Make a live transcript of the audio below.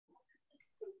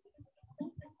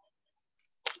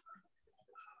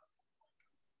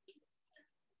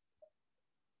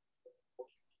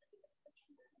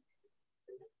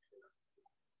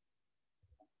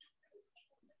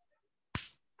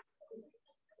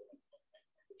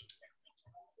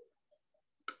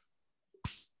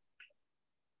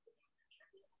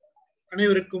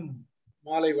அனைவருக்கும்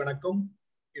மாலை வணக்கம்.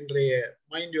 இன்றைய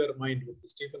மைண்ட் யுவர் மைண்ட் வித்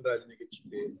ஸ்டீஃபன்ராஜ்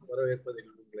நிகழ்ச்சிக்கு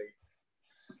வரவேற்பதில் உங்களை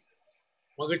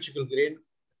மகிழ்ச்சி கொள்கிறேன்.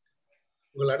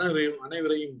 உங்கள்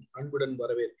அனைவரையும் அன்புடன்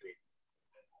வரவேற்கிறேன்.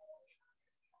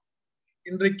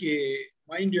 இன்றைக்கு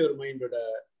மைண்ட் யுவர் மைண்டோட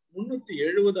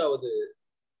 370வது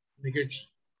நிகழ்ச்சி.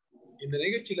 இந்த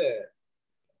நிகழ்ச்சியில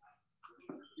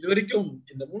இதுவரைக்கும்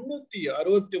இந்த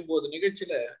 369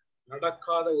 நிகழ்ச்சியில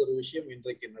நடக்காத ஒரு விஷயம்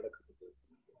இன்றைக்கு நடக்குது.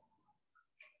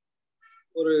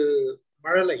 ஒரு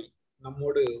மழலை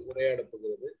நம்மோடு உரையாட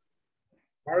போகிறது.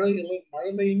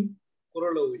 மழலையின்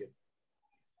குரலோவியம்.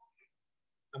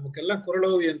 நமக்கெல்லாம்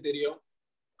குரலோவியம் தெரியும்.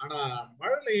 ஆனா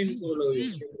மழலையின்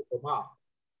குரலோவியம் கேட்டிருக்கோமா?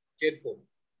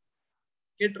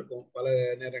 கேட்டிருக்கோம் பல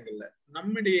நேரங்கள்ல.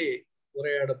 நம்மிடையே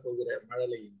உரையாட போகிற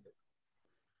மழலை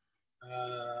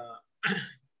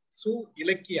சு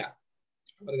இலக்கியா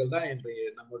அவர்கள் தான் இன்றைய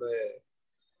நம்மோட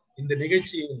இந்த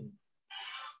நிகழ்ச்சியின்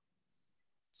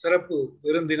சிறப்பு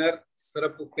விருந்தினர்,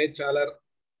 சிறப்பு பேச்சாளர்,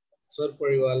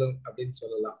 சொற்பொழிவாளர் அப்படின்னு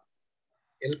சொல்லலாம்.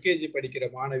 LKG படிக்கிற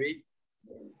மாணவி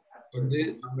இன்று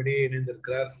நம்மிடையே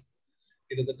இணைந்திருக்கிறார்.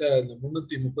 கிட்டத்தட்ட இந்த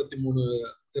 333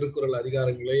 திருக்குறள்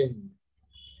அதிகாரங்களையும்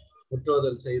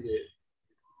முற்றோதல் செய்து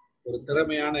ஒரு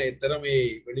திறமையை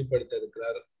வெளிப்படுத்த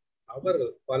இருக்கிறார். அவர்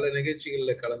பல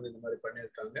நிகழ்ச்சிகள்ல கலந்து இந்த மாதிரி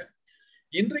பண்ணியிருக்காங்க.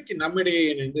 இன்றைக்கு நம்மிடையே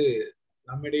இணைந்து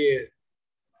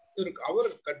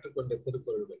அவர் கற்றுக்கொண்ட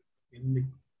திருக்குறள்கள்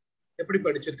எப்படி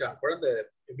படிச்சிருக்காங்க, குழந்தை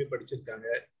எப்படி படிச்சிருக்காங்க,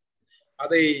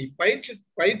 அதை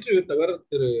பயிற்றுவித்தவர்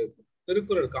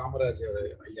திருக்குறள் காமராஜர்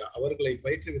ஐயா அவர்களை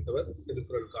பயிற்றுவித்தவர்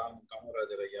திருக்குறள்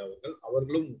காமராஜர் ஐயா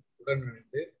அவர்களும் உடன்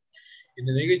இணைந்து இந்த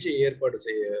நிகழ்ச்சியை ஏற்பாடு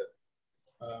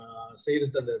செய்து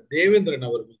தந்த தேவேந்திரன்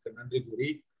அவர்களுக்கு நன்றி கூறி,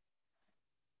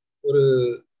 ஒரு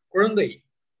குழந்தை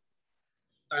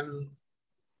தன்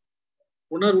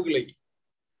உணர்வுகளை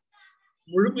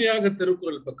முழுமையாக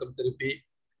திருக்குறள் பக்கம் திருப்பி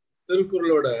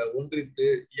திருக்குறளோட ஒன்றித்து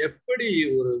எப்படி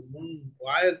ஒரு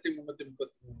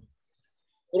 1333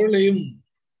 குறளையும்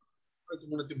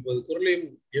 330 குறளையும்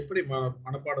எப்படி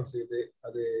மனப்பாடம் செய்து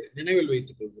அது நினைவில்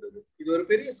வைத்துக் கொள்கிறது. இது ஒரு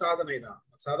பெரிய சாதனை தான்.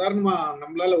 சாதாரணமா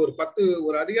நம்மளால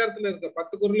ஒரு அதிகாரத்துல இருக்க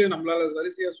 10 குறளையும் நம்மளால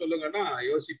வரிசையா சொல்லுங்கன்னா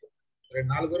யோசிப்போம்.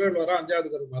 4 குறள் வரும், 5வது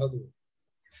குறள் மறந்துடும்.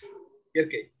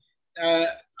 இயற்கை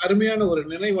அருமையான ஒரு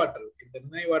நினைவாற்றல்.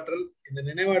 இந்த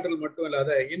நினைவாற்றல் மட்டும்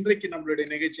இல்லாத இன்றைக்கு நம்மளுடைய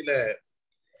நிகழ்ச்சியில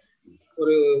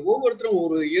ஒவ்வொருத்தரும்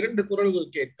ஒரு 2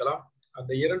 குறள்கள் கேட்கலாம்.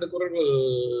 அந்த 2 குறள்கள்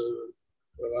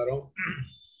பிரகாரம்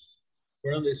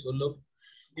குழந்தை சொல்லும்.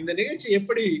 இந்த நிகழ்ச்சி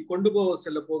எப்படி கொண்டு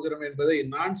செல்ல போகிறோம் என்பதை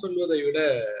நான் சொல்வதை விட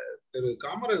திரு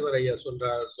காமராஜர் ஐயா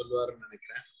சொல்வாருன்னு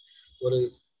நினைக்கிறேன். ஒரு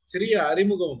சிறிய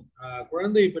அறிமுகம்,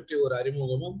 குழந்தையை பற்றிய ஒரு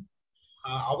அறிமுகமும்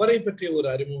அவரை பற்றிய ஒரு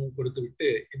அறிமுகம் கொடுத்துவிட்டு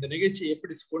இந்த நிகழ்ச்சியை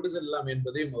எப்படி கொண்டு செல்லலாம்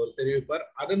என்பதையும் அவர் தெரிவிப்பார்.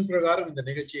 அதன் பிரகாரம் இந்த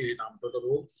நிகழ்ச்சியை நாம்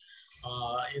தொடர்வோம்.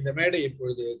 இந்த மேடை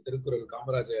இப்பொழுது திருக்குறள்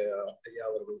காமராஜர் ஐயா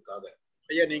அவர்களுக்காக.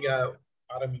 ஐயா, நீங்க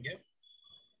ஆரம்பிங்க.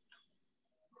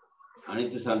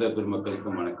 அனைத்து சார்ந்த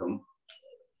பெருமக்களுக்கும் வணக்கம்.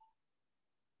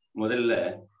 முதல்ல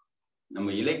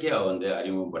நம்ம இலக்கியா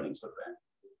அறிமுகம் பண்ணி சொல்றேன்.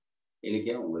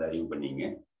 இலக்கியா, உங்களை அறிமுகம் பண்ணீங்க.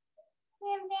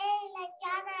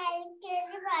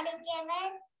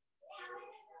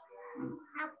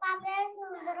 அப்பா பேர்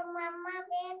சுந்தரம், அம்மா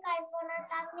பேர் கல்பனா,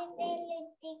 தம்பி பேர்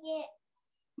லித்திகே.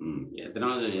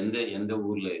 எத்தனாவது எந்த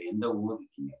ஊர்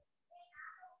இருக்கீங்க?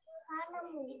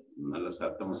 நல்ல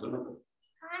சத்தமா சொல்லுங்க.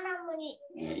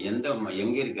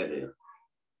 எங்க இருக்காது?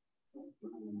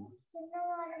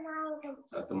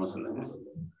 சத்தமா சொல்லுங்க.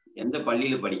 எந்த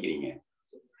பள்ளியில படிக்கிறீங்க?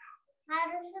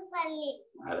 அரசு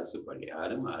பள்ளி.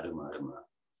 அருமா.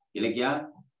 இலக்கியா,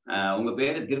 உங்க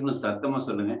பேரு திரும்ப சத்தமா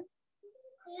சொல்லுங்க.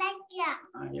 இலக்கியா,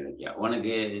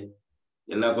 உனக்கு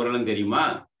எல்லா குறளும் தெரியுமா?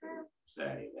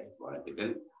 சரி,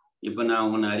 வாழ்த்துக்கள். இப்ப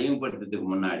நான் உன்னை அறிமுகப்படுத்துறதுக்கு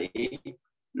முன்னாடி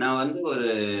நான் ஒரு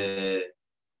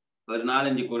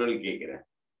 4-5 குறள் கேட்கிறேன்.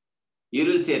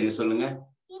 இருள் சேரி சொல்லுங்க.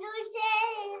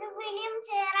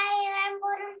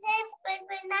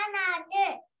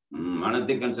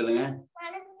 மனத்துக்கன் சொல்லுங்க.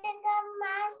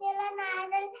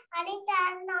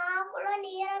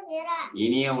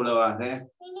 இனிய உளவாக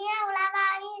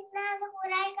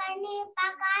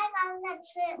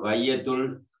வையத்துள்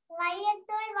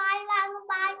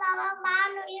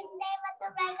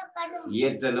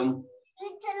இயற்றலும்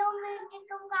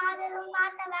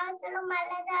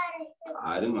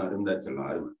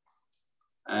அருந்தச்சலும்.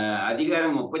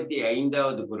 அதிகாரம்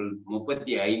 35வது குறள்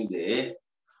 35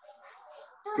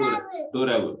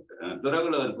 துறவு.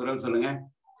 துறவுல ஒரு குறள் சொல்லுங்க.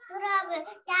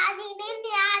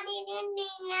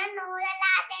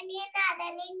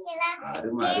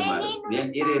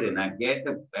 நான்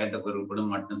கேட்ட குறள் கூட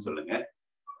மட்டும் சொல்லுங்க.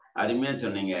 அருமையா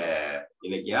சொன்னீங்க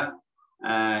இலக்கியா.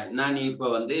 நான் இப்ப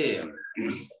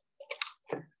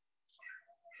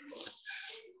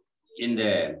இந்த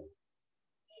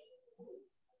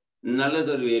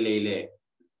நல்லதொரு வேலையிலே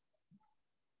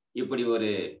இப்படி ஒரு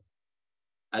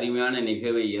அருமையான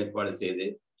நிகழ்வை ஏற்பாடு செய்து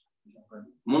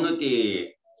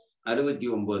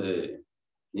 369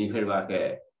 நிகழ்வாக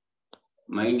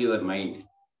மைண்ட் யுவர் மைண்ட்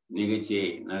நிகழ்ச்சியை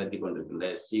நடத்தி கொண்டிருக்கின்ற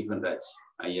ஸ்டீஃபன்ராஜ்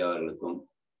ஐயா அவர்களுக்கும்,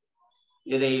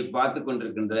 இதை பார்த்து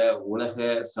கொண்டிருக்கின்ற உலக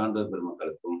சான்றோர்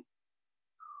பெருமக்களுக்கும்,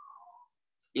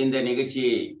 இந்த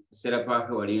நிகழ்ச்சியை சிறப்பாக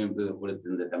வடிவமைப்பு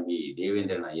கொடுத்திருந்த தம்பி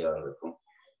தேவேந்திரன் ஐயா அவர்களுக்கும்,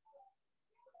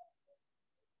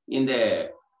 இந்த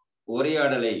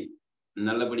உரையாடலை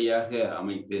நல்லபடியாக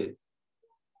அமைத்து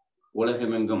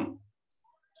உலகமெங்கும்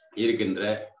இருக்கின்ற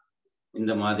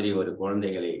இந்த மாதிரி ஒரு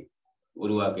குழந்தைகளை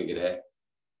உருவாக்குகிற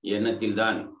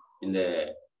எண்ணத்தில்தான் இந்த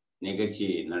நிகழ்ச்சி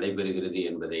நடைபெறுகிறது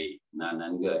என்பதை நான்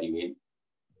நன்கு அறிவேன்.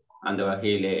 அந்த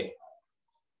வகையிலே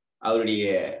அவருடைய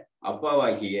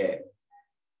அப்பாவாகிய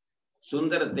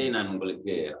சுந்தரத்தை நான்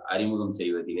உங்களுக்கு அறிமுகம்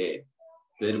செய்வதிலே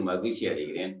பெரும் மகிழ்ச்சி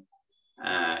அடைகிறேன்.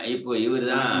 இப்போ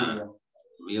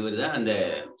இவர்தான் அந்த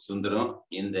சுந்தரம்,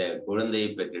 இந்த குழந்தையை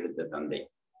பெற்றெடுத்த தந்தை.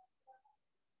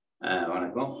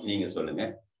 வணக்கம், நீங்க சொல்லுங்க.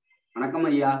 வணக்கம்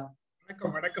ஐயா.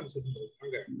 வணக்கம். வணக்கம் சுந்தரம்,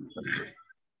 சொல்லுங்க.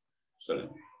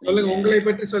 சொல்லுங்க, உங்களை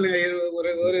பற்றி சொல்லுங்க, ஒரு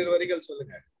வரிகள்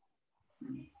சொல்லுங்க.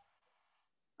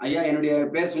 ஐயா, என்னுடைய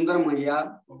பேர் சுந்தரம் ஐயா.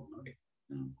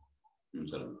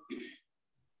 சொல்லுங்க,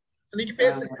 நீங்க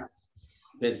பேசுங்க.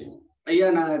 ஐயா,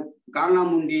 நான்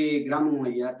காரணாமுண்டி கிராமம்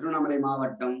ஐயா, திருவண்ணாமலை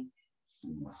மாவட்டம்.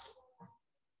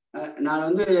 நான்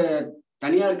வந்து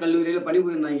தனியார் கல்லூரியில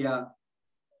பணிபுரிந்தேன் ஐயா.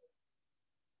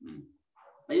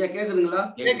 ஐயா கேக்குதுங்களா?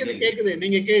 கேக்குது.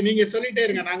 நீங்க சொல்லிட்டே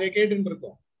இருங்க, நாங்க கேட்டுட்டு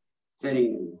இருக்கோம்.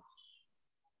 சரிங்க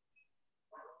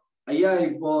ஐயா.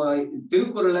 இப்போ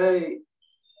திருக்குறளை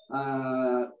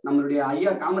நம்மளுடைய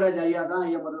ஐயா காமராஜ் ஐயா தான்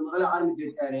ஐயா முதல்ல ஆரம்பிச்சு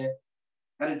வச்சாரு.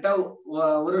 கரெக்டா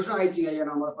 1 வருஷம் ஆயிடுச்சுங்க ஐயா.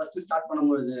 நம்ம ஃபர்ஸ்ட் ஸ்டார்ட்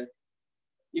பண்ணும்பொழுது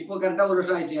இப்போ கரெக்டா 1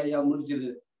 வருஷம் ஆயிடுச்சு ஐயா, முடிச்சது.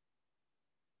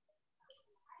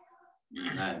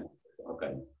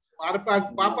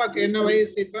 பாப்பாக்கு என்ன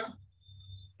வயசு இப்ப?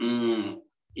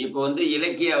 இப்ப வந்து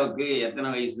இலக்கியாவுக்கு எத்தனை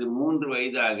வயசு? 3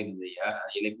 வயது ஆகுது ஐயா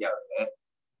இலக்கியாவுக்கு.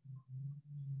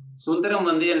 சுந்தரம்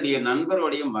வந்து என்னுடைய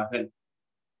நண்பருடைய மகன்.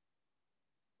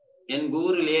 என்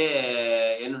ஊரிலே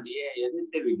என்னுடைய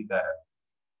எதிர்த்த வீட்டுக்காரர்.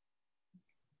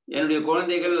 என்னுடைய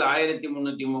குழந்தைகள்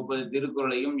 1330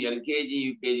 திருக்குறளையும் LKG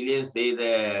UKGலே செய்த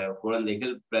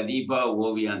குழந்தைகள். பிரதீபா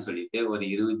ஓவியான்னு சொல்லிட்டு ஒரு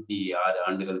 26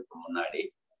 ஆண்டுகளுக்கு முன்னாடி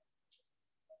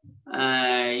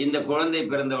இந்த குழந்தை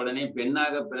பிறந்த உடனே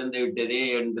பெண்ணாக பிறந்து விட்டதே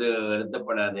என்று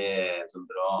வருத்தப்படாதே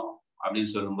சுந்தரம்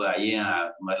அப்படின்னு சொல்லும்போது, ஐயா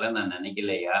மாதிரிலாம் நான்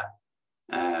நினைக்கலையா,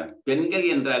 பெண்கள்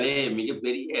என்றாலே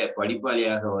மிகப்பெரிய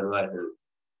படிப்பாளியாக வருவார்கள்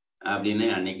அப்படின்னு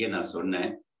அன்னைக்கே நான்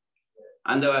சொன்னேன்.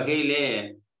 அந்த வகையிலே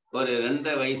ஒரு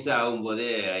 2.5 வயசு ஆகும்போது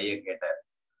ஐயா கேட்டார்,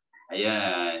 ஐயா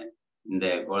இந்த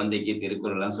குழந்தைக்கு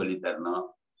திருக்குறள்லாம் சொல்லி தரணும்,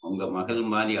 உங்க மகள்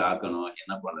மாதிரி ஆக்கணும்,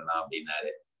 என்ன பண்ணலாம்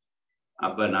அப்படின்னாரு.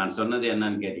 அப்ப நான் சொன்னது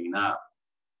என்னன்னு கேட்டீங்கன்னா,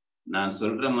 நான்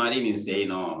சொல்ற மாதிரி நீ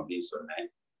செய்யணும் அப்படின்னு சொன்னேன்.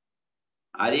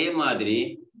 அதே மாதிரி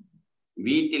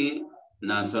வீட்டில்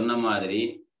நான் சொன்ன மாதிரி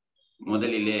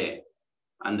முதலிலே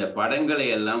அந்த படங்களை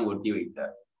எல்லாம் ஒட்டி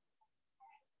வைத்தார்.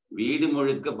 வீடு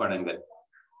முழுக்க படங்கள்,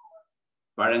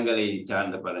 பழங்களை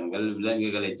சார்ந்த படங்கள்,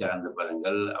 விலங்குகளை சார்ந்த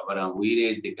படங்கள், அப்புறம்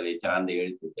உயிரெழுத்துக்களை சார்ந்த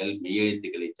எழுத்துக்கள்,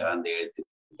 மெய்யெழுத்துக்களை சார்ந்த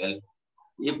எழுத்துக்கள்,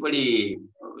 இப்படி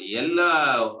எல்லா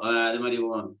அது மாதிரி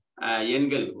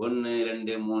எண்கள் 1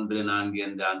 2 3 4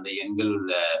 என்ற அந்த எண்கள்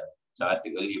உள்ள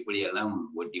சார்ட்டுகள் இப்படி எல்லாம்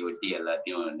ஒட்டி ஒட்டி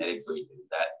எல்லாத்தையும் நிரப்பி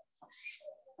வைத்திருந்தார்.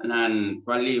 நான்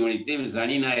பள்ளி முடித்து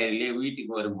சனி ஞாயிறிலே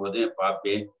வீட்டுக்கு வரும்போது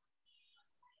பார்ப்பேன்,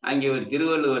 அங்கே ஒரு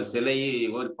திருவள்ளுவர் சிலை,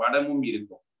 ஒரு படமும்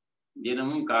இருக்கும்.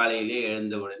 தினமும் காலையிலே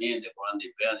எழுந்த உடனே அந்த குழந்தை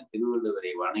போய் அந்த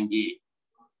திருவள்ளுவரை வணங்கி,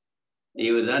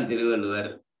 இவர் தான்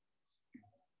திருவள்ளுவர்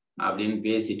அப்படின்னு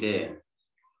பேசிட்டு,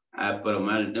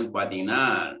 அப்புறமேட்டு பாத்தீங்கன்னா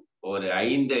ஒரு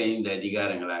 5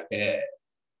 அதிகாரங்களாக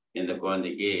இந்த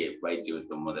குழந்தைக்கு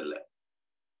பயிற்றுவிக்கும். முதல்ல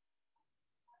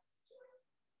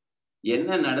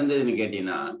என்ன நடந்ததுன்னு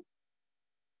கேட்டீங்கன்னா,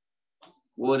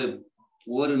 ஒரு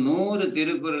 100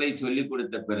 திருக்குறளை சொல்லி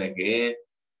கொடுத்த பிறகு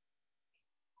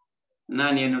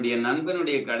நான் என்னுடைய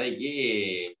நண்பனுடைய கடைக்கு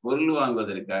பொருள்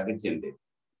வாங்குவதற்காக சென்றேன்.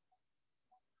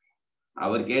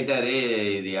 அவர் கேட்டாரு,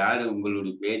 இது யாரு,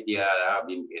 உங்களுடைய பேத்தியாரா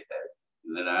அப்படின்னு கேட்டாரு.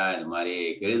 இல்லடா, இது மாதிரி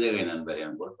கெழுதவை நண்பர்,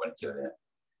 என் கூட படிச்சவர்,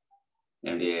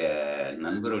 என்னுடைய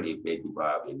நண்பருடைய பேத்திப்பா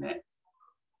அப்படின்னு.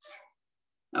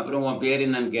 அப்புறம் உன் பேர்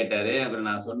என்னன்னு கேட்டாரு. அப்புறம்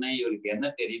நான் சொன்னேன், இவருக்கு என்ன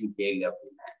தெரியும் கேள்வி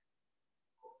அப்படின்னு.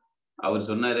 அவர்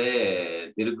சொன்னாரு,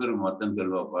 திருக்குறள் மொத்தம்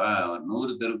சொல்லுவாப்பா,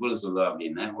 100 திருக்குறள் சொல்லுவா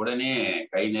அப்படின்னு. உடனே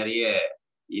கை நிறைய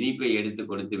இனிப்பை எடுத்து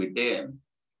கொடுத்து விட்டு,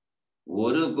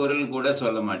 ஒரு குறள் கூட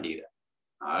சொல்ல மாட்டேங்கிற,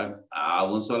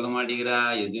 அவன் சொல்ல மாட்டேங்கிறா,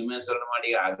 எதுவுமே சொல்ல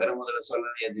மாட்டேங்கிறா, அகர முதல்ல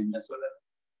சொல்லல, எதுவுமே சொல்லல.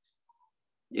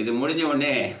 இது முடிஞ்ச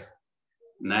உடனே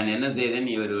நான் என்ன செய்தேன்,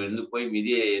 இவர் போய்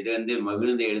இது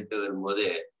மகிழ்ந்து எடுத்து வரும்போது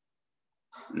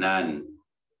நான்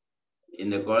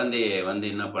இந்த குழந்தைய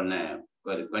என்ன பண்ணேன்,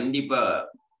 ஒரு கண்டிப்பா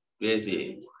பேசி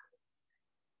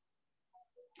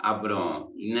அப்புறம்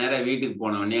இந்நேரம் வீட்டுக்கு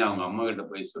போன உடனே அவங்க அம்மா கிட்ட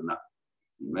போய் சொன்னான்,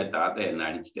 இந்த மாதிரி தாத்தா என்ன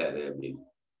அடிச்சிட்டாரு அப்படின்னு.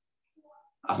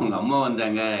 அவங்க அம்மா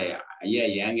வந்தாங்க, ஐயா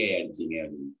ஏங்க அடிச்சிங்க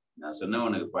அப்படின்னு. நான் சொன்னேன்,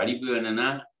 உனக்கு படிப்பு வேணும்னா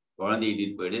குழந்தைய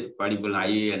இட்டுட்டு போயிடு, படிப்பு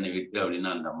ஐயோ என்னை விட்டு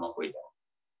அப்படின்னு அந்த அம்மா போயிட்டாங்க.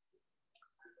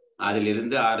 அதுல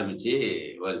இருந்து ஆரம்பிச்சு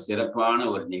ஒரு சிறப்பான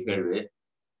ஒரு நிகழ்வு.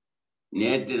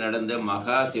 நேற்று நடந்த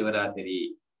மகா சிவராத்திரி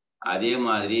அதே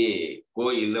மாதிரி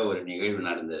கோயில்ல ஒரு நிகழ்வு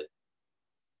நடந்தது.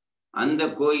 அந்த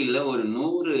கோயில்ல ஒரு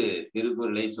 100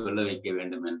 திருக்குறளை சொல்ல வைக்க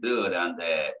வேண்டும் என்று அந்த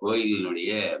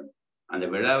கோயிலினுடைய அந்த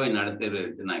விழாவை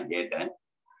நடத்துவதற்கு நான் கேட்டேன்.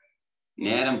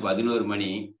 நேரம் 11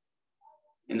 மணி.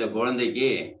 இந்த குழந்தைக்கு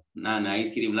நான்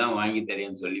ஐஸ்கிரீம்லாம் வாங்கி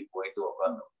தரேன்னு சொல்லி போயிட்டு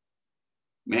உட்காந்தோம்.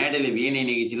 மேடையில வீணை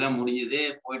நிகழ்ச்சிலாம் முடிஞ்சது.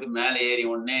 போயிட்டு மேலே ஏறி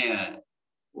உடனே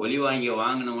ஒலி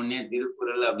வாங்கின உடனே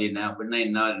திருக்குறள் அப்படின்னா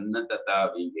என்ன தாத்தா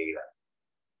அப்படின்னு கேட்கிறார்.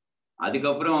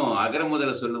 அதுக்கப்புறம் அகர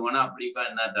முதல சொல்லுவானா, அப்படிப்பா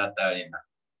என்ன தாத்தா அப்படின்னா.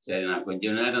 சரி, நான்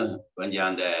கொஞ்சம்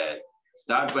அந்த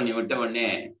ஸ்டார்ட் பண்ணி விட்ட உடனே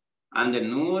அந்த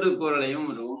 100 குறளையும்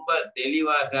ரொம்ப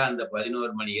தெளிவாக அந்த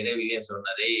 11 மணி இரவிலே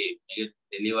சொன்னதை மிக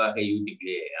தெளிவாக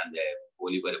யூடியூப்லே அந்த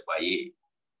ஒளிபரப்பாகி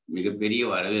மிகப்பெரிய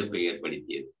வரவேற்பை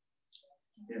ஏற்படுத்தியது.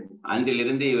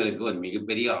 அன்றிலிருந்து இவருக்கு ஒரு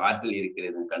மிகப்பெரிய ஆற்றல்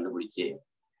இருக்கிறது கண்டுபிடிச்சு,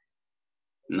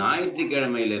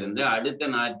 ஞாயிற்றுக்கிழமையிலிருந்து அடுத்த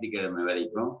ஞாயிற்றுக்கிழமை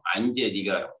வரைக்கும் 5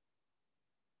 அதிகாரம்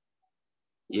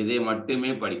இதை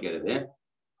மட்டுமே படிக்கிறது.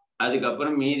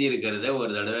 அதுக்கப்புறம் மீதி இருக்கிறத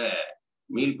ஒரு தடவை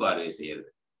மீள்பார்வை செய்யறது.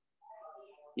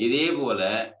 இதே போல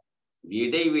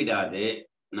இடைவிடாது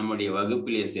நம்முடைய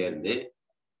வகுப்பிலே சேர்ந்து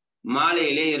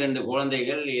மாலையிலே 2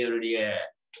 குழந்தைகள் இவருடைய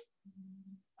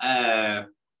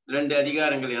 2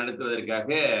 அதிகாரங்களை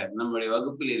நடத்துவதற்காக நம்முடைய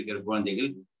வகுப்பில் இருக்கிற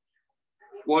குழந்தைகள்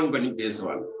போன் பண்ணி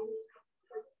பேசுவாங்க.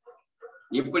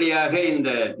 இப்படியாக இந்த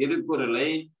திருக்குறளை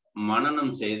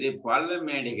மனனம் செய்து பல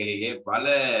மேடைகளிலே பல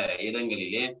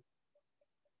இடங்களிலே,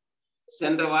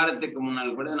 சென்ற வாரத்துக்கு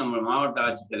முன்னால் கூட நம்ம மாவட்ட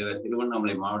ஆட்சித்தலைவர்,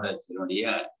 திருவண்ணாமலை மாவட்ட ஆட்சித்தலைவருடைய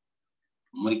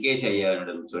முருகேஷ்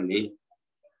ஐயாவிடம் சொல்லி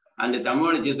அந்த தமிழ்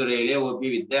வளர்ச்சித்துறையிலே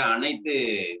ஒப்புவித்த அனைத்து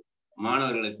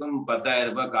மாணவர்களுக்கும் 10,000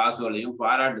 ரூபாய் காசோலையும்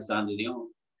பாராட்டு சான்றிதழையும்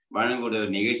வழங்கக்கூடிய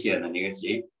ஒரு நிகழ்ச்சி. அந்த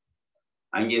நிகழ்ச்சி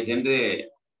அங்கே சென்று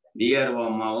டிஆர்ஓ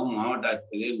அம்மாவும் மாவட்ட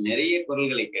ஆட்சித்தலைவர் நிறைய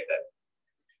குரல்களை கேட்டார்.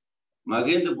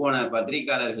 மகிழ்ந்து போன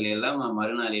பத்திரிகையாளர்கள் எல்லாம்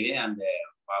மறுநாளிலே அந்த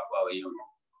பாப்பாவையும்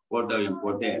போட்டோவையும்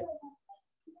போட்டு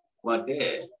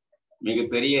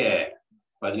மிகப்பெரிய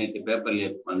 18 பேப்பர்ல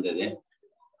வந்தது.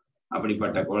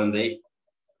 அப்படிப்பட்ட குழந்தை,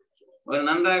 ஒரு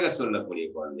நன்றாக சொல்லக்கூடிய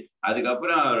குழந்தை.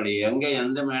 அதுக்கப்புறம் அவருடைய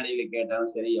எந்த மேடையில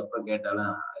கேட்டாலும் சரி, எப்ப கேட்டாலும்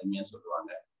அருமையா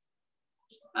சொல்லுவாங்க.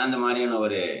 அந்த மாதிரியான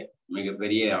ஒரு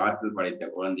மிகப்பெரிய ஆற்றல் படைத்த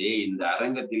குழந்தையை இந்த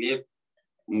அரங்கத்திலே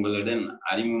உங்களுடன்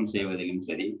அறிமுகம் செய்வதிலும்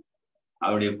சரி,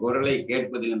 அவருடைய குரலை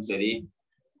கேட்பதிலும் சரி,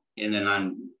 நான்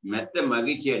மெத்த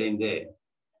மகிழ்ச்சி அடைந்து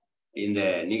இந்த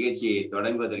நிகழ்ச்சியை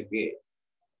தொடங்குவதற்கு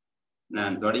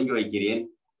நான் தொடங்கி வைக்கிறேன்.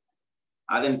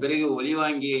 அதன் பிறகு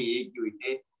ஒலிவாங்கியை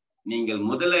இயக்கிவிட்டு நீங்கள்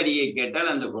முதல் அடியை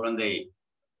கேட்டால் அந்த குழந்தை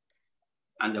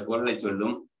அந்த குரலை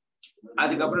சொல்லும்.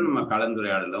 அதுக்கப்புறம் நம்ம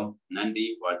கலந்துரையாடலாம். நன்றி,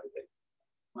 வாழ்த்துக்கள்.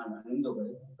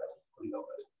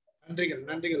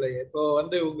 நன்றிகள் ஐயா. இப்போ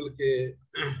உங்களுக்கு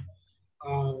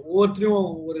ஒவ்வொருத்தரும்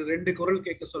ஒரு 2 குரல்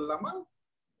கேட்க சொல்லலாமா?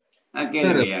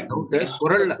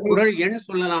 குரல் எண்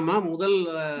சொல்லலாமா?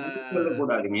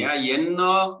 சொல்லக்கூடாதுங்கய்யா.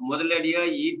 என்னோ முதலடியோ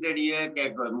ஈட்டடியோ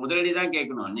கேட்கணும். முதலடி தான்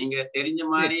கேட்கணும். நீங்க தெரிஞ்ச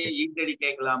மாதிரி ஈட்டடி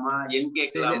கேட்கலாமா, எண்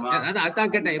கேட்கலாமா?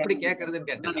 அதான் கேட்டேன், எப்படி கேட்கறதுன்னு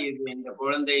கேட்டேன். இது இந்த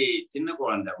குழந்தை சின்ன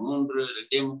குழந்தை,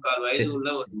 2.25 வயது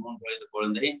உள்ள ஒரு 3 வயது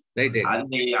குழந்தை.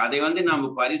 அதை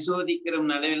நாம பரிசோதிக்கிற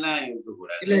நிலையெல்லாம்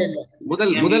இருக்கக்கூடாது.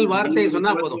 முதல் வார்த்தை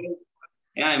சொன்னா போதும்.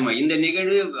 இந்த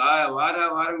நிகழ்வு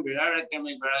வாரம்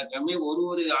வியாழக்கிழமை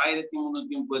ஒரு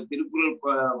 1330 திருக்குறள்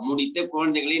முடித்த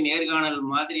குழந்தைகளை நேர்காணல்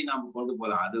மாதிரி நாம கொண்டு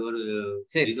போலாம். அது ஒரு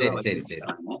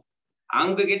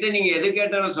அங்க கிட்ட நீங்க எது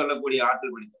கேட்டாலும் சொல்லக்கூடிய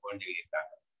ஆற்றல் படித்த குழந்தைகள்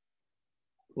இருக்காங்க.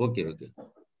 ஓகே.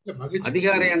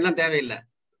 அதிகாரம் எல்லாம் தேவையில்லை.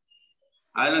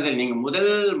 அதெல்லாம் சரி, நீங்க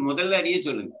முதல் அடியே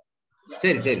சொல்லுங்க.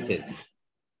 சரி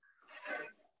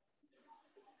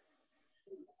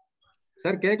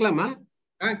சார், கேட்கலாமா?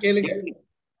 கேளுங்க.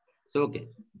 ஓகே.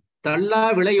 தள்ளா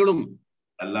விளையுளும்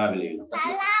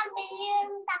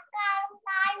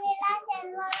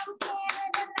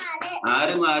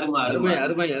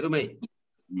அருமை.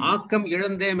 ஆக்கம்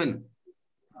இழந்தேமன்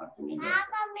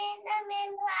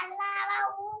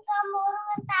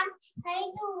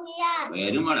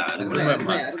வெறுமடா அருமை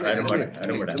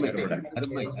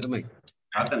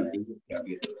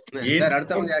சார்.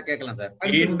 அடுத்தவங்க கேட்கலாம் சார்.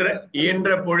 ஈன்ற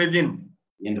பொழுதின்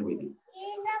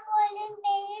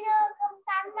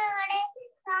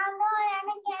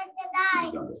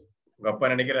உங்க அப்பா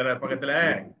நினைக்கிறாரா பக்கத்துல?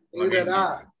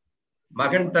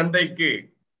 மகன் தந்தைக்கு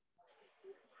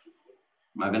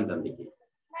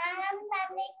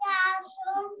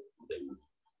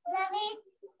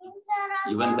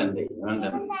இவன் தந்தை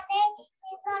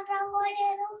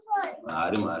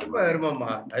அருமாமா.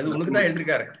 அது உனக்குதான்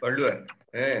எழுதிருக்காரு வள்ளுவர்.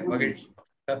 மகிழ்ச்சி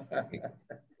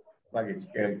மகிழ்ச்சி.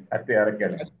 அடுத்து யார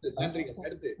கேளு.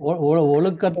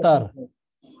 ஒழுக்கத்தார்.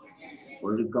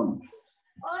 ஒழுக்கம்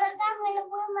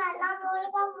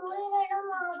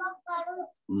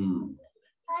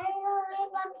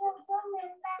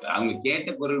அவங்க கேட்ட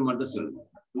குரல் மட்டும் சொல்லுங்க.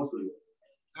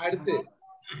 அடுத்து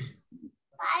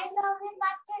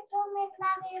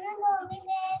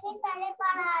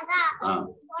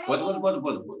போதும்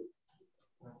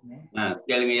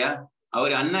கேளுங்கய்யா.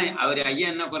 அவர் ஐயா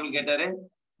என்ன குரல் கேட்டாரு?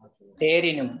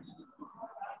 தேரினும்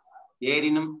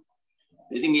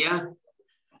எதுங்கய்யா?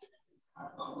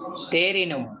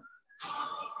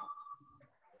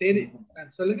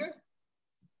 சொல்லுங்க.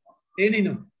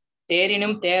 தேரினும்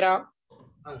தேரா.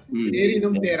 Very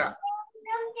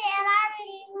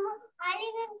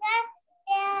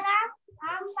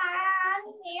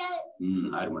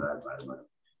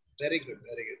good.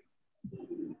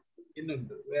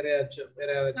 இன்னொன்று வேற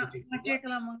யாராச்சும்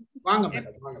கேட்கலாமா? வாங்க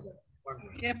மேடம், வாங்க.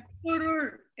 எப்பொருள்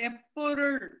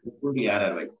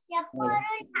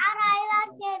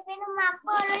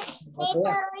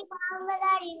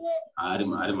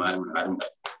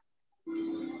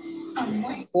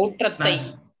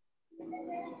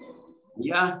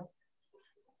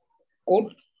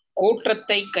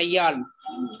கூற்றத்தை கையால்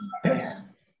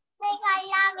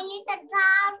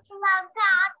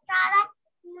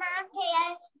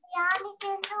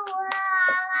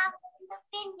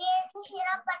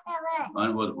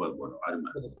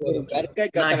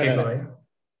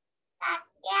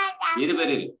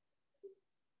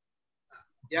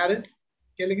யாரு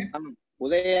கேளுங்க.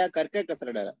 உதய கற்க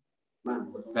கசடர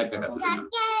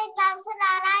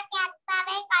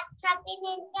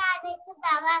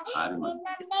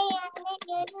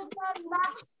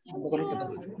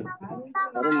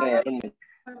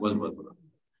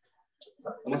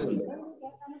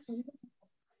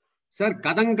சார்.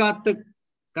 கதங்காத்து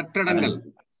கட்டடங்கள்.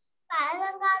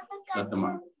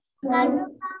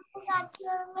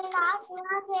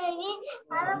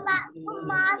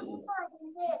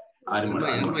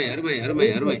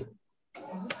 அருமை.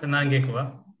 நான் கேக்குவா?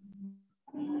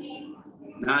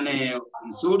 நானு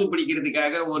சூடு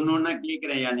பிடிக்கிறதுக்காக ஒன்னொன்னா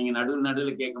கேக்குறேன். நீங்க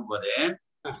நடுவுல கேட்கும் போது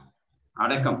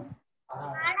அடக்கம்.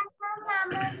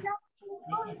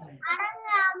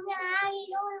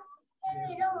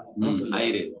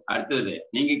 அடுத்தது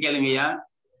நீங்க கேளுங்கய்யா.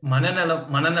 மனநலம்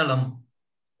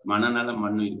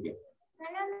மண்ணு இருக்கு.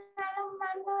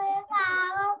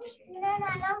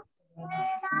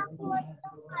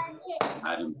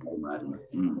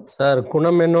 சார்.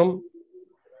 குணம் என்னும்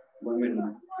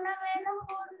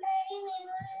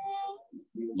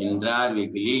என்றார்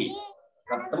வெகுளி.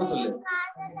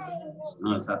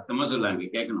 சத்தமா சொல்லாங்க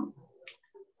கேட்கணும்.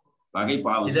 வகை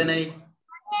பாவம்.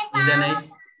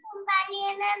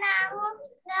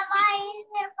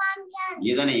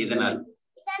 இதனை இதனால்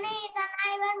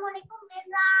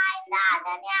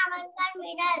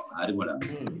அறுபடா.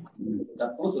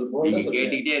 நீங்க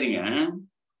கேட்டுக்கிட்டே இருங்க.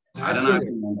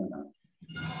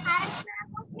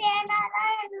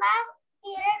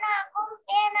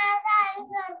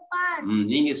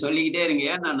 நீங்க சொல்லிக்கிட்டே இருங்க.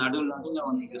 நான் நடுவில்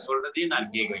நீங்க சொல்றதையும்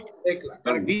நான் கேட்க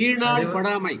வைக்கிறேன். வீணாள்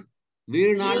படாமை.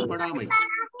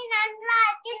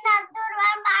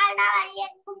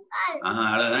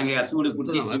 அதாங்க சூடு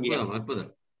குடிச்சிருக்கீங்க.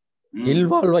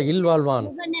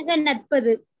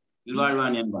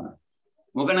 இல்வாழ்வான் என்பான்.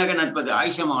 முகநக நட்பது.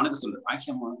 ஆயிஷமா உனக்கு சொல்லு.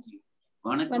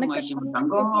 வணக்கம் ஆயிஷமா.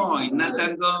 தங்கம் என்ன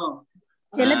தங்கம்?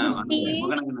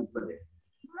 முகநக நட்பது.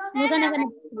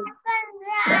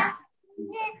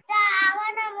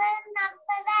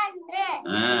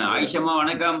 ஆயிஷமா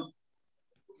வணக்கம்.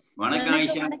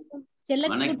 ஆயிஷா.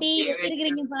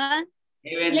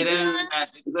 தேவேந்திரன்,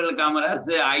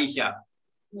 காமராஜ், ஆயிஷா.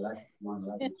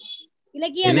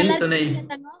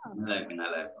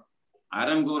 நல்லா இருக்கும்.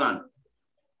 அரங்கூரான்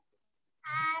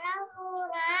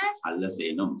அல்ல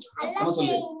செய்யணும்.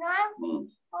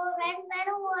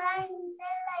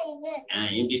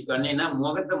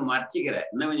 முகத்தை மறைச்சிக்கிற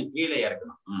இன்னும் கொஞ்சம் கீழே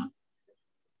இறக்கணும்.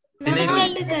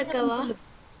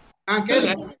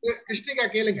 கிருஷ்ணிகா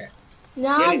கேளுங்க.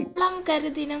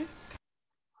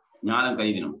 ஞானம்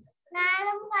கைதினும்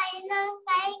நாளும் கையினும்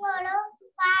கைகொடும்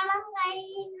காலம்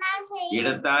கையினால் செய்யும்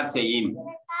இடத்தார் செய்யும்.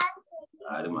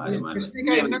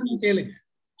 கிருஷ்ணிகா என்னன்னு கேளுங்க.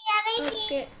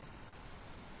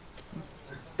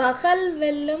 பகல்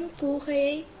வெல்லும்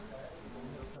கூகையை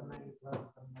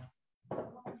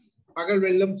பகல்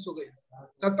வெல்லும் சுகை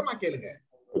சத்தமா கேளுங்க.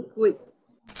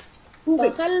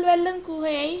 பகல் வெல்லும்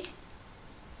கூகையை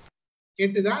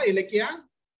கேட்டுதா இலக்கியா?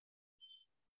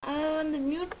 வந்து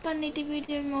மியூட் பண்ணிட்டு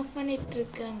வீடியோ ஆஃப் பண்ணிட்டு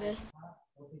இருக்காங்க.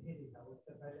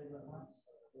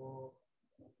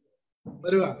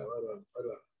 வருவாங்க.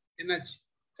 என்னாச்சு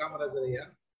காமராஜர் ஐயா?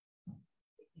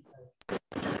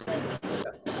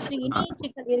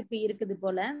 இருக்குது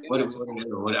போல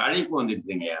ஒரு அழைப்பு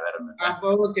வந்துருச்சுங்க.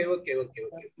 ஓகே ஓகே ஓகே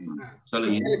ஓகே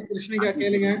சொல்லுங்க கிருஷ்ணிகா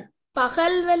கேளுங்க.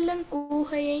 பகல் வெல்லும்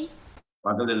கூகையை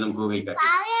பகல் வெல்லும் கூகை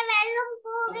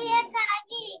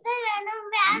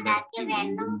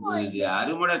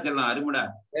அருமுடா செல்லம் அருமுடா.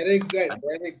 Very good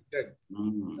very good.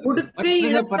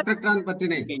 பற்றற்றான்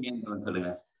பற்றினை சொல்லுங்க.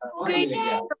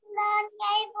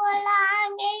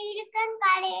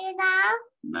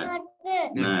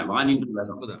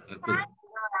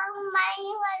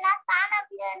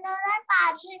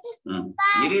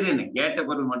 கேட்ட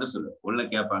பொருள் மட்டும் சொல்லு. உள்ள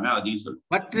கேட்பாங்க அதையும் சொல்லு.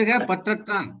 பற்றுக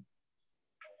பற்றற்றான்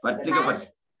பற்றுக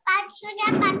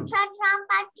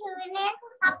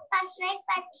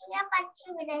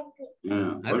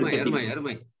அருமை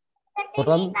அருமை.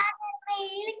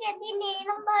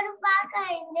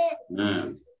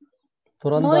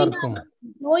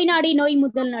 நோய் நாடி நோய்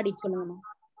முதல் நாடி சொல்லுங்க.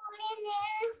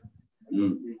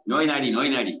 நோய் நாடி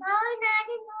நோய் நாடி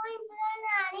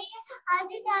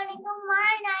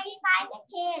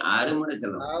அருமுறை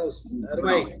சொல்லுங்க.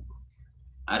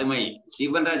 அருமை.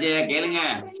 ஸ்டீபன்ராஜையா கேளுங்க.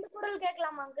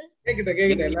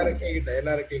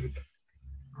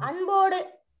 அன்போடு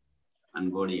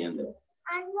அன்போடு ஏந்த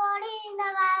அன்போடு இந்த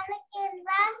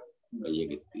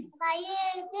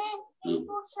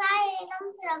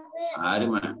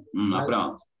அருமை. அப்புறம்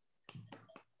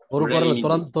ஒரு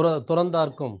குரல்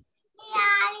துறந்தார்க்கும்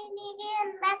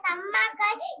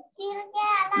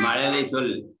மழலை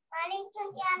சொல்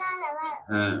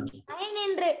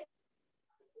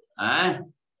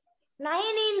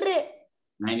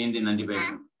நன்றி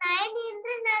பயக்கும்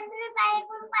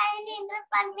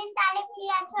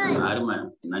அருமை.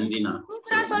 நன்றினா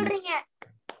சொல்றீங்க.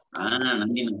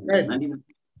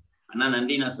 அண்ணா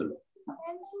நன்றினா சொல்லு.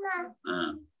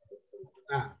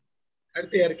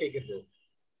 அடுத்து யார் கேக்குறது?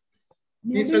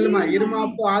 நீ சொல்லுமா.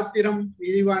 இருமாப்பு ஆத்திரம்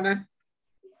இழிவான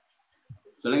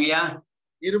சொல்லுங்கய்யா.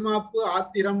 இருமாப்பு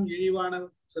ஆத்திரம் இழிவான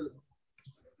சொல்லுங்க.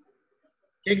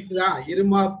 கேக்குதா?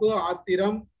 இருமாப்பு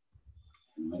ஆத்திரம்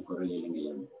குரல்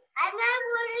இல்லைங்கய்யா.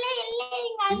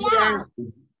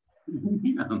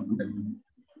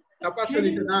 தப்பா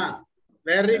சொல்லிட்டுனா?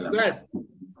 Very good.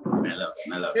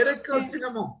 பெருக்கம்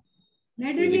சினமும்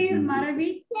நெடுநீர் மறவி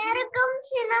பெருக்கம்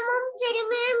சினமும்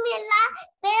சிறுமியும் எல்லா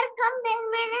பெருக்கம்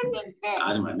பெண்மேனும் Nithu.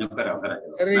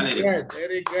 Very good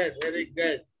very good very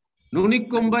good.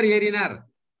 நுனிக்கொம்பர் ஏறினார்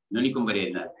நுனிக்கொம்பர்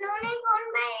ஏறினார்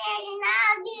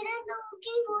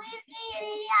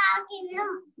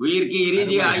உயிருக்கு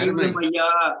இறுதி ஆகிவிடும் ஐயா.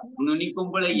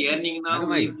 நுனிக்கொம்பல ஏறினீங்கன்னா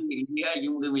உயிருக்கு இறுதி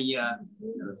ஆகிவிடும் ஐயா.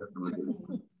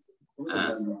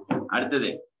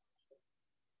 அடுத்தது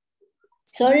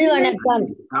சொல் வணக்கம்.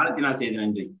 காலத்தினால் செய்த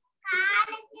நன்றி.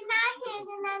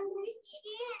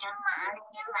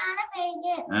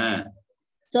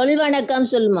 சொல் வணக்கம்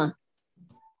சொல்லுமா.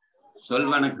 சொல்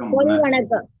வணக்கம். சொல்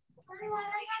வணக்கம்.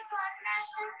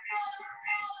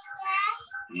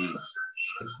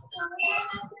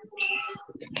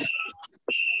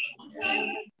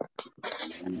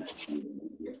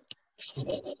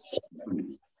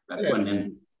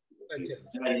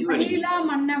 மடியிலா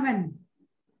மன்னவன்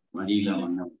மடியிலா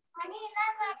மன்னவன்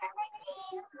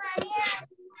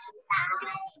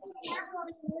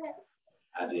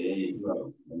அது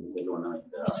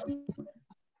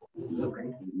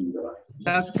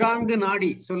தக்காங்கு நாடி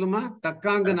சொல்லுமா.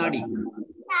 தக்காங்கு நாடி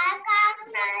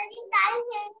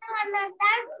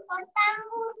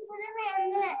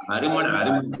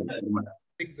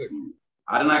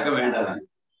அரணாக்கம் வேண்டாம்.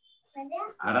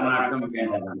 அரணாக்கம்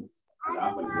வேண்டாம்.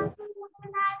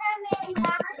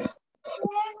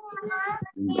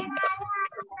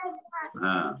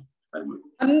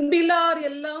 அன்பிலார்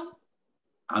எல்லாம்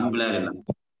அன்பிலார் எல்லாம்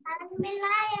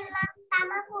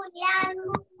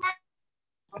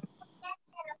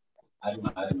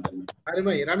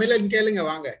அருமை. ரமிலன் கேளுங்க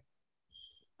வாங்க.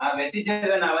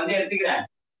 நான் வந்து எடுத்துக்கிறேன்.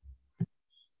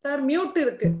 சார் மியூட்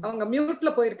இருக்கு. அவங்க மியூட்ல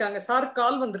போயிருக்காங்க. சார்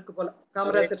கால் வந்திருக்கு போல.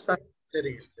 காமராஜர் சார்.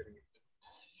 சரிங்க சரிங்க.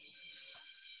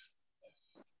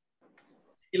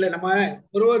 இல்ல நம்ம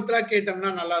ஒருத்தரா கேட்டோம்னா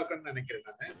நல்லா இருக்கும்னு நினைக்கிறேன்.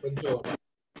 நான் கொஞ்சம்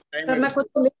சார் நான்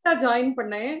கொஞ்சம் லேட்டா ஜாயின்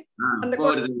பண்ணேன். அந்த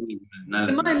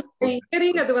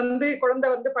ஹியரிங் அது வந்து குழந்தை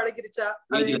வந்து பழகிருச்சா?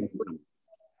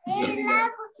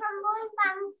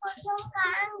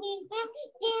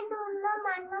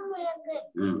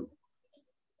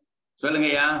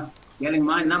 சொல்லுங்கய்யா,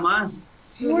 கேளுங்கம்மா. என்னம்மா?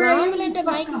 ராமலண்ட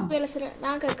மைக் பேசுற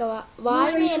நான் கேட்கவா?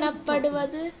 வாய்மை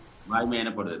எனப்படுவது வாய்மை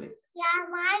எனப்படுவது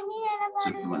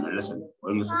நல்ல சொல்லு.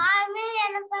 ஒழுங்கு சொல்லு.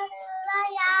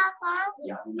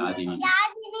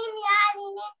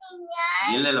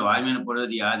 இல்ல இல்ல, வாய்மை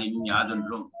எனப்படுவது யாதினும்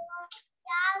யாதொன்றும்.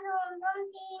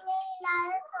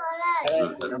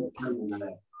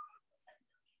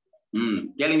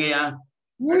 கேளுங்கய்யா.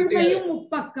 ஊழ்மையும்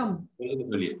முப்பக்கம்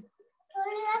சொல்லி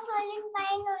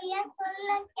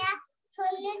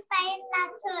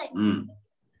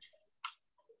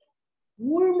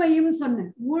ஊழ்மையும் சொன்ன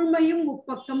ஊழ்மையும்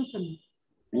முப்பக்கம் சொன்ன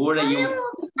ஊழையும்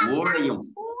ஊழையும்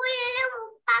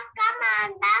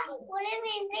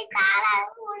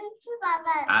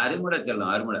அருமுறை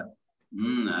சொல்லும். அருமுறை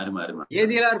அருமை அருமை.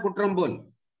 ஏதிலார் குற்றம் போல்.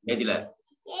 ஏதிலார்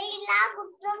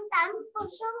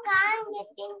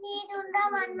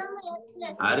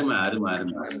அருமை அருமை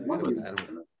அருமை.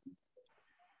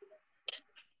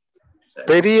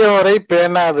 பெரியோரை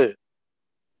பேணாது.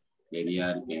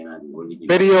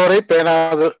 பெரியோரை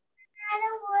பேணாது.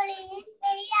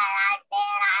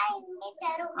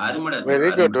 Very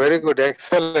good very good.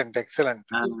 Excellent excellent.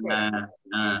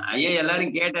 ஐயா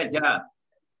எல்லாரும் கேட்டாச்சா?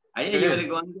 ஐயா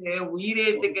இவருக்கு வந்து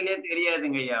உயிரெழுத்துக்களே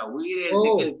தெரியாதுங்க ஐயா.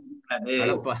 உயிரெழுத்துக்கள்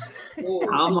தெரியாது.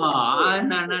 ஆமா,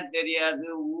 ஆனா தெரியாது,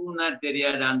 ஊனா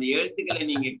தெரியாது. அந்த எழுத்துக்களை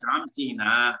நீங்க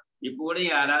காமிச்சீங்கன்னா இப்ப கூட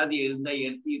யாராவது இருந்தா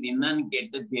எடுத்து இது என்னன்னு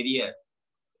கேட்டு தெரியாது.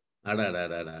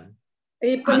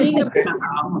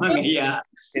 ஆமாங்க ஐயா,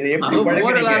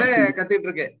 கத்துட்டு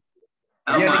இருக்கேன்.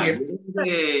 ஆமா,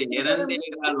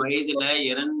 2 வயதுல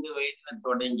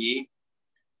தொடங்கி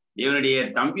இவனுடைய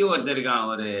தம்பி ஒருத்தர் இருக்கான்.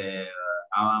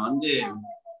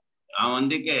 அவன்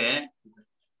வந்துக்கு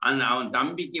அவன்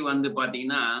தம்பிக்கு வந்து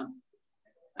பாத்தீங்கன்னா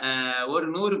ஒரு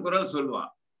 100 குறள்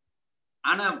சொல்லுவான்.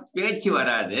 ஆனா பேச்சு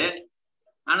வராது.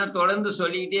 ஆனா தொடர்ந்து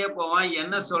சொல்லிக்கிட்டே போவான்.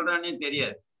 என்ன சொல்றானே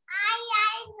தெரியாது.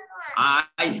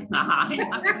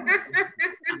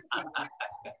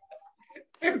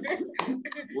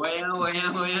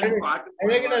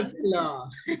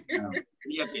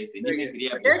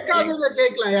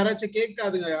 யாராச்சும்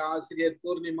கேட்காதுங்க ஆசிரியர்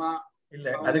பூர்ணிமா. இல்ல,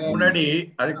 அதுக்கு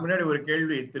முன்னாடி ஒரு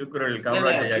கேள்வி திருக்குறள்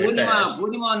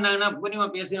பூர்ணிமா வந்தாங்கன்னா பூர்ணிமா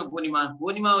பேசுங்க.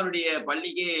 பூர்ணிமா அவருடைய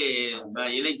பள்ளிக்கு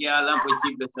இலக்கியா எல்லாம்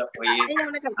பெருசா போய்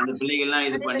அந்த பிள்ளைகள் எல்லாம்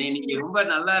இது பண்ணி இன்னைக்கு ரொம்ப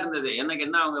நல்லா இருந்தது. எனக்கு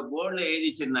என்ன, அவங்க போர்டுல எழுதி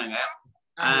வச்சிருந்தாங்க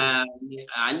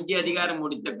 5 அதிகாரம்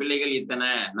முடித்த பிள்ளைகள் எத்தனை,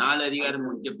 4 அதிகாரம்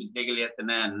முடிச்ச பிள்ளைகள்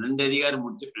எத்தனை, 2 அதிகாரம்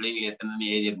முடிச்ச பிள்ளைகள்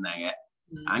எத்தனைன்னு எழுதியிருந்தாங்க.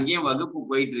 அங்கேயும் வகுப்பு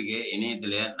போயிட்டு இருக்கு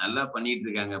இணையத்துல. நல்லா பண்ணிட்டு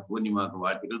இருக்காங்க. பூர்ணிமாவுக்கு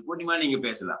வாழ்த்துக்கள். பூர்ணிமா நீங்க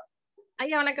பேசலாம்.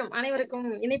 ஐயா வணக்கம். அனைவருக்கும்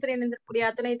இணைப்பில் இணைந்திருக்கக்கூடிய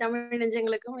அத்தனை தமிழ்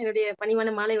நெஞ்சங்களுக்கும் என்னுடைய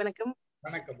பணிவான மாலை வணக்கம்.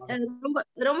 ரொம்ப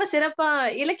ரொம்ப சிறப்பா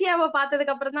இலக்கியாவை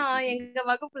பார்த்ததுக்கு அப்புறம் தான் எங்க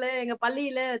வகுப்புல, எங்க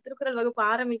பள்ளியில திருக்குறள் வகுப்பு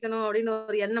ஆரம்பிக்கணும் அப்படின்னு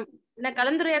ஒரு எண்ணம். ஏன்னா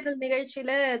கலந்துரையாடல்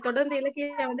நிகழ்ச்சியில தொடர்ந்து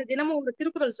இலக்கியா வந்து தினமும் ஒரு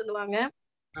திருக்குறள் சொல்லுவாங்க.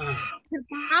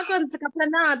 பாக்குறதுக்கு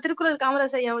அப்புறம் தான் திருக்குறள்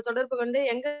காமராஜ் ஐயாவை தொடர்பு கொண்டு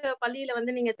எங்க பள்ளியில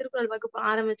வந்து நீங்க திருக்குறள் வகுப்பு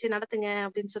ஆரம்பிச்சு நடத்துங்க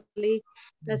அப்படின்னு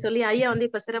சொல்லி ஐயா வந்து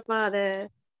இப்ப சிறப்பா அதை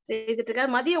செய்துட்டு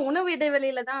இருக்காரு. மதிய உணவு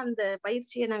இடைவெளியில தான் அந்த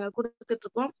பயிற்சியை நாங்க கொடுத்துட்டு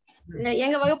இருக்கோம்.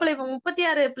 எங்க வகுப்புல இப்ப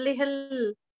 36 பிள்ளைகள்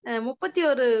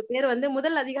 31 பேர் வந்து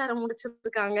முதல் அதிகாரம்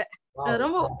முடிச்சிருக்காங்க.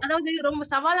 ரொம்ப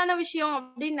சவாலான விஷயம்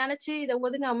அப்படின்னு நினைச்சு இதை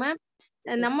ஒதுங்காம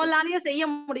நம்மளாலேயே செய்ய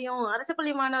முடியும். அரசு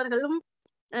பள்ளி மாணவர்களும்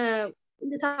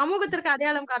இந்த சமூகத்திற்கு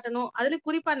அடையாளம் காட்டணும். அதுல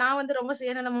குறிப்பா நான் வந்து ரொம்ப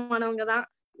சுயநலமானவங்க தான்.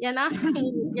 ஏன்னா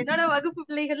என்னோட வகுப்பு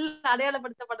பிள்ளைகள்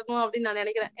அடையாளப்படுத்தப்படணும் அப்படின்னு நான்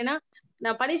நினைக்கிறேன். ஏன்னா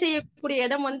நான் பணி செய்யக்கூடிய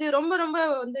இடம் வந்து ரொம்ப ரொம்ப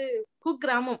வந்து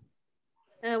குக்கிராமம்.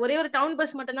 ஒரே ஒரு டவுன்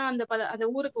பஸ் மட்டும்தான் அந்த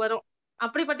ஊருக்கு வரும்.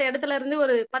 அப்படிப்பட்ட இடத்துல இருந்து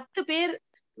ஒரு 10 பேர்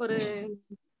ஒரு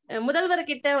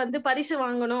முதல்வர்கிட்ட வந்து பரிசு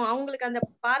வாங்கணும், அவங்களுக்கு அந்த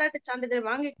பாராட்டு சான்றிதழ்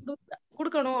வாங்கி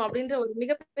கொடுக்கணும் அப்படின்ற ஒரு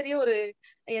மிகப்பெரிய ஒரு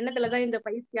எண்ணத்துலதான் இந்த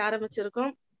பயிற்சி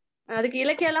ஆரம்பிச்சிருக்கோம். அதுக்கு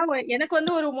இலக்கியெல்லாம் எனக்கு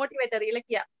வந்து ஒரு மோட்டிவேட்டர்.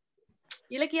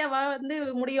 இலக்கியாவா வந்து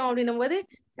முடியும் அப்படின்னும் போது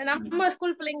நம்ம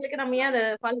ஸ்கூல் பிள்ளைங்களுக்கு நம்ம ஏன் அதை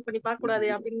ஃபாலோ பண்ணி பார்க்க கூடாது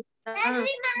அப்படின்னு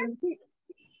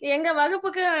எங்க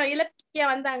வகுப்புக்கு இலக்கியா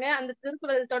வந்தாங்க. அந்த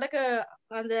திருக்குறள் தொடக்க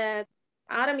அந்த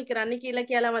ஆரம்பிக்கிற அன்னைக்கு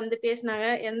இலக்கியாலாம் வந்து பேசினாங்க.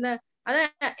 அதான்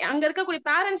அங்க இருக்கக்கூடிய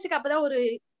பேரண்ட்ஸுக்கு அப்பதான்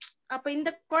அப்ப இந்த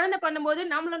குழந்தை பண்ணும்போது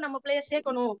நாமளும் நம்ம பிள்ளைய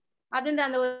சேர்க்கணும் அப்படின்ற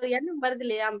அந்த ஒரு எண்ணம் வருது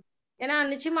இல்லையா? ஏன்னா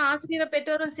நிச்சயமா ஆசிரியர்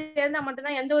பெற்றோரும் சேர்ந்தா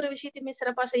மட்டும்தான் எந்த ஒரு விஷயத்தையுமே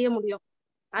சிறப்பா செய்ய முடியும்.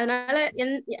 அதனால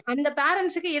அந்த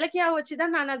பேரண்ட்ஸுக்கு இலக்கியாவை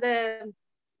வச்சுதான் நான் அதை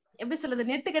எப்படி சொல்றது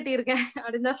நெட்டு கட்டி இருக்கேன்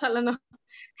அப்படின்னு தான் சொல்லணும்.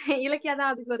 இலக்கியா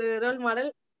தான் அதுக்கு ஒரு ரோல்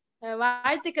மாடல்.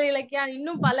 வாழ்த்துக்கள் இலக்கியா.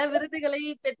 இன்னும் பல விருதுகளை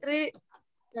பெற்று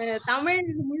தமிழ்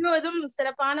முழுவதும்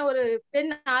சிறப்பான ஒரு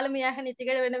பெண் ஆளுமையாக நீ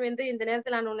திகழ வேண்டும் என்று இந்த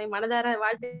நேரத்தில் நான் உன்னை மனதார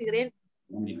வாழ்த்துகிறேன்.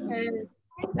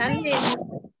 நன்றி.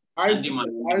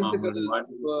 வாழ்த்துக்கள்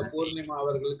பூர்ணிமா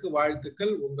அவர்களுக்கு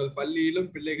வாழ்த்துக்கள். உங்கள்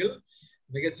பள்ளியிலும் பிள்ளைகள்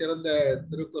மிகச்சிறந்த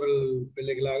திருக்குறள்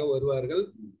பிள்ளைகளாக வருவார்கள்.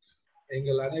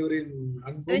 எங்கள் அனைவரின்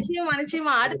அன்பும்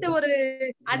நிச்சயமா அடுத்த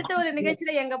ஒரு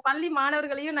நிகழ்ச்சியில எங்க பள்ளி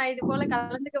மாணவர்களையும் நான் இது போல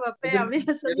கலந்துக்க வைப்பேன்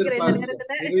அப்படின்னு சொல்லிக்கிறேன். இந்த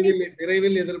நேரத்துல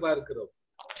விரைவில் எதிர்பார்க்கிறோம்.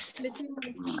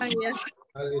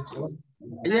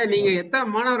 ஐயா, நீங்க எத்தனை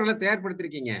மாணவர்களை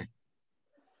தயார்படுத்திருக்கீங்க?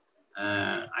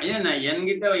 ஐயா, நான்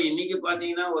என்கிட்ட இன்னைக்கு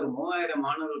பாத்தீங்கன்னா ஒரு 3000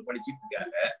 மாணவர்கள் படிச்சுட்டு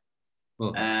இருக்காங்க.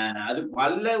 அது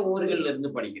பல ஊர்கள்ல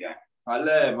இருந்து படிக்கிறாங்க, பல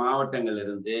மாவட்டங்கள்ல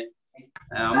இருந்து,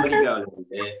 அமெரிக்காவில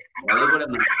இருந்து, வளைகுடா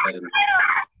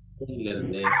நாட்டுல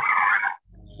இருந்து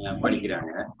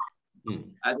படிக்கிறாங்க.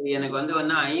 அது எனக்கு வந்து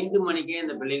 5 மணிக்கே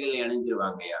இந்த பிள்ளைகள்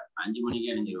இணைஞ்சிருவாங்க ஐயா. 5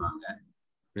 மணிக்கே இணைஞ்சிருவாங்க.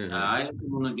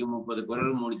 1330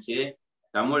 குரல் முடிச்சு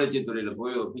தமிழச்சி துறையில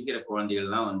போய் ஒப்பிக்கிற குழந்தைகள்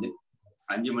எல்லாம் வந்து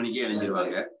 5 மணிக்கே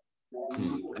இணைஞ்சிருவாங்க.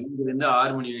 5 இருந்து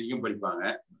 6 மணி வரைக்கும் படிப்பாங்க.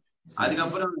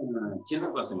 அதுக்கப்புறம் சின்ன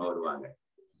பசங்க வருவாங்க.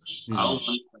 அவங்க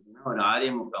வந்து பாத்தீங்கன்னா ஒரு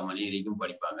 6:45 மணி வரைக்கும்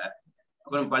படிப்பாங்க.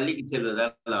 அப்புறம் பள்ளிக்கு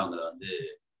செல்வதால் அவங்கள வந்து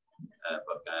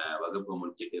வகுப்பு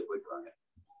முடிச்சுட்டு போயிடுவாங்க.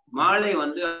 மாலை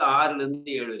வந்து 6ல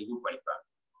இருந்து 7 வரைக்கும் படிப்பாங்க.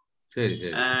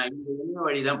 இந்த என்ன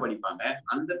வழிதான் படிப்பாங்க.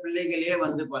 அந்த பிள்ளைகளே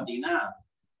வந்து பாத்தீங்கன்னா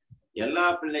எல்லா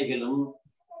பிள்ளைகளும்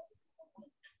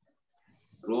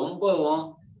ரொம்பவும்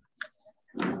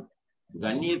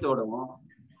கண்ணியத்தோடவும்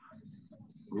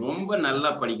ரொம்ப நல்லா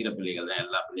படிக்கிற பிள்ளைகள் தான்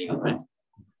எல்லா பிள்ளைகளுமே.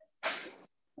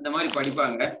 அந்த மாதிரி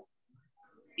படிப்பாங்க.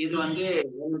 இது வந்து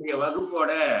என்னுடைய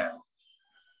வகுப்போட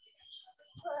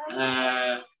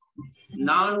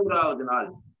 400வது நாள்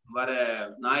வர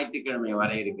ஞாயிற்றுக்கிழமை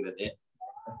வர இருக்கிறது.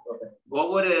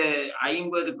 ஒவ்வொரு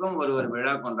 50க்கும் ஒரு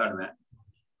விழா கொண்டாடுவேன்.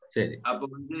 அப்ப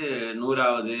வந்து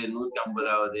 100வது,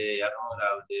 150வது,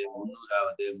 200வது,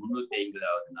 300வது,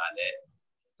 350வது நாள்,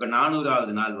 இப்ப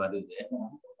 400வது நாள் வருது.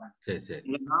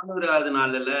 இந்த 400வது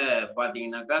நாள்ல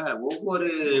பாத்தீங்கன்னாக்கா ஒவ்வொரு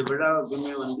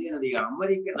விழாவுக்குமே வந்து என்னுடைய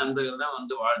அமெரிக்க நண்பர்கள் தான்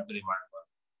வந்து வாழ்த்துறை வாழ்வாங்க.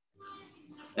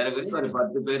 எனக்கு ஒரு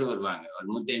 10 பேர் வருவாங்க. ஒரு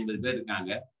 150 பேர்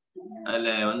இருக்காங்க. அதுல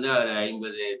வந்து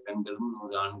 50 பெண்களும்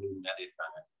 100 ஆண்களும் மேல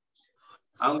இருக்காங்க.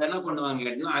 அவங்க என்ன பண்ணுவாங்க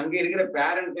கேட்டீங்கன்னா, அங்க இருக்கிற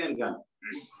பேரண்ட்ஸே இருக்காங்க.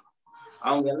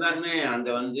 அவங்க எல்லாருமே அந்த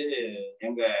வந்து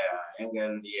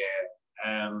எங்களுடைய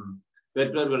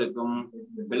பெற்றோர்களுக்கும்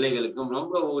பிள்ளைகளுக்கும்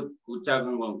ரொம்ப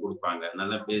உற்சாகம் கொடுப்பாங்க,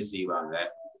 நல்லா பேசிவாங்க.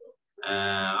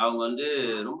 அவங்க வந்து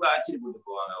ரொம்ப ஆச்சரியப்பட்டு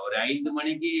போவாங்க. ஒரு 5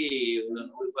 மணிக்கு ஒரு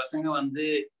 100 பசங்க வந்து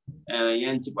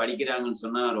ஏஞ்சி படிக்கிறாங்கன்னு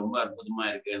சொன்னா ரொம்ப அற்புதமா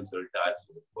இருக்குன்னு சொல்லிட்டு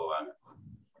ஆச்சரியப்பட்டு போவாங்க.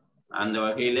 அந்த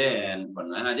வகையில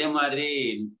பண்ணுவேன். அதே மாதிரி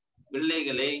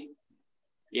பிள்ளைகளை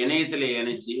இணையத்துல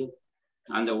இணைச்சு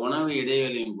அந்த உணவு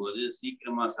இடைவெளியின் போது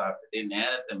சீக்கிரமா சாப்பிட்டுட்டு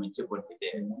நேரத்தை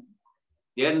மிச்சப்படுத்திட்டு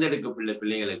தேர்ந்தெடுக்கப்பட்ட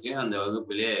பிள்ளைகளுக்கு அந்த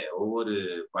வகுப்பிலே ஒவ்வொரு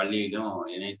பள்ளியிலும்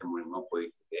இணையத்து மூலமா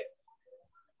போயிட்டு இருக்கு.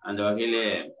 அந்த வகையில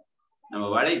நம்ம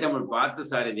வலைத்தமிழ்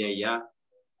பார்த்தசாரதி ஐயா,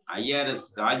 ஐஆர்எஸ்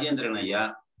ராஜேந்திரன் ஐயா,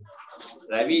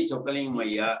 ரவி சொக்கலிங்கம்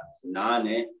ஐயா,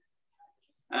 நானு,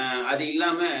 அது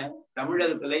இல்லாம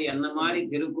தமிழகத்துல என்ன மாதிரி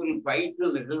திருக்குறள்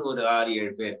பயிற்றுனர்கள் ஒரு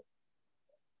 6-7 பேர்.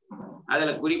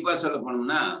 அதுல குறிப்பா சொல்ல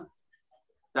போனோம்னா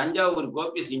தஞ்சாவூர்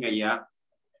கோபி சிங் ஐயா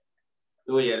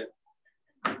தூயர்,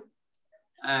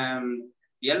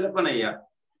 எல்லப்பன் ஐயா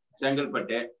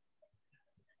செங்கல்பட்டு,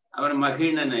 அப்புறம்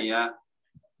மகிழ்நன் ஐயா,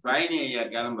 ராயினி ஐயா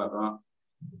கேளம்பாக்கம்,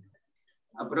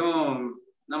 அப்புறம்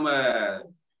நம்ம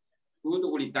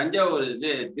தூத்துக்குடி தஞ்சாவூர்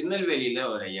திருநெல்வேலியில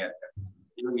ஒரு ஐயா இருக்கார்.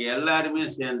 இவங்க எல்லாருமே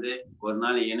சேர்ந்து ஒரு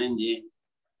நாள் இணைஞ்சு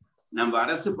நம்ம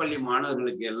அரசு பள்ளி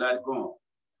மாணவர்களுக்கு எல்லாருக்கும்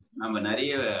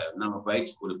நம்ம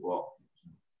பயிற்சி கொடுப்போம்,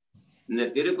 இந்த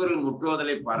திருக்குறள்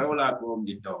முற்றோதலை பரவலாக்குவோம்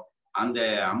திட்டம். அந்த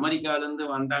அமெரிக்கால இருந்து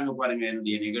வந்தாங்க பாருங்க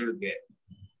என்னுடைய நிகழ்வுக்கு.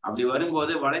 அப்படி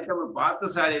வரும்போது வலைத்தமிழ்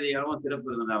பார்த்தசாரதியாகவும் சிறப்பு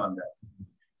இருந்தா வந்தார்.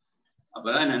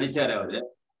 அப்பதான் நினைச்சாரு அவரு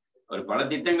ஒரு பல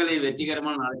திட்டங்களை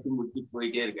வெற்றிகரமா நடத்தி முடிச்சுட்டு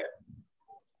போயிட்டே இருக்காரு.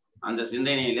 அந்த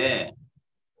சிந்தனையில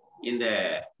இந்த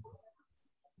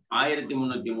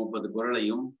 1330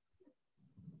 குறளையும்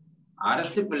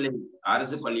அரசு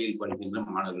பள்ளியில் படிக்கின்ற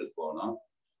மாணவர்களுக்கு போகணும்.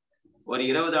 ஒரு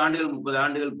 20 ஆண்டுகள் 30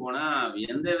 ஆண்டுகள் போனா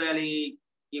எந்த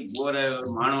வேலைக்கு போற ஒரு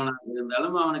மாணவனாக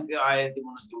இருந்தாலும் அவனுக்கு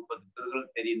 1330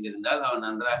 குறள்கள் தெரிந்திருந்தால் அவன்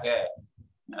நன்றாக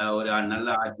ஒரு நல்ல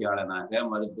ஆட்சியாளனாக,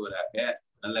 மருத்துவராக,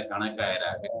 நல்ல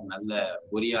கணக்காயராக, நல்ல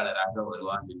பொறியாளராக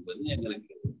வருவான் என்பது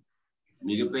எங்களுக்கு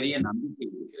மிகப்பெரிய நம்பிக்கை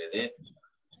இருக்கிறது.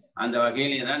 அந்த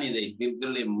வகையிலே தான் இதை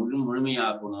திருக்குறளை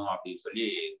முழுமையாக்கணும் அப்படின்னு சொல்லி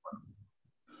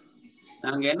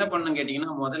நாங்க என்ன பண்ணோம்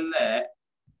கேட்டீங்கன்னா, முதல்ல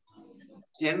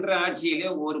சென்ற ஆட்சியிலே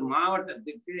ஒரு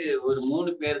மாவட்டத்துக்கு ஒரு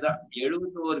 3 பேர் தான்,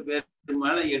 71 பேர்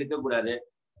மேல எடுக்கக்கூடாது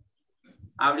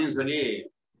அப்படின்னு சொல்லி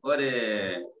ஒரு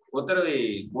உத்தரவை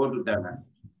போட்டுட்டாங்க.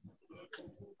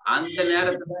 அந்த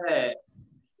நேரத்துல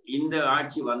இந்த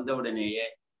ஆட்சி வந்த உடனேயே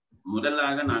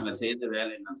முதலாக நாங்க செய்த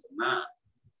வேலை என்னன்னு சொன்னா,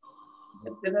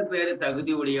 எத்தனை பேர்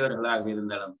தகுதி உடையவர்களாக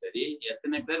இருந்தாலும் சரி,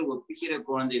 எத்தனை பேர் ஒப்பிக்கிற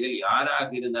குழந்தைகள் யாராக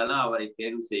இருந்தாலும் அவரை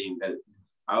தேர்வு செய்யுங்கள்,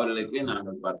 அவர்களுக்கு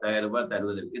நாங்கள் 10,000 ரூபாய்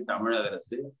தருவதற்கு தமிழக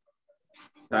அரசு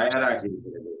தயாராக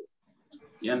இருக்கிறது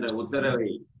என்ற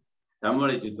உத்தரவை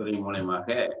தமிழச்சித்துறை மூலமாக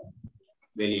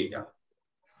வெளியிட்டோம்.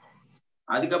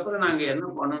 அதுக்கப்புறம் நாங்க என்ன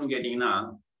பண்ணோம்னு கேட்டீங்கன்னா,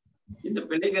 இந்த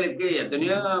பிள்ளைகளுக்கு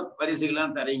எத்தனையோ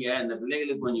பரிசுகள்லாம் தரீங்க, இந்த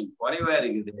பிள்ளைகளுக்கு கொஞ்சம் குறைவா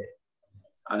இருக்குது,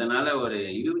 அதனால ஒரு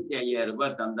 25,000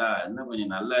 ரூபாய் தந்தா இன்னும்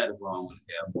கொஞ்சம் நல்லா இருக்கும்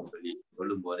அவங்களுக்கு அப்படின்னு சொல்லி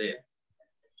சொல்லும் போது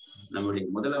நம்முடைய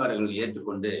முதல்வர்கள்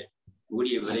ஏற்றுக்கொண்டு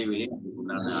கூடிய விரைவிலே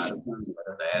அதுக்குண்டான அரசாங்கம்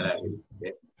வர தயாராக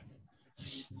இருக்கு.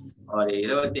 அவர்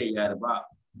 25,000 ரூபாய்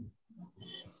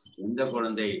எந்த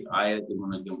குழந்தை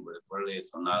 1350 குழந்தை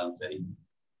சொன்னாலும் சரி,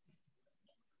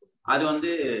 அது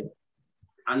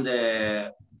அந்த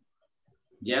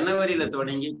ஜனவரியில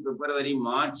தொடங்கி பிப்ரவரி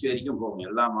மார்ச் வரைக்கும் போகும்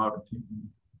எல்லா மாவட்டத்திலும்.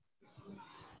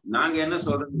 நாங்க என்ன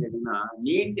சொல்றோம்னு கேட்டீங்கன்னா,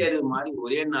 நீட் தேர்வு மாதிரி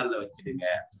ஒரே நாள்ல வச்சிடுங்க.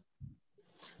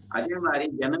 அதே மாதிரி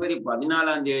ஜனவரி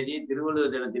 14ஆம் தேதி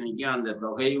திருவள்ளுவர் தினத்தினைக்கு அந்த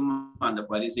தொகையும் அந்த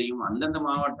பரிசையும் அந்தந்த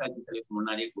மாவட்ட ஆட்சித்தலைவருக்கு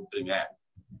முன்னாடியே கொடுத்துருங்க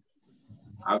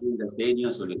அப்படின்ற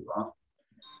செய்தியும் சொல்லியிருக்கோம்.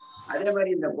 அதே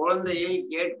மாதிரி இந்த குழந்தையை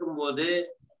கேட்கும் போது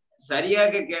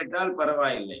சரியாக கேட்டால்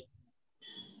பரவாயில்லை,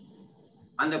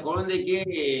 அந்த குழந்தைக்கு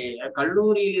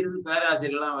கல்லூரியில் இருந்து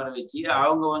பேராசிரியர்லாம் வர வச்சு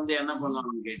அவங்க என்ன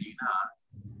பண்ணுவாங்கன்னு கேட்டீங்கன்னா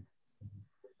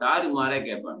தாறுமாறா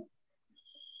கேட்பாங்க.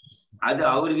 அது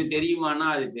அவருக்கு தெரியுமானா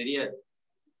அது தெரியாது.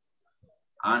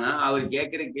 ஆனா அவர்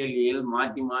கேட்கிற கேள்வியில்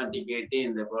மாற்றி மாற்றி கேட்டு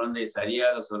இந்த குழந்தை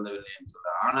சரியாக சொல்லவில்லைன்னு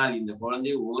சொல்ற. ஆனால் இந்த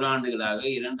குழந்தை ஓராண்டுகளாக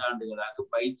 2 ஆண்டுகளாக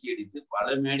பயிற்சி எடுத்து பல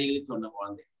மேடைகளில் சொன்ன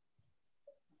குழந்தை.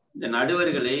 இந்த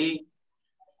நடுவர்களை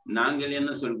நாங்கள்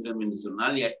என்ன சொல்கிறோம் என்று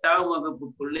சொன்னால், 8ஆம்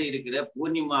வகுப்புக்குள்ள இருக்கிற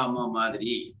பூர்ணிமா அம்மா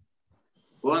மாதிரி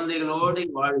குழந்தைகளோடு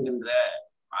வாழ்கின்ற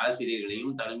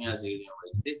ஆசிரியர்களையும் தலைமை ஆசிரியர்களையும்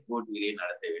வைத்து போட்டிகளை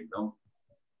நடத்த வேண்டும்.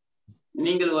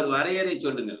 நீங்கள் ஒரு வரையறை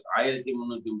சொல்லுங்கள்,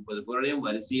 1330 குறளையும்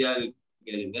வரிசையாக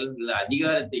கேளுங்கள், இல்ல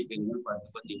அதிகாரத்தை கேளுங்கள்.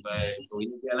 10 இப்போ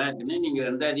இதுக்கெல்லாம் இருக்குன்னு நீங்க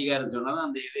எந்த அதிகாரம் சொன்னாலும்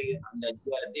அந்த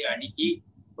அதிகாரத்தை அடுக்கி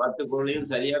 10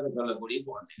 குறளையும் சரியாக சொல்லக்கூடிய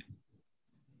குழந்தைகள்.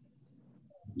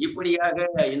 இப்படியாக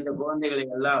இந்த குழந்தைகளை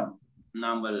எல்லாம்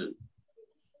நாம்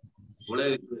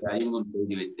உலகிற்கு அறிமுகம்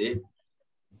செய்து வைத்து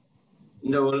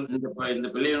இந்த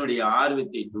பிள்ளையினுடைய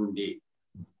ஆர்வத்தை தூண்டி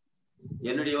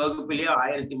என்னுடைய வகுப்பிலேயே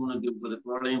 1330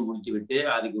 குறளையும் முடித்து விட்டு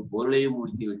அதுக்கு பொருளையும்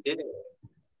முடித்து விட்டு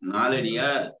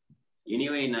நாளடியார்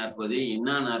இனிவை 40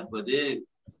 இன்னா 40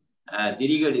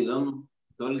 திரிகடிதம்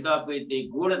தொல்காப்பியத்தை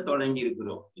கூட தொடங்கி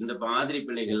இருக்கிறோம். இந்த மாதிரி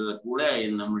பிள்ளைகள் கூட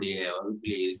நம்முடைய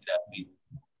வகுப்பிலே இருக்கிறார்கள்.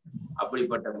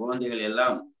 அப்படிப்பட்ட குழந்தைகள்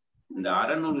எல்லாம் இந்த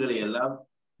அறநூல்களை எல்லாம்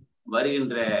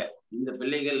வருகின்ற இந்த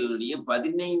பிள்ளைகளுடைய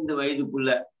 15 வயதுக்குள்ள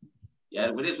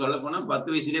யாருக்குரிய சொல்ல போனா 10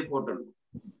 வயசுலேயே போட்டுடணும்.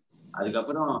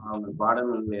 அதுக்கப்புறம் அவங்க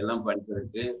பாடநூல்களை எல்லாம்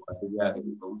படிப்பதற்கு வசதியாக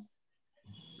இருக்கும்.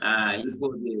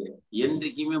 இப்போது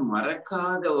என்றைக்குமே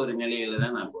மறக்காத ஒரு நிலையில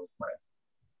தான் நான் போறேன்.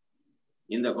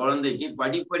 இந்த குழந்தைக்கு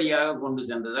படிப்படியாக கொண்டு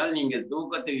சென்றதால் நீங்கள்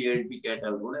தூக்கத்தில் எழுப்பி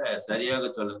கேட்டால் கூட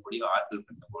சரியாக சொல்லக்கூடிய ஆற்றல்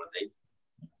பெற்ற குழந்தை.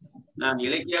 நான்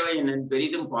இலக்கியாவை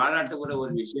பெரிதும் பாராட்டக்கூட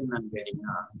ஒரு விஷயம் நான்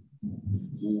கேட்டீங்கன்னா,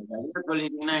 நீங்க சரியா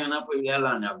சொல்லிட்டீங்கன்னா எங்கன்னா போய்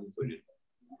ஏழான்னு அப்படின்னு சொல்லியிருக்கேன்.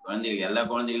 குழந்தைகள் எல்லா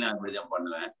குழந்தைகளையும் அப்படிதான்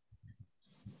பண்ணுவேன்.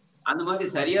 அந்த மாதிரி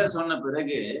சரியா சொன்ன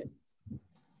பிறகு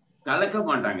கலக்க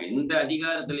மாட்டாங்க. இந்த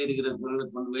அதிகாரத்துல இருக்கிற குரலை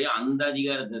கொண்டு போய் அந்த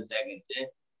அதிகாரத்தை சேகரித்து,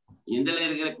 இதுல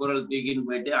இருக்கிற குரல் தூக்கின்னு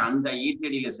போயிட்டு அந்த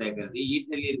ஈட்டடியில சேர்க்கறது,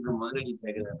 ஈட்டடியில இருக்கிற முதலடி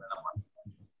சேர்க்கறது பண்ண மாட்டாங்க.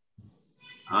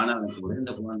 ஆனாலும் கூட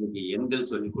இந்த குழந்தைக்கு எண்கள்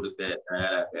சொல்லிக் கொடுக்க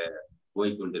தயாராக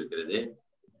போய்கொண்டிருக்கிறது.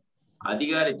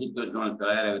 அதிகார சிற்றோர்கள்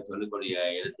தயாராக சொல்லக்கூடிய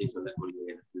இடத்தை சொல்லக்கூடிய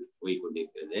இடத்தில்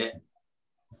போய்கொண்டிருக்கிறது.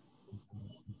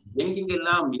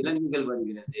 எங்கெங்கெல்லாம் விலங்குகள்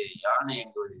வருகிறது, யானை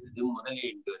எங்கு வருகிறது, முதலை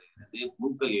எங்கு வருகிறது,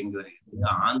 பூக்கள் எங்கு வருகிறது,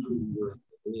 ஆந்து எங்கு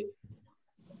வருகிறது,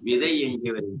 விதை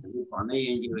எங்கே வருகிறது, பனை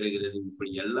எங்கே வருகிறது,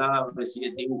 இப்படி எல்லா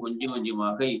விஷயத்தையும் கொஞ்சம்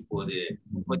கொஞ்சமாக இப்போது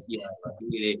 36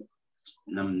 வகையிலே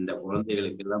நம் இந்த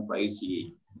குழந்தைகளுக்கு எல்லாம் பயிற்சி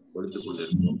கொடுத்து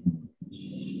கொண்டிருக்கிறோம்.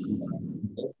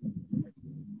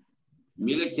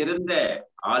 மிகச்சிறந்த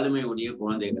ஆளுமை உடைய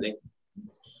குழந்தைகளை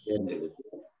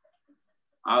தேர்ந்தெடுக்கிறோம்.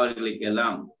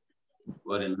 அவர்களுக்கெல்லாம்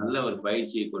ஒரு நல்ல ஒரு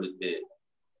பயிற்சியை கொடுத்து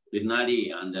பின்னாடி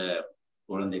அந்த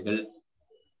குழந்தைகள்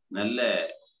நல்ல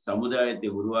சமுதாயத்தை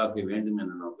உருவாக்க வேண்டும்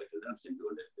என்ற நோக்கத்தில் தான் சென்று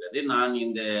கொண்டிருக்கிறது. நான்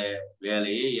இந்த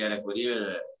வேலையை ஏறக்குறைய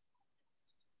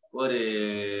ஒரு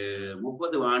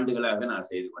 30 ஆண்டுகளாக நான்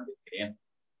செய்து கொண்டிருக்கிறேன்.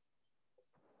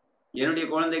 என்னுடைய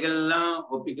குழந்தைகள் எல்லாம்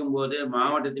ஒப்பிக்கும் போது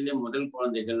மாவட்டத்திலே முதல்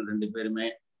குழந்தைகள் 2 பேருமே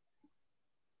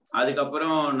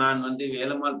அதுக்கப்புறம் நான் வந்து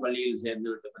வேலம்மாள் பள்ளியில் சேர்ந்து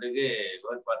விட்ட பிறகு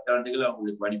ஒரு 10 ஆண்டுகள்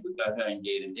அவங்களுக்கு படிப்புக்காக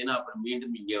அங்கே இருந்தேன். அப்புறம்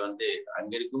மீண்டும் இங்கே வந்து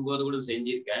அங்க இருக்கும்போது கூட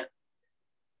செஞ்சிருக்கேன்.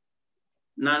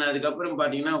 நான் அதுக்கப்புறம்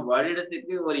பாத்தீங்கன்னா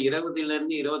வருடத்துக்கு ஒரு 20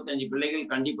 இருந்து 25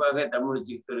 பிள்ளைகள் கண்டிப்பாக தமிழ்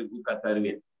சித்தருக்கு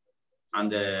தருவேன்.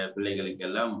 அந்த பிள்ளைகளுக்கு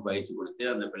எல்லாம் பயிற்சி கொடுத்து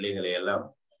அந்த பிள்ளைகளை எல்லாம்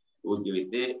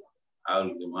ஊக்குவித்து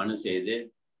அவர்களுக்கு மனு செய்து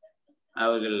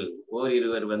அவர்கள்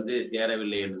ஓரிருவர் வந்து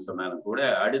தேரவில்லை என்று சொன்னாலும் கூட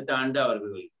அடுத்த ஆண்டு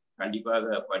அவர்கள்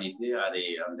கண்டிப்பாக படித்து அதை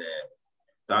அந்த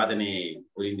சாதனையை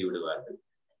புரிந்து விடுவார்கள்.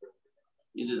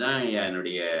 இதுதான்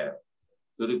என்னுடைய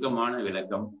சுருக்கமான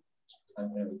விளக்கம்.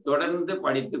 தொடர்ந்து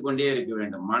படித்து கொண்டே இருக்க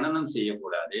வேண்டும், மனனம்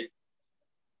செய்யக்கூடாது.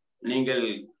 நீங்கள்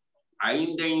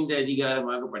 5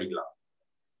 அதிகாரமாக படிக்கலாம்,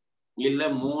 இல்ல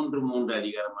 3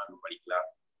 அதிகாரமாக படிக்கலாம்.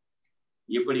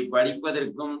 இப்படி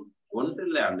படிப்பதற்கும்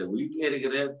ஒன்றில்ல, அந்த வீட்டில்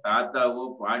இருக்கிற தாத்தாவோ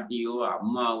பாட்டியோ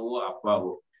அம்மாவோ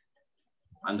அப்பாவோ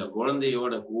அந்த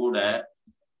குழந்தையோட கூட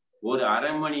ஒரு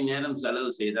அரை மணி நேரம் செலவு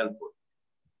செய்தால் போதும்.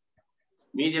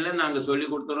 மீதியெல்லாம் நாங்க சொல்லி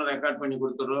கொடுத்துறோம், ரெக்கார்ட் பண்ணி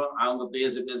கொடுத்துறோம். அவங்க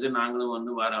பேச பேச நாங்களும்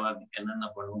வந்து வார வாரத்துக்கு என்னென்ன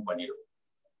பண்ணுவோம் பண்ணிடுவோம்.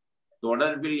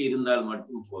 தொடர்பில் இருந்தால்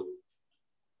மட்டும் போதும்.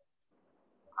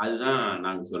 அதுதான்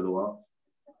நாங்க சொல்லுவோம்.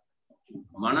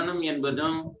 மனனம்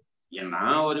என்பதும்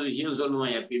நான் ஒரு விஷயம்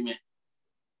சொல்லுவேன் எப்பயுமே,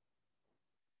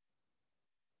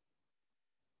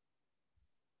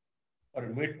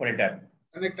 மீட் பண்ணிட்டார்,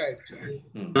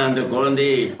 அந்த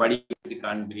குழந்தையை படித்து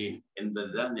காண்கிறேன்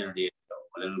என்பதுதான் என்னுடைய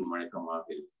முதல் முழக்கமாக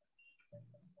இருக்கு.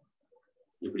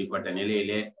 இப்படிப்பட்ட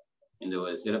நிலையிலே இந்த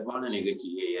ஒரு சிறப்பான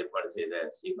நிகழ்ச்சியை ஏற்பாடு செய்த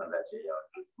ஸ்டீபன்ராஜ் ஐயா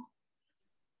அவர்களுக்கும்,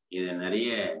 இதை நிறைய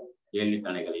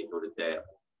கேள்விக்கணைகளை கொடுத்த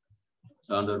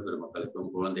சான்றோர் பெருமக்களுக்கும்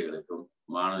குழந்தைகளுக்கும்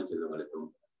மாணவ செல்வங்களுக்கும்,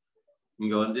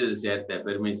 இங்க வந்து சேர்த்த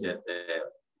பெருமை சேர்த்த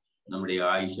நம்முடைய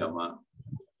ஆயிஷாமா,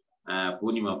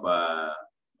 பூர்ணிமா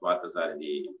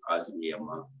பார்த்தசாரதி ஆசிரியர்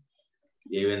அம்மா,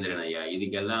 தேவேந்திரன் ஐயா,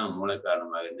 இதுக்கெல்லாம் மூல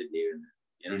காரணமாக இருந்த தேவேந்திரன்.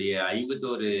 என்னுடைய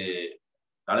 51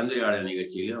 கலந்துரையாடல்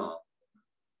நிகழ்ச்சியிலும்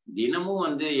தினமும்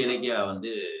வந்து இலக்கியா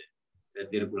வந்து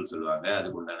திருக்குறள் சொல்லுவாங்க,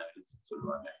 அதுக்கு உண்டான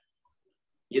சொல்லுவாங்க.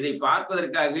 இதை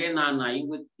பார்ப்பதற்காகவே நான்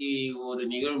 51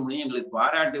 நிகழ்வு எங்களுக்கு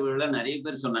பாராட்டு விழா நிறைய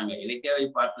பேர் சொன்னாங்க, இலக்கியாவை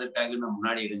பார்ப்பதற்காக நான்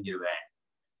முன்னாடி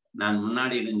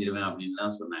இணைஞ்சிருவேன்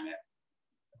அப்படின்லாம் சொன்னாங்க.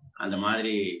 அந்த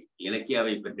மாதிரி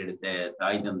இலக்கியாவை பெற்றெடுத்த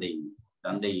தாய்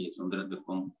தந்தை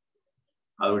சுந்தரத்துக்கும்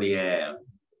அவருடைய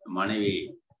மனைவி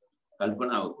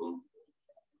கல்பனாவுக்கும்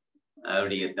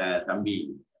அவருடைய தம்பி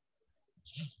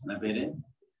என்ன பேரு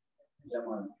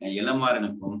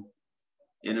இளமாறனுக்கும்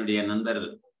என்னுடைய நண்பர்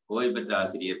ஓய்வு பெற்ற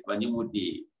ஆசிரியர் பஞ்சுமூர்த்தி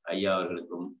ஐயா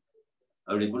அவர்களுக்கும்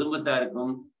அவருடைய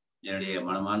குடும்பத்தாருக்கும் என்னுடைய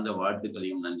மனமார்ந்த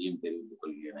வாழ்த்துக்களையும் நன்றியும் தெரிவித்துக்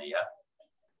கொள்கிறேன் ஐயா.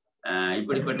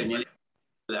 இப்படிப்பட்ட நிலை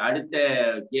அடுத்த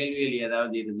கேள்வியில்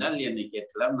ஏதாவது இருந்தால் என்னை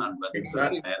கேட்கலாம், நான் பதில்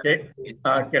சொல்றேன்.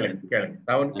 கேளுங்க.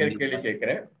 நான் ஒரு கேள்வி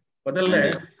கேட்கிறேன். முதல்ல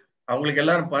அவங்களுக்கு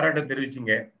எல்லாரும் பாராட்ட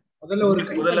தெரிவிச்சிங்க,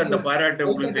 முதல்ல அந்த பாராட்டை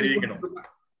உங்களுக்கு தெரிவிக்கணும்.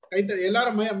 இந்த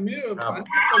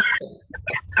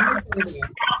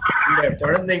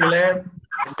குழந்தைங்களை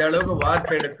இந்த அளவுக்கு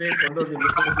வார்த்தை எடுத்து கொண்டு வந்து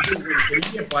உங்களுக்கு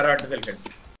பெரிய பாராட்டுதல்கள்.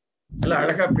 நல்ல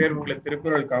அழகா பேர் உங்களுக்கு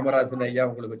திருக்குறள் காமராசன் ஐயா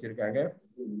உங்களுக்கு வச்சிருக்காங்க.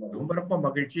 ரொம்ப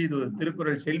மகிழ்ச்சி. இது ஒரு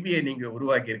திருக்குறள் செல்வியை நீங்க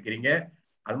உருவாக்கி இருக்கிறீங்க.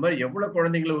 அது மாதிரி எவ்வளவு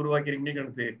குழந்தைங்களை உருவாக்கிறீங்கன்னு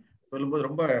எனக்கு சொல்லும்போது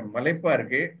ரொம்ப மலைப்பா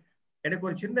இருக்கு. எனக்கு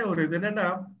ஒரு சின்ன ஒரு இது என்னன்னா,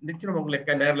 நிச்சயம்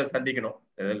உங்களுக்கு நேரில் சந்திக்கணும்,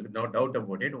 நோ டவுட்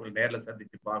அபவுட் இட். உங்களை நேரில்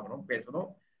சந்திச்சு பார்க்கணும், பேசணும்.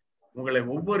 உங்களை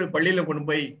ஒவ்வொரு பள்ளியில கொண்டு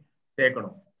போய்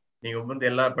சேர்க்கணும். நீங்க வந்து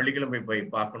எல்லா பள்ளிகளும் போய்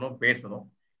பார்க்கணும், பேசணும்.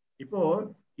 இப்போ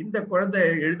இந்த குழந்தை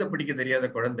எழுத படிக்க தெரியாத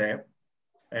குழந்தை,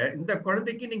 இந்த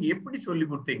குழந்தைக்கு நீங்க எப்படி சொல்லி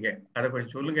கொடுத்தீங்க அதை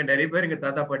கொஞ்சம் சொல்லுங்க. நிறைய பேர் எங்க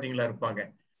தாத்தா பாட்டிங்களா இருப்பாங்க,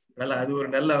 அதனால அது ஒரு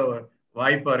நல்ல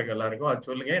வாய்ப்பா இருக்கு எல்லாருக்கும், அது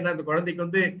சொல்லுங்க. ஏன்னா அந்த குழந்தைக்கு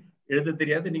வந்து எழுத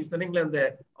தெரியாது, நீங்க சொன்னீங்களே அந்த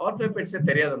ஆல்பபெட்ஸே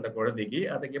தெரியாது அந்த குழந்தைக்கு,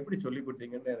 அதுக்கு எப்படி சொல்லி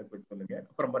கொடுத்தீங்கன்னு எனக்கு கொஞ்சம் சொல்லுங்க.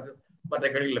 அப்புறம் மற்ற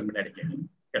கேள்விகளை முன்னாடி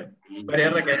வேற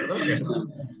யாரா கேட்கணும்.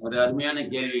 ஒரு அருமையான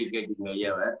கேள்வி கேட்டீங்க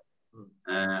ஐயாவை.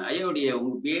 ஐயாவுடைய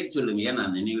உங்க பேர் சொல்லுங்க,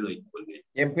 நான் நினைவில் வைத்துக் கொள்கிறேன்.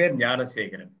 என் பேர்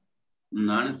ஞானசேகரன்.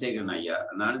 ஞானசேகரன் ஐயா.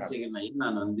 ஞானசேகரன் ஐயா,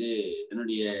 நான் வந்து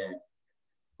என்னுடைய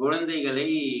குழந்தைகளை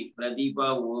பிரதீபா,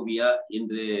 ஓவியா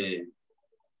என்று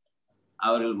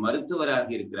அவர்கள் மருத்துவராக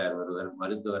இருக்கிறார். ஒருவர்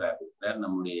மருத்துவராக இருக்கிறார்,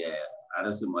 நம்முடைய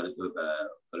அரசு மருத்துவ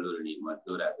கல்லூரி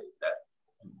மருத்துவராக இருக்கிறார்.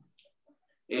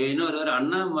 இன்னொருவர்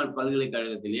அண்ணாமலை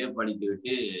பல்கலைக்கழகத்திலேயே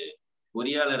படித்துவிட்டு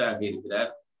பொறியாளராக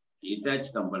இருக்கிறார்,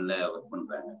 இட்டாச் கம்பெனில ஒர்க்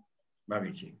பண்றாங்க.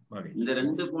 இந்த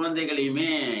 2 குழந்தைகளையுமே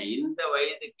இந்த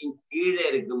வயதுக்கு கீழே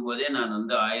இருக்கும் போதே நான்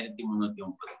வந்து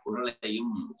 1330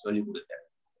 குறளையும் சொல்லி கொடுத்தேன்.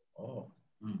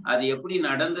 அது எப்படி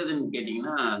நடந்ததுன்னு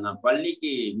கேட்டீங்கன்னா, நான்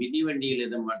பள்ளிக்கு மிதிவண்டியில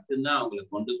இதை மட்டும்தான்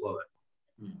அவங்களுக்கு கொண்டு போவேன்.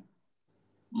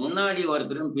 முன்னாடி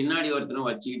ஒருத்தரும் பின்னாடி ஒருத்தரும்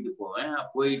வச்சுக்கிட்டு போவேன்.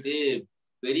 போயிட்டு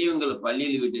பெரியவங்களை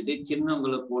பள்ளியில் விட்டுட்டு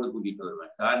சின்னவங்களை கூட கூட்டிட்டு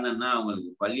வருவேன். காரணம்னா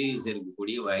அவங்களுக்கு பள்ளியில்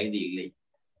சேர்க்கக்கூடிய வயது இல்லை.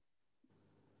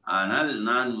 ஆனால்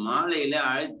நான் மாலையில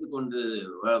அழைத்து கொண்டு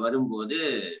வரும்போது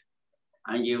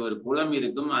அங்கே ஒரு குளம்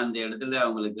இருக்கும். அந்த இடத்துல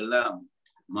அவங்களுக்கு எல்லாம்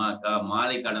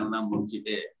மாலை கடன் எல்லாம்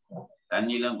முடிச்சுட்டு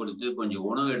தண்ணி எல்லாம் கொடுத்து கொஞ்சம்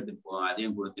உணவு எடுத்துட்டு போவோம்.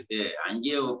 அதையும் கொடுத்துட்டு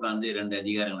அங்கேயே உட்காந்து 2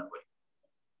 அதிகாரங்களை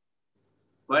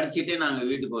படிச்சுட்டு நாங்க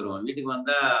வீட்டுக்கு வருவோம். வீட்டுக்கு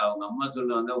வந்தா அவங்க அம்மா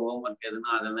சொல்லுவாங்க, ஹோம்ஒர்க்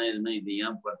எதுனா அதெல்லாம் எதுனா இது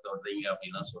ஏன் படுத்த விடுறீங்க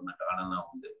அப்படின்லாம் சொன்ன காலம்லாம்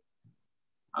உண்டு.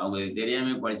 அவங்களுக்கு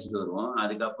தெரியாம படிச்சுட்டு வருவோம்.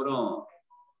 அதுக்கப்புறம்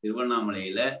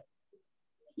திருவண்ணாமலையில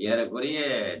ஏறக்குறைய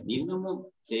இன்னமும்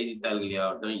செய்தித்தாள்கள்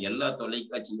ஆகட்டும் எல்லா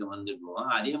தொலைக்காட்சியிலும் வந்துடுவோம்.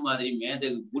 அதே மாதிரி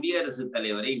மேதகு குடியரசுத்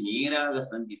தலைவரை நேராக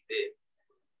சந்தித்து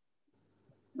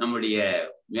நம்முடைய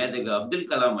மேதகு அப்துல்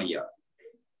கலாம் ஐயா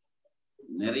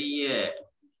நிறைய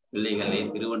பிள்ளைகளை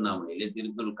திருவண்ணாமலையில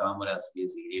திருக்குறள் காமராஜ்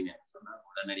பேசுகிறேன் என்று சொன்னார்.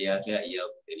 உடனடியாக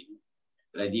ஐயாவுக்கு தெரியும்.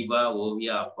 பிரதிபா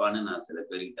ஓவியா அப்பான்னு நான் சில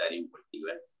பேருக்கு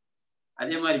அறிமுகப்படுத்திக்குவேன்.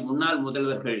 அதே மாதிரி முன்னாள்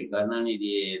முதல்வர்கள் கருணாநிதி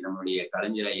நம்முடைய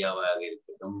கலைஞர் ஐயாவாக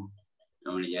இருக்கட்டும்,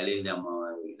 நம்முடைய ஜெயலலிதா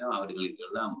அம்மாவாக இருக்கட்டும், அவர்களுக்கு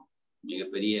எல்லாம்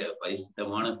மிகப்பெரிய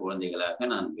பரிசுத்தமான குழந்தைகளாக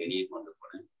நான் வெளியே கொண்டு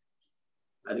போனேன்.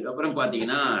 அதுக்கப்புறம்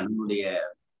பாத்தீங்கன்னா நம்முடைய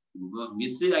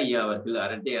விசு ஐயா அவர்கள்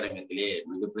அரட்டை அரங்கத்திலே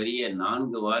மிகப்பெரிய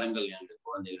 4 வாரங்கள் என்ற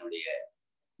குழந்தைகளுடைய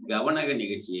கவனக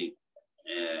நிகழ்ச்சியை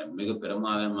மிக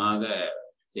பிரமாதமாக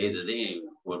செய்ததை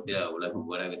போட்டு உலகம்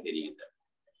பூராக தெரிகின்றது.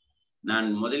 நான்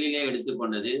முதலிலே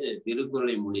எடுத்துக்கொண்டது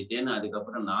திருக்குறளை முடித்தேன்.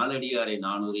 அதுக்கப்புறம் 4 அடியாரை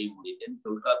 400 முடித்தேன்.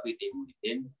 தொல்காப்பியத்தை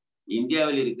முடித்தேன்.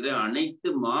 இந்தியாவில் இருக்கிற அனைத்து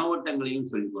மாவட்டங்களையும்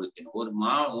சொல்லிக் கொடுத்தேன். ஒரு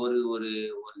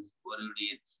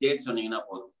ஸ்டேட் சொன்னீங்கன்னா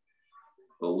போதும்.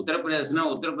 இப்போ உத்தரப்பிரதேசனா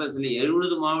உத்தரப்பிரதேசத்துல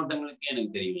 70 மாவட்டங்களுக்கு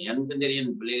எனக்கு தெரியும். எனக்கு தெரியும்,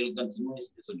 என் பிள்ளைகளுக்கும் சின்ன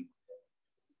வயசுல சொல்லி கொடுத்தேன்.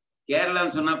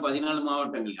 கேரளான்னு சொன்னா 14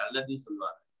 மாவட்டங்கள் எல்லாத்தையும்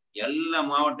சொல்லுவாங்க. எல்லா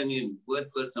மாவட்டங்களையும்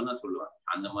பேர் சொன்னா சொல்லுவாங்க.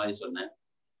 அந்த மாதிரி சொன்னேன்.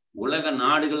 உலக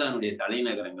நாடுகள் அதனுடைய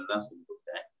தலைநகரங்கள் தான் சொல்லி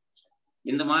கொடுத்தேன்.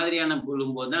 இந்த மாதிரியான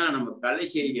சொல்லும்போதுதான் நம்ம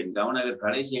கலைச்செய்தியன் கவனகர்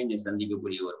கலைச்செய்தியை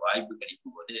சந்திக்கக்கூடிய ஒரு வாய்ப்பு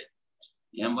கிடைக்கும் போது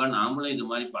ஏன்பா நாமளும் இது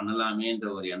மாதிரி பண்ணலாமேன்ற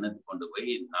ஒரு எண்ணத்தை கொண்டு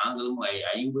போய் நாங்களும்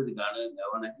 50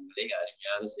 கவனங்களை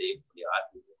அருமையாக செய்யக்கூடிய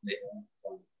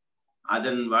ஆர்வம்.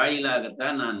 அதன்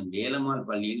வாயிலாகத்தான் நான் வேலம்மாள்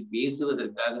பள்ளியில்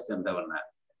பேசுவதற்காக சென்றவனார்.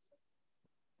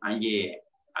 அங்கே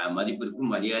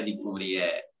மதிப்பிற்கும் மரியாதைக்கும் உரிய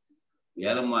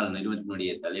வேலம்மாள்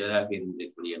நிறுவனத்தினுடைய தலைவராக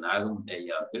இருந்திருக்கூடிய நாகமுத்து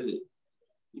ஐயா அவர்கள்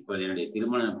இப்போது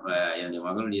என்னுடைய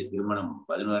மகளுடைய திருமணம்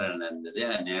 11 நடந்தது.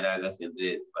 நேராக சென்று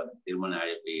திருமண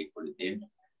அழைப்பை கொடுத்தேன்.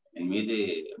 என் மீது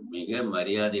மிக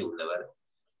மரியாதை உள்ளவர்.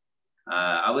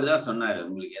 அவர் தான் சொன்னாரு,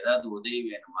 உங்களுக்கு ஏதாவது உதவி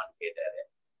வேணுமான்னு கேட்டாரு.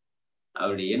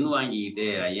 அவருடைய எண் வாங்கிக்கிட்டு,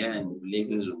 ஐயா இந்த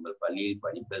பிள்ளைகள் உங்கள் பள்ளியில்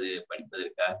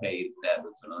படிப்பதற்காக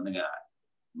இருக்கிறார்கள் சொன்னோன்னுங்க,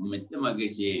 மிக்க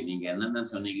மகிழ்ச்சி. நீங்க என்னென்ன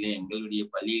சொன்னீங்களே எங்களுடைய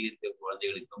பள்ளியில் இருக்கிற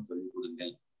குழந்தைகளுக்கும் சொல்லிக்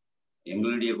கொடுங்கள்,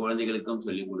 எங்களுடைய குழந்தைகளுக்கும்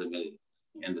சொல்லிக் கொடுங்கள்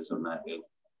என்று சொன்னார்கள்.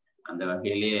 அந்த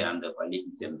வகையிலே அந்த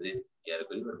பள்ளிக்கு சென்று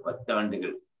ஏறக்குறைய ஒரு 10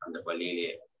 ஆண்டுகள் அந்த பள்ளியிலே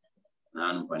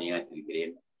நானும்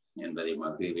பணியாற்றிருக்கிறேன் என்பதை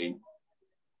மகிழ்வேன்.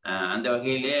 அந்த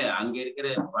வகையிலே அங்க இருக்கிற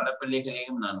பல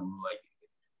பள்ளிகளையும் நான்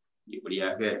உருவாக்கியிருக்கிறேன்.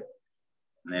 இப்படியாக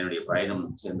என்னுடைய பயணம்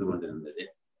சென்று கொண்டிருந்தது.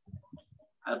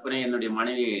 அப்புறம் என்னுடைய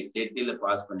மனைவி டெட்டில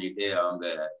பாஸ் பண்ணிட்டு அவங்க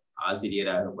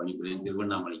ஆசிரியராக பணிபுரிந்து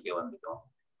திருவண்ணாமலைக்கே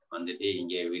வந்துட்டு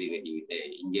இங்கே வீடு கட்டிக்கிட்டு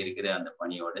இங்க இருக்கிற அந்த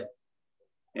பணியோட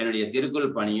என்னுடைய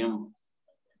திருக்குறள் பணியும்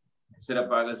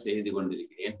சிறப்பாக செய்து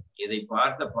கொண்டிருக்கிறேன். இதை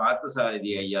பார்த்த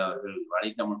பார்த்தசாரதி ஐயா அவர்கள்,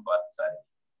 வலைத்தமிழ் பார்த்தசாரதி,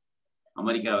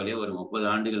 அமெரிக்காவிலே ஒரு 30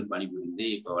 ஆண்டுகள் பணிபுரிந்து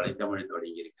இப்ப வலைத்தமிழ்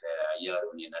தொடங்கி இருக்கிற ஐயா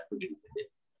அவருடைய நட்பு கிடைத்தது.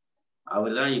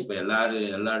 அவர் தான் இப்ப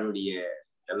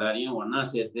எல்லாரையும் ஒன்னா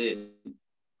சேர்த்து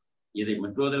இதை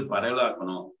முற்றுவதல்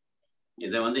பரவலாக்கணும்.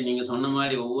 இதை நீங்க சொன்ன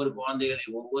மாதிரி ஒவ்வொரு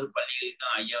குழந்தைகளையும் ஒவ்வொரு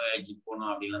பள்ளிகளுக்கும் ஐயாவை அழைச்சிட்டு போகணும்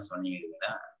அப்படின்லாம் சொன்னீங்க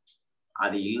இல்லைங்களா?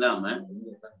 அது இல்லாம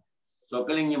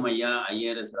சொக்கலிங்கம் ஐயா,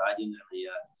 ஐஆர்எஸ் ராஜேந்திரன்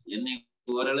ஐயா, என்னை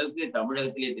ஓரளவுக்கு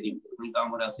தமிழகத்திலே தெரியும். திருக்குறள்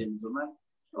காமராஜ் சொன்னா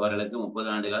ஓரளவுக்கு 30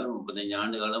 ஆண்டு காலம் 35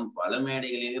 ஆண்டு காலம் பல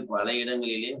மேடைகளிலே பல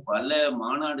இடங்களிலே பல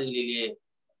மாநாடுகளிலே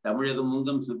தமிழகம்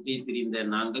முங்கும் சுற்றி திரிந்த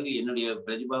நாங்கள், என்னுடைய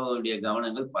பிரதிபாவுடைய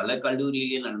கவனங்கள் பல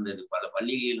கல்லூரியிலே நடந்தது, பல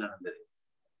பள்ளிகளிலே நடந்தது.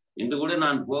 இன்று கூட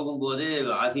நான் போகும்போது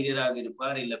ஆசிரியராக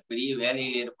இருப்பார், இல்ல பெரிய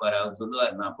வேலையில இருப்பார். அவர்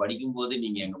சொல்லுவார், நான் படிக்கும் போது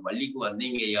நீங்க எங்க பள்ளிக்கு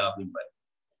வந்தீங்க ஐயா அப்படின்பார்.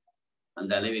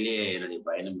 அந்த அளவிலே என்னுடைய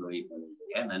பயணம்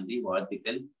போயிருக்கீங்க. நன்றி,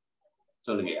 வாழ்த்துக்கள்.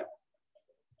 சொல்லுங்கய்யா.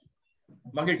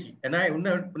 மகிழ்ச்சி. ஏன்னா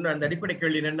இன்னும் அந்த அடிப்படை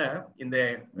கேள்வி என்னன்னா, இந்த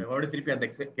திருப்பி அந்த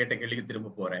கேட்ட கேள்விக்கு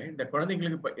திரும்ப போறேன். இந்த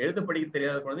குழந்தைங்களுக்கு எழுத படிக்க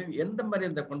தெரியாத குழந்தைங்க எந்த மாதிரி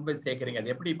அந்த கொண்டு போய் சேர்க்கிறீங்க,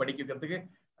 அது எப்படி படிக்கிறதுக்கு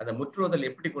அந்த முற்றுவதல்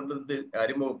எப்படி கொண்டு வந்து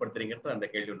அறிமுகப்படுத்துறீங்கன்ற அந்த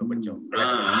கேள்வி ஒண்ணு கொஞ்சம்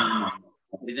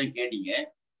அப்படிதான் கேட்டீங்க.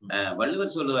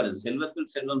 வள்ளுவர் சொல்லுவாரு,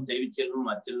 செல்வத்தில் செல்வம் செவி செல்வம்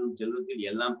அச்செல்வம் செல்வத்தில்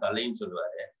எல்லாம் தலைன்னு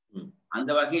சொல்லுவாரு.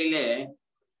 அந்த வகையில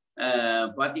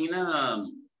பாத்தீங்கன்னா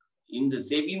இந்த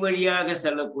செவி வழியாக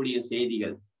செல்லக்கூடிய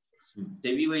செய்திகள்,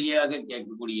 செவி வழியாக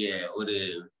கேட்கக்கூடிய ஒரு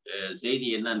செய்தி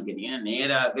என்னன்னு கேட்டீங்கன்னா,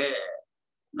 நேராக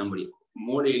நம்முடைய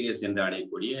மூளையிலே சென்று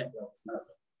அடையக்கூடிய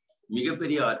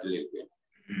மிகப்பெரிய ஆற்றல் இருக்கு.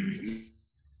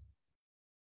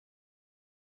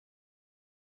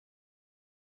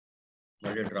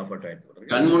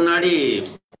 கண் முன்னாடி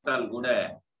கூட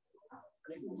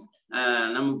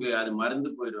நமக்கு அது மறந்து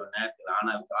போயிடும் நேரத்தில்.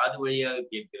 ஆனால் காது வழியாக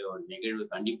கேட்கிற ஒரு நிகழ்வு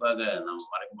கண்டிப்பாக நம்ம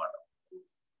மறக்க மாட்டோம்.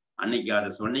 அன்னைக்கு அதை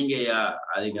சொன்னீங்கய்யா,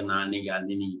 அதுக்கு நான் அன்னைக்கு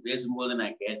அது நீங்க பேசும்போது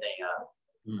நான் கேட்டேன்யா,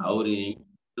 அவரு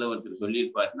ஒருத்தர்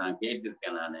சொல்லியிருப்பாரு, நான்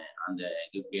கேட்டிருக்கேன், நானு அந்த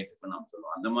இது கேட்டிருக்கேன் நம்ம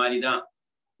சொல்லுவோம். அந்த மாதிரிதான்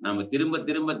நம்ம திரும்ப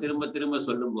திரும்ப திரும்ப திரும்ப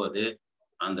சொல்லும் போது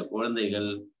அந்த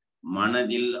குழந்தைகள்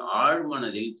மனதில்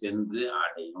ஆழ்மனதில் சென்று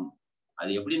அடையும்.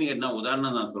 அது எப்படின்னு கேட்டா,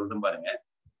 உதாரணம் நான் சொல்றேன் பாருங்க.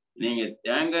 நீங்க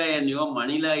தேங்காய் எண்ணெயோ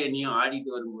மணிலா எண்ணெயோ ஆடிட்டு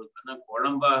வரும்போது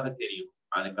குழம்பாக தெரியும்,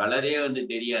 அது கலரே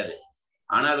தெரியாது.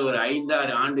 ஆனால் ஒரு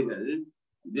 5-6 ஆண்டுகள்,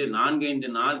 இது 4-5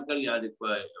 நாட்கள் அது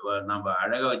நம்ம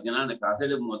அழகா வச்சோம்னா அந்த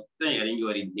கசடு மொத்தம் இறங்கி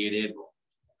வரிட்டே இருக்கும்.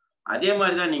 அதே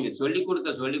மாதிரிதான் நீங்க சொல்லிக்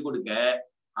கொடுக்க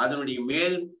அதனுடைய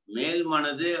மேல்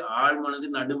மனது, ஆழ் மனது,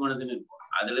 நடுமனதுன்னு இருக்கும்.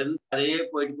 அதுல இருந்து அதையே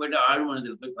போயிட்டு ஆழ்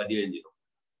மனதில் போய் பதிவஞ்சிடும்.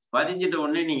 பதிஞ்சிட்ட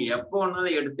உடனே நீங்க எப்போ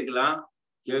ஒன்னாலும் எடுத்துக்கலாம்,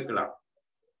 கேட்கலாம்.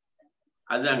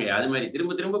 அதுதாங்க. அது மாதிரி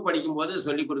திரும்ப திரும்ப படிக்கும் போது,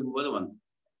 சொல்லிக் கொடுக்கும் போது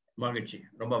மகிழ்ச்சி,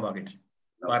 ரொம்ப மகிழ்ச்சி,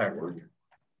 பாராட்டு.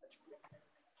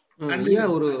 ஐயா,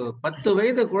 ஒரு 10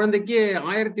 வயது குழந்தைக்கு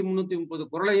 1330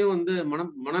 குறளையும்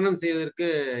மனனம் செய்வதற்கு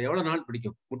எவ்வளவு நாள்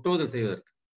பிடிக்கும், முற்றோதல் செய்வதற்கு?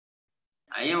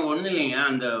 ஐயா, ஒண்ணு இல்லைங்க.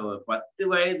 அந்த 10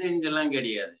 வயதுங்கெல்லாம்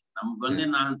கிடையாது. நமக்கு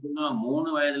நான் சொல்லுவேன் 3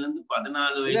 வயதுல இருந்து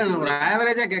 14 வயசு. ஒரு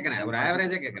ஆவரேஜா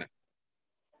கேக்குறேன்.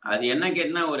 அது என்ன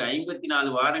கேட்டா, ஒரு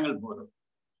 54 வாரங்கள் போதும்.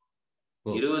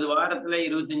 20 வாரத்துல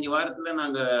 25 வாரத்துல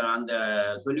நாங்க அந்த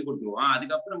சொல்லி கொடுத்துருவோம்.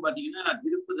 அதுக்கப்புறம் பாத்தீங்கன்னா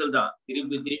திருப்புதல் தான்,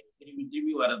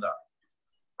 திருப்பி வரதான்.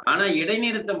 ஆனா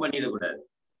இடைநிறுத்தம் பண்ணிடக்கூடாது.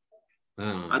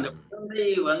 அந்த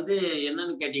குழந்தை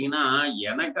என்னன்னு கேட்டீங்கன்னா,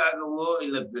 எனக்காகவோ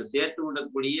இல்ல சேர்த்து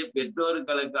விடக்கூடிய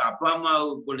பெற்றோர்களுக்கு, அப்பா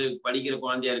அம்மாவுக்கு படிக்கிற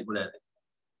குழந்தையா இருக்கக்கூடாது.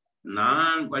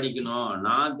 நான் படிக்கணும்,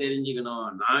 நான் தெரிஞ்சுக்கணும்,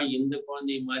 நான் இந்த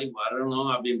குழந்தை மாதிரி வரணும்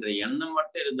அப்படின்ற எண்ணம்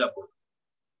மட்டும் இருந்தா போதும்.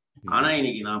 ஆனா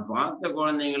இன்னைக்கு நான் பார்த்த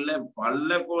குழந்தைகள்ல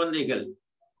பல குழந்தைகள்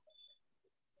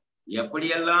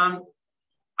எப்படியெல்லாம்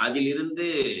அதிலிருந்து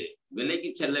விலைக்கு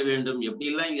செல்ல வேண்டும்,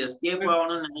 எப்படியெல்லாம் எஸ்கேப்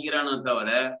ஆகணும்னு நினைக்கிறானோ தவிர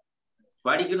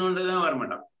படிக்கணும்ன்றதான்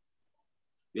வரமாட்டான்.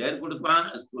 பேர் கொடுப்பான்.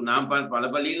 நான் பல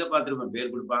பள்ளிகளை பார்த்திருப்பேன்.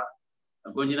 பேர் கொடுப்பான்,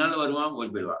 கொஞ்ச நாள் வருவான், ஓடி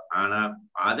போயிடுவான். ஆனா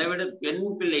அதை விட பெண்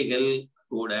பிள்ளைகள்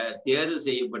கூட, தேர்வு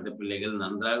செய்யப்பட்ட பிள்ளைகள்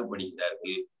நன்றாக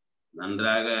படிக்கிறார்கள்.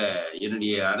 நன்றாக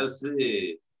என்னுடைய அரசு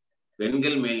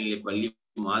பெண்கள் மேல்நிலை பள்ளி,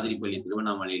 மாதிரி பள்ளி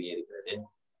திருவண்ணாமலையிலே இருக்கிறது.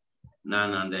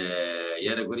 நான் அந்த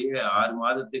ஏறக்குறைய 6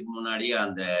 மாதத்துக்கு முன்னாடியே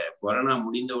அந்த கொரோனா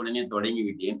முடிந்த உடனே தொடங்கி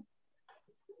விட்டேன்.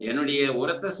 என்னுடைய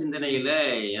உரத்த சிந்தனையில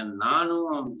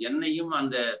நானும் என்னையும்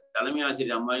அந்த தலைமை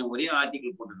ஆசிரியர் அம்மாவும் ஒரே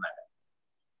ஆர்டிக்கிள் போட்டிருந்தாங்க.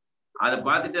 அதை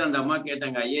பார்த்துட்டு அந்த அம்மா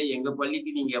கேட்டாங்க, ஐயா எங்க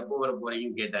பள்ளிக்கு நீங்க எப்போ வர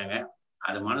போறீங்கன்னு கேட்டாங்க.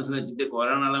 அதை மனசுல வச்சுட்டு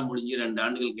கொரோனாலாம் முடிஞ்சு 2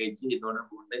 ஆண்டுகள் கழிச்சு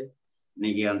தொடர்பு கொண்டு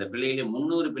இன்னைக்கு அந்த பிள்ளைகளே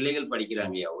 300 பிள்ளைகள்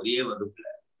படிக்கிறாங்க ஐயா, ஒரே வகுப்புல.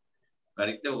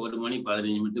 கரெக்டா 1 மணி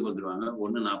 15 நிமிஷத்துக்கு வந்துருவாங்க.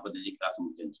 1:45 கிளாஸ்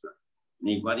முடிச்சுருவாங்க.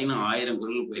 இன்னைக்கு பாத்தீங்கன்னா 1000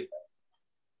 குரல் போயிருக்காங்க.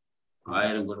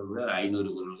 1000 குரல்கள், 500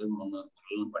 குரல்கள், 300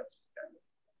 குரல்கள் படிச்சிருக்காங்க.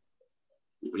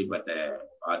 இப்படிப்பட்ட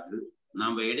ஆற்றல்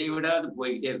நாம இடைவிடாது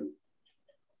போய்கிட்டே இருக்கும்.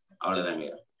 அவ்வளவுதாங்க.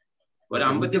 ஒரு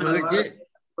 54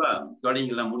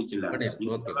 தொடங்கிடலாம், முடிச்சிடலாம்.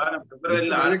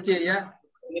 பிப்ரவரியில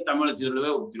தமிழ்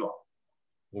சொல்லவே ஒப்பிச்சிருவோம்.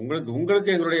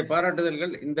 உங்களுக்கு எங்களுடைய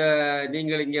பாராட்டுதல்கள்.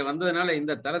 நீங்கள் இங்கே வந்ததுனால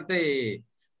இந்த தளத்தை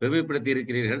பெருமைப்படுத்தி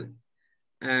இருக்கிறீர்கள்.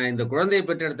 இந்த குழந்தையை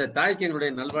பெற்றெடுத்த தாய்க்கு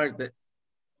என்னுடைய நல்வாழ்த்து.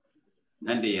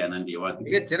 நன்றியா, நன்றி.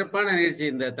 மிக சிறப்பான நிகழ்ச்சி.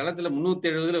 இந்த தளத்துல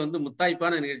 370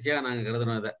 முத்தாய்ப்பான நிகழ்ச்சியாக நாங்க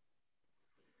கருதுனோம். அதை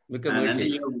மிக்க மகிழ்ச்சி.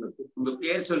 உங்க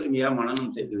பேர் சொல்லுங்கயா,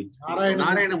 மனனம் சேர்த்து வச்சு.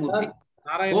 நாராயணமூர்த்தி,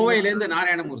 கோவையில இருந்து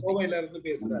நாராயணமூர்த்தி. கோவையில இருந்து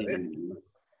பேசுறாரு.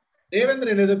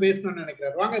 தேவேந்திரன் ஏதோ பேசணும்னு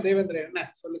நினைக்கிறார். வாங்க தேவேந்திரன், என்ன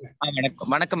சொல்லுங்க.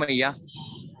 வணக்கம் ஐயா.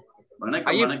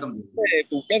 வணக்கம்.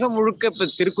 உலகம் முழுக்க இப்ப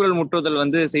திருக்குறள்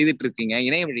முற்றுதல் செய்துட்டு இருக்கீங்க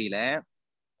இணைய வழியில.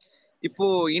 இப்போ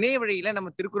இணைய வழியில நம்ம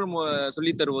திருக்குறள்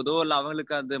சொல்லி தருவதோ இல்ல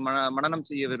அவங்களுக்கு அது மனனம்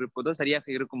செய்ய இருப்பதோ சரியாக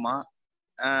இருக்குமா,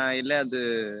 இல்ல அது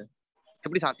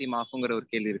எப்படி சாத்தியமாகுங்கிற ஒரு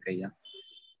கேள்வி இருக்கு ஐயா.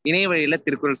 இணைய வழியில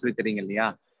திருக்குறள் சொல்லி தரீங்க இல்லையா?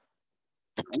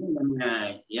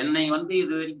 என்னை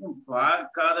இது வரைக்கும்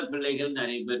பார்க்காத பிள்ளைகள்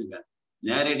நிறைய பேர் இருக்காங்க.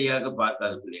 நேரடியாக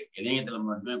பார்க்காத பிள்ளைகள் இணையத்துல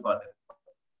மட்டுமே பார்த்து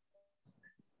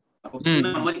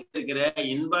இருக்கிற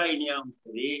இன்பா இனியாவும்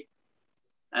சரி,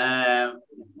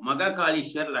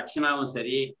 மகாகாளீஸ்வர் லக்ஷனாவும்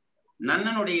சரி,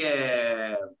 நன்னனுடைய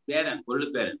பேரன், கொள்ளு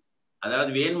பேரன்,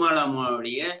 அதாவது வேண்மாளா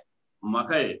அம்மாவுடைய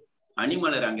மகள்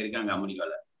அணிமலர் அங்க இருக்காங்க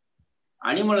அமெரிக்கால.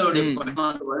 அணிமலருடைய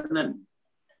வர்ணன்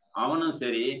அவனும்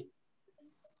சரி.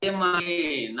 அதே மாதிரி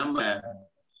நம்ம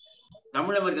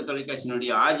தமிழ் அமெரிக்க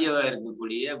தொலைக்காட்சியினுடைய ஆஜியவா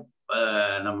இருக்கக்கூடிய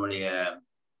நம்முடைய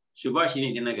சுபாஷினி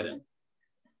தினகரன்,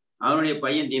 அவனுடைய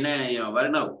பையன்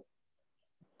வர்ணவ்,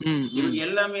 இவங்க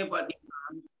எல்லாமே பாத்தீங்கன்னா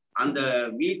அந்த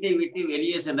வீட்டை விட்டு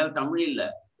வெளியே சென்றால் தமிழ் இல்ல.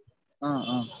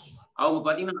 அவங்க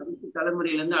பாத்தீங்கன்னா அடுத்த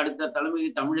தலைமுறையில இருந்து அடுத்த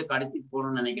தலைமுறைக்கு தமிழை கடத்திட்டு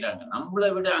போகணும்னு நினைக்கிறாங்க. நம்மளை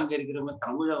விட அங்க இருக்கிறவங்க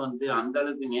தமிழை அந்த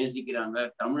அளவுக்கு நேசிக்கிறாங்க,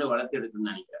 தமிழை வளர்த்து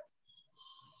எடுக்கணும்னு நினைக்கிறாங்க.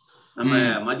 நம்ம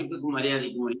மதிப்புக்கும்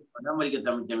மரியாதைக்கும் வட அமெரிக்க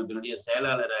தமிழ் சங்கத்தினுடைய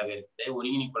செயலாளராக இருக்கிற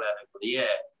ஒருங்கிணைப்பாளராக இருக்கக்கூடிய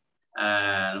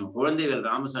நம்ம குழந்தைகள்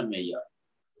ராமசாமி ஐயா,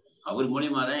 அவர்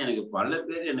மூலியமா தான் எனக்கு பல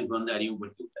பேர் எனக்கு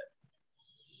அறிமுகப்படுத்தி விட்டார்.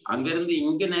 அங்கிருந்து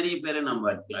இங்க நிறைய பேரை நம்ம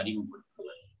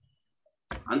அறிமுகப்படுத்துவார்.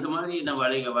 அந்த மாதிரி நம்ம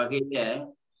வகையில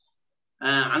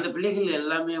அந்த பிள்ளைகள்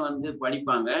எல்லாமே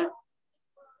படிப்பாங்க,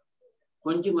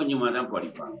 கொஞ்சம் கொஞ்சமா தான்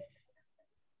படிப்பாங்க,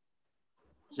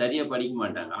 சரியா படிக்க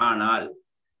மாட்டாங்க. ஆனால்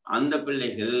அந்த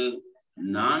பிள்ளைகள்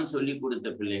நான் சொல்லி கொடுத்த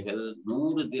பிள்ளைகள்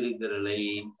 100 திருக்குறளை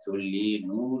சொல்லி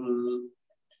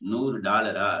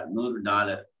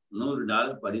 $100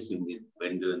 பரிசு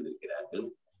வென்று வந்திருக்கிறார்கள்.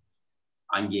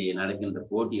 அங்கே நடக்கின்ற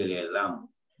போட்டிகளை எல்லாம்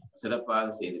சிறப்பாக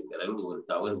செய்திருக்கிறார்கள். ஒரு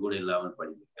தவறு கூட இல்லாமல்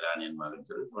படித்திருக்கிறான் என் மகன்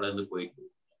சொல்லி தொடர்ந்து போயிட்டு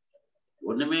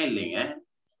ஒண்ணுமே இல்லைங்க,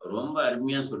 ரொம்ப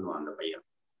அருமையா சொல்லுவான் அந்த பையன்.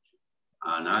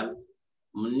 ஆனால்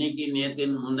இன்னைக்கு நேற்று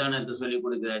முந்தானத்தை சொல்லிக்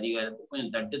கொடுக்கிற அதிகாரத்துக்கு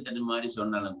கொஞ்சம் தட்டு மாதிரி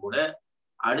சொன்னாலும் கூட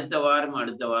அடுத்த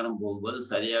வாரம் போகும்போது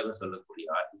சரியாக சொல்லக்கூடிய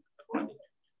குழந்தைகள்.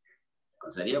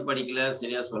 சரியா படிக்கல,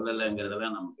 சரியா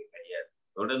சொல்லலைங்கிறதெல்லாம் நமக்கு கிடையாது.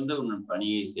 தொடர்ந்து உன்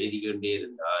பணியை செய்து கொண்டே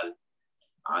இருந்தால்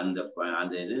அந்த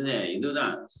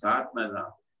இதுதான் ஷார்ப்னர்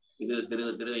தான். திருவ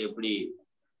எப்படி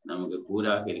நமக்கு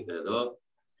கூறாக இருக்கிறதோ,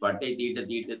 பட்டை தீட்ட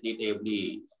எப்படி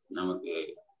நமக்கு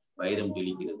வைரம்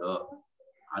துளிக்கிறதோ,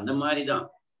 அந்த மாதிரிதான்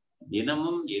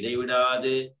தினமும்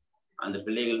இடைவிடாது அந்த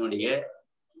பிள்ளைகளுடைய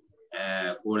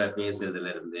கூட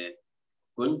பேசுறதுல இருந்து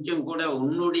கொஞ்சம் கூட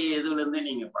உன்னுடைய இதுல இருந்து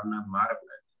நீங்க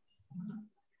மாறக்கூடாது.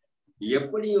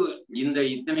 எப்படி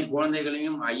இத்தனை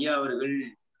குழந்தைகளையும் ஐயா அவர்கள்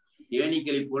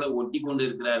தேனீக்களை போல ஒட்டி கொண்டு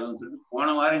இருக்கிறார்கள் சொல்லிட்டு போன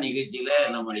வார நிகழ்ச்சியில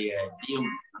நம்முடைய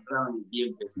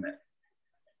டிஎம் பேசினார்.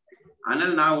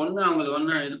 ஆனால் நான்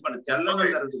அவங்களுக்கு இது பண்ண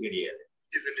செல்லணும் தரது கிடையாது,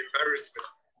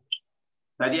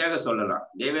 சரியாக சொல்லலாம்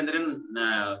தேவேந்திரன்.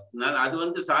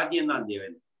 அது சாத்தியம்தான்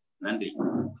தேவேந்திரன். நன்றி.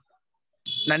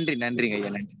 நன்றிங்க ஐயா,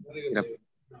 நன்றி,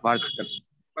 வாழ்த்துக்கள்.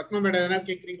 பத்மா மேடம் எதனா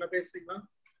கேக்குறீங்களா, பேசுறீங்களா?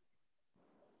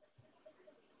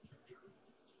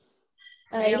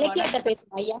 இலக்கியத்தை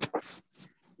பேசுங்க ஐயா.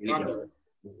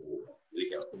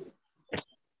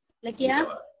 இலக்கியா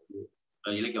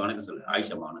வணக்கம் சொல்லு.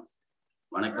 ஆயிஷா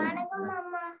வணக்கம்.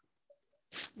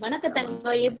 வணக்கம்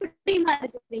தங்க, எப்படிமா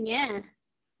இருக்கீங்க?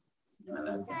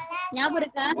 ஞாபகம்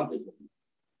இருக்கா?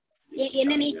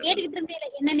 என்ன நீ கேட்டுக்கிட்டு இருந்தே,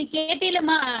 என்ன நீ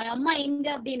கேட்டீலமா அம்மா எங்க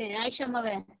அப்படின்னு ஆயிஷா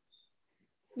அம்மாவை,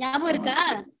 ஞாபகம் இருக்கா?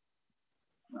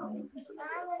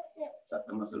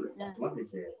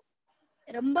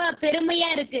 ரொம்ப பெருமையா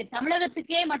இருக்கு.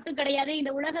 தமிழகத்துக்கே மட்டும் கிடையாது,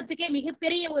 இந்த உலகத்துக்கே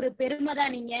மிகப்பெரிய ஒரு பெருமை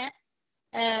தான். நீங்க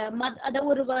அத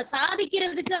ஒரு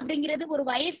சாதிக்கிறதுக்கு அப்படிங்கிறது ஒரு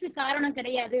வயசு காரணம்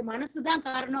கிடையாது, மனசுதான்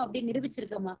காரணம் அப்படின்னு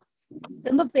நிரூபிச்சிருக்கமா.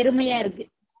 ரொம்ப பெருமையா இருக்கு.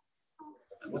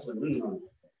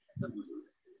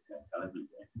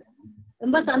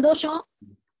 ரொம்ப சந்தோஷம்.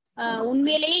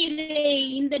 உண்மையிலேயே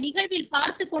இந்த நிகழ்வில்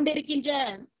பார்த்து கொண்டிருக்கின்ற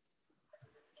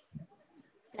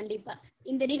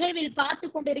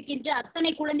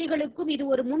அத்தனை குழந்தைகளுக்கும் இது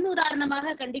ஒரு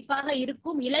முன்னுதாரணமாக கண்டிப்பாக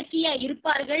இருக்கும். இலக்கியா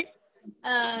இருப்பார்கள்.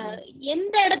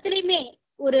 எந்த இடத்துலயுமே,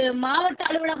 ஒரு மாவட்ட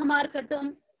அலுவலகமா இருக்கட்டும்,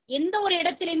 எந்த ஒரு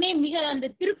இடத்திலுமே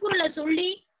அந்த திருக்குறளை சொல்லி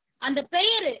அந்த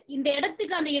பெயர் இந்த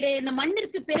இடத்துக்கு இந்த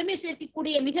மண்ணிற்கு பெருமை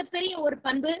சேர்க்கக்கூடிய மிகப்பெரிய ஒரு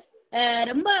பண்பு.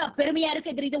 ரொம்ப பெருமையா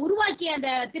இருக்கு. இதை உருவாக்கிய அந்த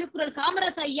திருக்குறள்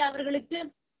காமராஜ் ஐயா அவர்களுக்கு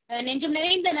நெஞ்சம்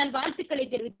நிறைந்த நல்வாழ்த்துக்களை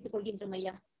தெரிவித்துக் கொள்கின்றோம்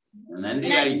ஐயா. நன்றி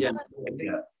ஆயிஷா.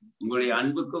 உங்களுடைய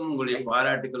அன்புக்கும் உங்களுடைய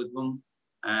பாராட்டுகளுக்கும்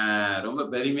ரொம்ப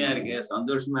பெருமையா இருக்கு,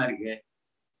 சந்தோஷமா இருக்கு.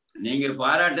 நீங்க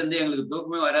பாராட்டு எங்களுக்கு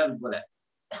தூக்கமே வராது போல.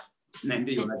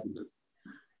 நன்றி, வாழ்த்துக்கள்.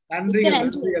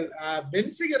 நன்றிகள்.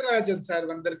 பென்சிகராஜன் சார்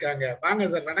வந்திருக்காங்க. வாங்க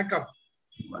சார். வணக்கம்.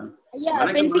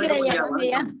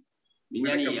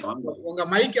 உங்க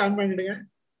மைக் ஆன் பண்ணிடுங்க.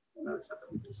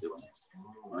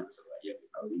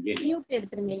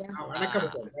 வணக்கம்.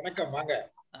 வணக்கம், வாங்க.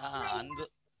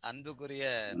 அன்புக்குரிய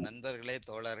நண்பர்களே,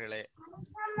 தோழர்களே,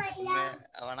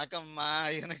 வணக்கம்மா.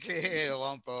 எனக்கு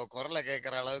குரலை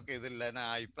கேட்கற அளவுக்கு இது இல்லை.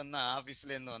 நான் இப்பதான்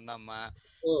ஆபீஸ்ல இருந்து வந்தேம்மா.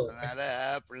 அதனால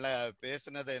பிள்ளை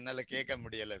பேசுனதை என்னால கேட்க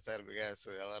முடியல sir. Because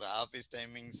our office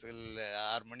timings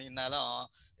 6 மணினாலும்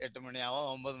 8 மணி ஆகும்,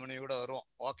 9 மணி கூட வரும்.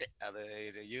 ஓகே, அது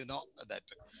யூ நோ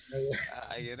தட்.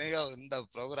 எனக்கு இந்த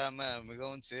ப்ரோக்ராம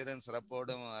மிகவும் சீரும்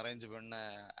சிறப்போடும் அரேஞ்ச் பண்ண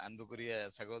அன்புக்குரிய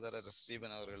சகோதரர்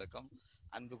ஸ்டீபன் அவர்களுக்கும்,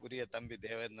 அன்புக்குரிய தம்பி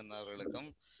தேவேந்திரன் அவர்களுக்கும்,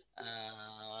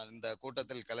 இந்த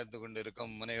கூட்டத்தில் கலந்து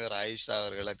கொண்டிருக்கும் முனைவர் ஆயிஷா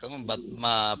அவர்களுக்கும்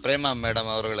பிரேமா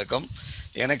மேடம் அவர்களுக்கும்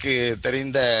எனக்கு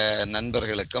தெரிந்த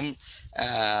நண்பர்களுக்கும்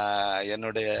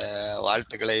என்னுடைய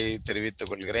வாழ்த்துக்களை தெரிவித்துக்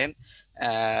கொள்கிறேன்.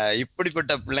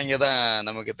 இப்படிப்பட்ட பிள்ளைங்க தான்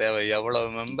நமக்கு தேவை. எவ்வளவு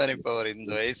மெம்பர் இப்போ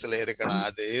இந்த வயசுல இருக்கணும்,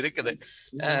 அது இருக்குது.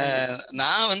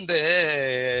 நான்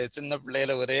சின்ன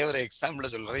பிள்ளையில ஒரே ஒரு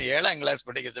எக்ஸாம்பிள் சொல்றேன். 7ஆம் கிளாஸ்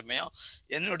படிக்க சமயம்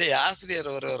என்னுடைய ஆசிரியர்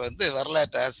ஒருவர்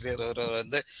வரலாற்று ஆசிரியர்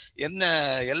ஒருவர் என்ன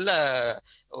எல்லா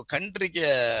கண்ட்ரிக்கு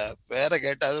பேரை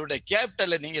கேட்டு அதோடைய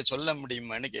கேபிட்டலை நீங்க சொல்ல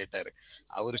முடியுமான்னு கேட்டாரு.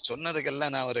 அவரு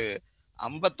சொன்னதுக்கெல்லாம் நான் ஒரு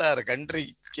 56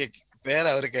 கண்ட்ரிக்கு பேர்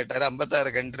அவரு கேட்டாரு.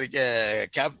 56 கண்ட்ரிக்கு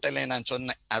கேபிட்டலை நான்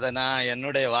சொன்னேன். அதை நான்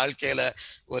என்னுடைய வாழ்க்கையில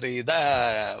ஒரு இதா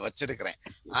வச்சிருக்கிறேன்.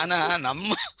 ஆனா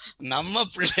நம்ம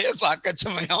பிள்ளைய பார்க்க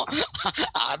சமயம்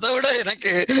அதை விட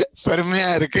எனக்கு பெருமையா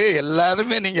இருக்கு.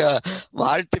 எல்லாருமே நீங்க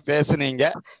வாழ்த்தி பேசுனீங்க.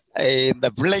 இந்த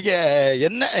பிள்ளைக்கு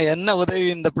என்ன உதவி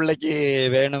இந்த பிள்ளைக்கு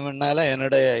வேணும்னாலும்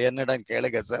என்னிடம்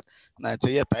கேளுங்க சார், நான்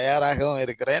செய்ய தயாராகவும்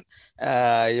இருக்கிறேன்.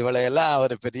 இவளை எல்லாம்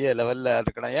ஒரு பெரிய லெவல்ல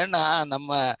இருக்கணும். ஏன்னா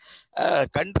நம்ம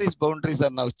countries boundaries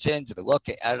are now changed.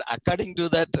 Okay, according to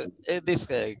that, this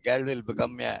girl will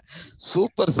become a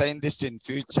super scientist in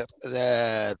future.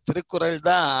 Thirukkural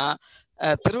தான்,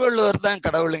 திருவள்ளுவர் தான்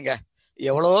கடவுளுங்க.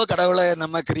 எவ்வளவோ கடவுளை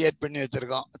நம்ம கிரியேட் பண்ணி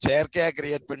வச்சிருக்கோம், செயற்கையா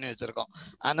கிரியேட் பண்ணி வச்சிருக்கோம்.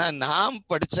 ஆனா நாம்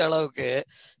படிச்ச அளவுக்கு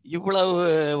இவ்வளவு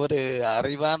ஒரு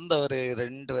அறிவார்ந்த ஒரு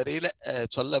 2 வரியில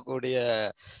சொல்லக்கூடிய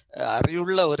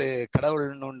அறிவுள்ள ஒரு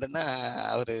கடவுள்னு உண்டுன்னா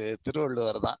அவரு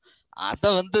திருவள்ளுவர் தான். அத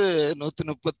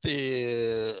 1330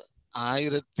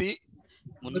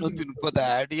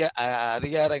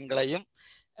 அதிகாரங்களையும்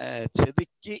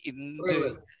செதுக்கி இன்று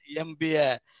இயம்பிய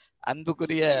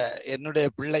அன்புக்குரிய என்னுடைய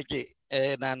பிள்ளைக்கு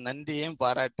நான் நன்றியையும்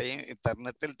பாராட்டையும்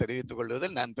இத்தருணத்தில் தெரிவித்துக்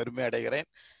கொள்வதில் நான் பெருமை அடைகிறேன்.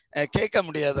 கேட்க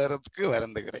முடியாததுக்கு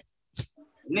வருந்துகிறேன்.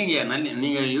 இல்லைங்கய்யா,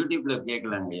 நீங்க யூடியூப்ல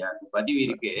கேட்கலாங்கய்யா, பதிவு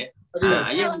இருக்கு.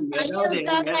 ஐயா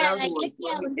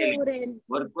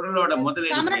ஒரு குரலோட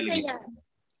முதலீடு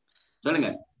சொல்லுங்க.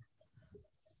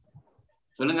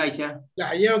 சொல்லுங்க ஆயிஷா.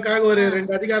 ஐயாவுக்காக ஒரு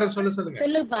 2 அதிகாரம் சொல்லுங்க.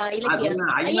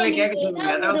 ஐயா கேட்க சொல்லுங்க,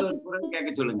 ஏதாவது ஒரு குரல் கேட்க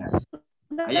சொல்லுங்க.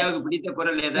 ஐயாவுக்கு பிடித்த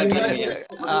குரல் ஏதாவது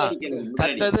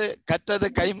கற்றது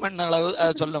கைமண் அளவு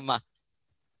சொல்லுமா?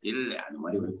 இல்ல அந்த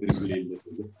மாதிரி ஒரு திருக்குறள் இல்ல.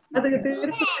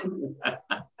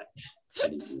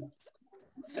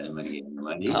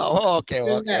 ஓகே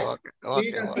ஓகே ஓகே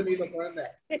ஓகே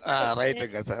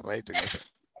ரைட்டுங்க சார், ரைட்டுங்க சார்.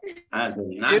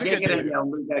 சரி, நான் கேட்கிறேன்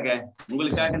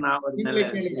உங்களுக்காக நான் ஒரு நல்ல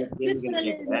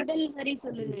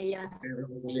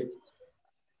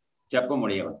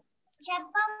செப்பமுடையவன்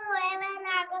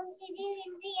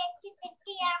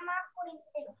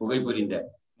புகை புரிந்த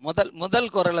முதல்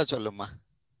குரலை சொல்லுமா?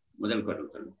 முதல்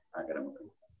குரல் சொல்லு.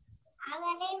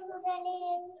 அகனை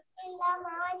முதலில் எல்லாம்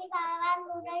ஆதி பகவான்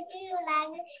முதற்சி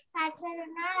உலகு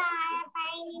கற்றதனால் ஆய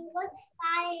பயணிக்குள்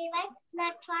பாலிவன்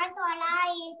நற்றால்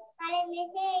தொழாயின்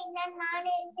தலைமிசை இன்னன்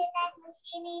நானே செய்தார்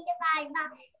முஸ்லிமீது வாழ்வா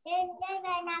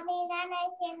நவீனனை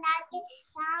சேர்ந்தாக்கி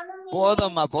நானும்.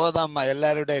 போதாம்மா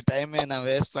எல்லாருடைய டைமே நான்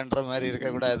வேஸ்ட் பண்ற மாதிரி இருக்க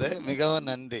கூடாது. மிகவும்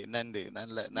நன்றி நன்றி.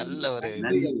 நல்ல ஒரு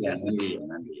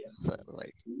sir.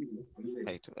 Right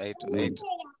right right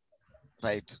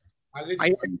right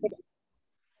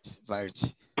right.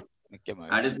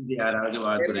 அடுத்து யாராவது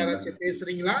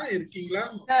பேசுறீங்களா? இருக்கீங்களா?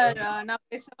 நான்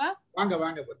பேசவா? வாங்க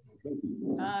வாங்க.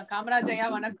 காமராஜ் ஐயா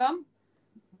வணக்கம்.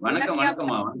 வணக்கம்.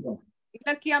 வணக்கம்மா. வணக்கம்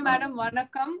இலக்கியா மேடம்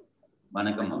வணக்கம்.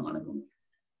 வணக்கம்மா. வணக்கம்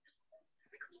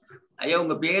ஐயா,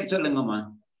 உங்க பேர் சொல்லுங்கம்மா.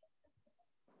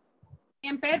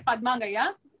 என் பேர் பத்மாங்க ஐயா.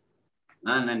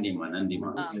 நன்றிம்மா.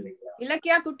 நன்றிம்மா.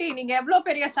 இலக்கியா குட்டி, நீங்க எவ்வளவு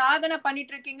பெரிய சாதனை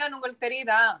பண்ணிட்டு இருக்கீங்கன்னு உங்களுக்கு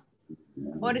தெரியுதா?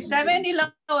 ஒரு 7 இல்ல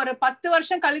ஒரு 10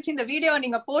 வருஷம் கழிச்சு இந்த வீடியோ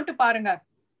நீங்க போட்டு பாருங்க.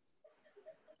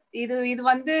 இது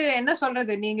என்ன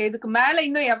சொல்றது, நீங்க இதுக்கு மேல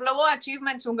இன்னும் எவ்வளவோ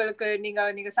அச்சீவ்மெண்ட்ஸ் உங்களுக்கு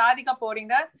நீங்க சாதிக்க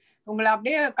போறீங்க. உங்களை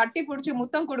அப்படியே கட்டி பிடிச்சி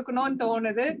முத்தம் கொடுக்கணும்னு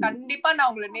தோணுது. கண்டிப்பா நான்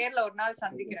உங்களை நேர்ல ஒரு நாள்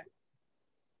சந்திக்கிறேன்.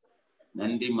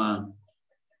 நன்றிமா.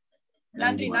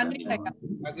 நன்றி நன்றி.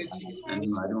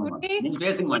 குட்டி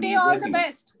பேசுங்க. All the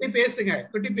best.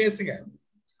 குட்டி பேசுங்க.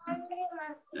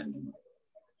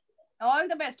 All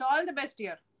the best, all the best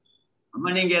dear. அம்மா,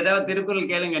 நீங்க ஏதாவது திருக்குறள்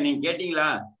கேளுங்க. நீங்க கேட்டீங்களா?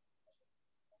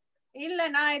 இல்ல,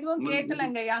 நான் எதுவும்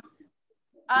கேட்கலங்கய்யா.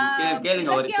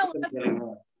 கேளுங்க.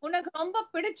 உனக்கு ரொம்ப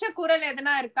பிடிச்ச குறள்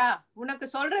எதுனா இருக்கா? உனக்கு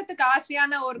சொல்றதுக்கு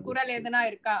ஆசையான ஒரு குறள் எதுனா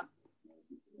இருக்கா?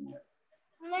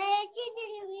 முயற்சி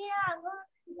திரும்பியாகும்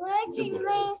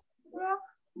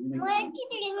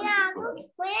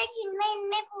முயற்சியின்மை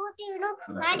இன்மை பூத்திவிடும்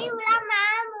மடிவுலாம்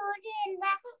மாமூடு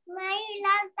என்பார்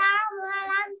மயிலாம்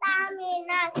தாமுலாம்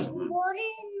தாமினார்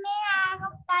பொருளின்மை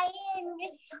ஆகும் கை என்று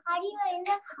அடிவந்த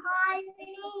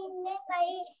ஆழ்வினை இன்மை கை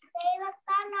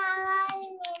தெய்வத்தான்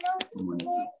ஆகாயின்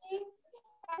முயற்சி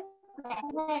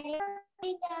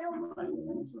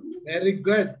வெரி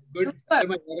குட் குட்.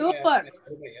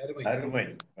 அருமை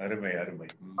அருமை அருமை.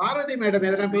 பாரதி மேடம்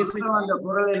எதனா பேசுறீங்களா? அந்த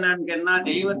குரல் என்னன்னு கேட்டா,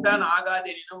 தெய்வத்தான்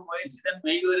ஆகாதெனினும் முயற்சிதான்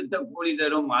மெய்வருத்த கூலி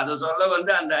தரும். அதை சொல்ல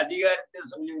வந்து அந்த அதிகாரத்தை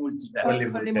சொல்லி முடிச்சுட்டாரு.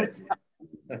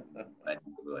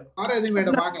 பாரதி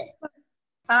மேடம் வாங்க.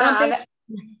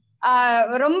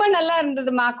 ரொம்ப நல்லா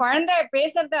இருந்ததுமா. குழந்தை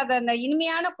பேசுறது அது அந்த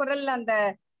இனிமையான குரல்ல அந்த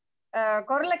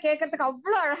குரலை கேட்கறதுக்கு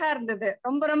அவ்வளவு அழகா இருந்தது.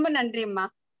 ரொம்ப ரொம்ப நன்றிம்மா.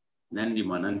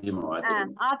 நன்றிமா நன்றிமா.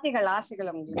 ஆசைகள் ஆசைகள்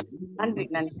உங்களுக்கு. நன்றி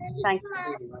நன்றி. தேங்க்யூ.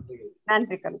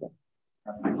 நன்றி கவிதை.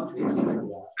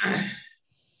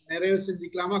 நிறைவு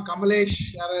செஞ்சுக்கலாமா? கமலேஷ்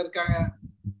யாரா இருக்காங்க?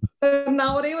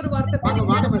 நான் ஒரே ஒரு வார்த்தை வாங்க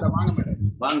வாங்க மேடம் வாங்க மேடம்.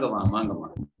 வாங்கம்மா வாங்கம்மா.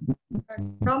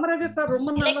 காமராஜர் சார் ரொம்ப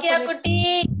நல்லா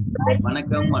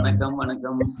வணக்கம் வணக்கம்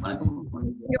வணக்கம் வணக்கம்.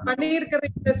 நீங்க பண்ணி இருக்கிற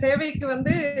இந்த சேவைக்கு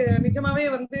வந்து நிஜமாவே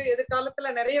வந்து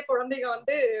எதிர்காலத்துல நிறைய குழந்தைங்க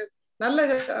வந்து நல்ல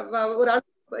ஒரு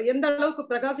எந்த அளவுக்கு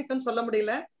பிரகாசிக்கும்னு சொல்ல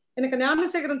முடியல. எனக்கு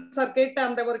ஞானசேகரன் சார் கேட்ட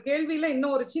அந்த ஒரு கேள்வியில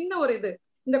இன்னும் ஒரு சின்ன ஒரு இது,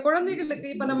 இந்த குழந்தைகளுக்கு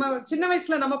இப்ப நம்ம சின்ன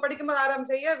வயசுல நம்ம படிக்கும்போது ஆறாம்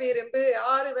செய்ய வேரெம்பு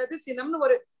ஆறு வது சினம்னு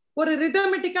ஒரு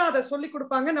ரிதமெட்டிக்கா அதை சொல்லி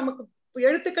கொடுப்பாங்க. நமக்கு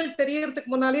எழுத்துக்கள்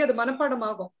தெரியறதுக்கு முன்னாலே அது மனப்பாடம்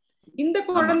ஆகும். இந்த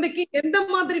குழந்தைக்கு எந்த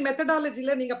மாதிரி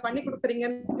மெத்தடாலஜில நீங்க பண்ணி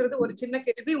கொடுக்குறீங்கன்றது ஒரு சின்ன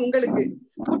கேள்வி உங்களுக்கு.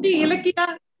 குட்டி இலக்கியா,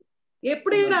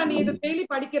 எப்படிடா நீ இதை டெய்லி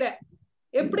படிக்கிற,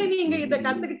 எப்படி நீங்க இதை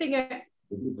கத்துக்கிட்டீங்க,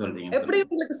 எப்படி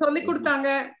உங்களுக்கு சொல்லி கொடுத்தாங்க,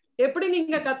 எப்படி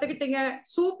நீங்க கத்துக்கிட்டீங்க?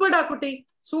 சூப்பர்டா குட்டி,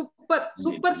 சூப்பர்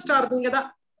சூப்பர் ஸ்டார் நீங்க தான்.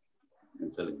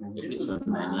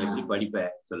 எப்படி படிப்ப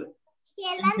சொல்லு.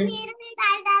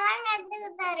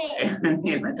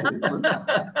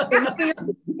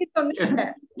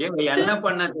 என்ன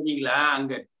பண்ண தெரியுங்களா?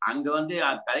 அங்க வந்து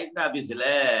கலெக்டர் ஆபீஸ்ல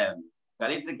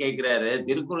கலெக்டர் கேக்குறாரு,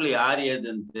 திருக்குறள் யார்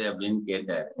எழுதுனது அப்படின்னு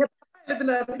கேட்டாரு.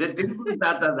 திருக்குறள்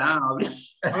தாத்தா தான்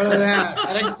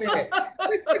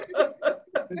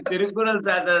திருக்குறள்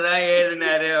தாத்தா தான்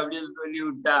எழுதினாரு அப்படின்னு சொல்லி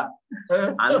விட்டா.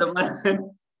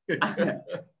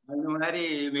 அந்த மாதிரி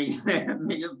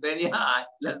மிகப்பெரிய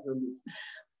ஆட்ல சொல்லி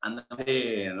அந்த மாதிரி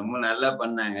ரொம்ப நல்லா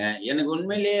பண்ணாங்க. எனக்கு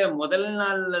உண்மையிலேயே முதல்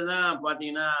நாள்ல தான்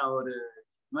பாத்தீங்கன்னா ஒரு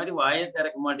மாதிரி வாயை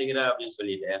திறக்க மாட்டேங்கிறா அப்படின்னு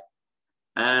சொல்லிட்டேன்.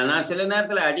 நான் சில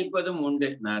நேரத்துல அடிப்பதும் உண்டு,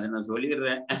 நான் அதை நான்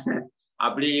சொல்லிடுறேன்.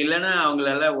 அப்படி இல்லைன்னா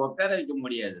அவங்களால உட்கார வைக்க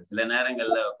முடியாது, சில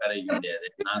நேரங்கள்ல உட்கார வைக்க முடியாது.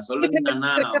 நான் சொல்றது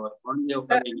என்னன்னா, ஒரு குழந்தைய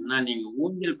உட்கார வைக்கணும்னா நீங்க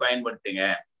ஊஞ்சல் பயன்படுத்துங்க,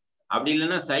 அப்படி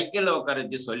இல்லைன்னா சைக்கிள்ல உட்கார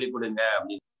வச்சு சொல்லி கொடுங்க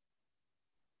அப்படி.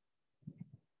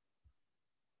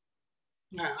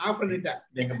 ஆஃப் பண்ணிட்டேன்.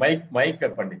 நீங்க மைக்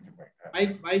பண்ணிட்டு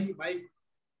மைக்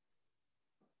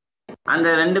அந்த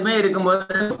ரெண்டுமே இருக்கும்போது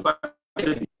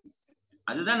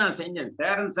அதுதான் நான் செஞ்சேன்.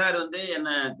 சேரன் சார் வந்து என்ன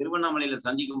திருவண்ணாமலையில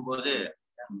சந்திக்கும் போது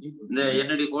இந்த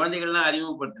என்னுடைய குழந்தைகள்லாம்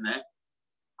அறிமுகப்படுத்தினேன்.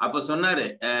 அப்ப சொன்னாரு,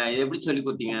 எப்படி சொல்லி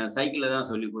கொடுத்தீங்க? சைக்கிள்ல தான்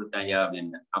சொல்லி கொடுத்தாங்க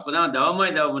அப்படின்னு. அப்பதான்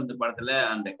தவமாய் தவம் படத்துல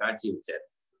அந்த காட்சி வச்சாரு.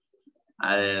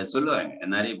 அது சொல்லுவாங்க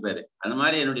நிறைய பேரு. அந்த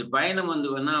மாதிரி என்னுடைய பயணம் வந்து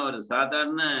ஒரு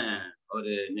சாதாரண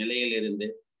ஒரு நிலையில இருந்து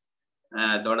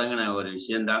தொடங்கின ஒரு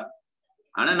விஷயம்தான்.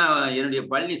 ஆனா நான் என்னுடைய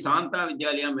பள்ளி சாந்தா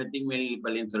வித்யாலயா மெட்ரிக் மேல்நிலை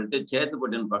பள்ளின்னு சொல்லிட்டு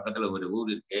சேத்துப்பட்டுன்னு பக்கத்துல ஒரு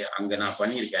ஊர் இருக்கு, அங்க நான்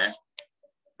பண்ணியிருக்கேன்.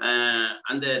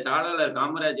 அந்த தாளாளர்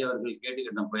காமராஜ் அவர்கள்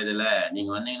கேட்டுக்கிட்ட போயதுல,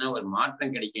 நீங்க வந்தீங்கன்னா ஒரு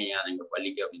மாற்றம் கிடைக்கும் அது எங்க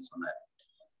பள்ளிக்கு அப்படின்னு சொன்னாரு.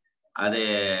 அதை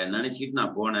நினைச்சுக்கிட்டு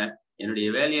நான் போனேன். என்னுடைய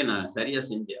வேலையை நான் சரியா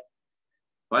செஞ்சேன்.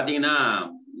 பாத்தீங்கன்னா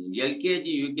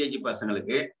எல்கேஜி யூகேஜி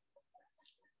பசங்களுக்கு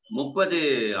 30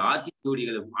 ஆத்திச்சூடி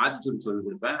சொல்லிக்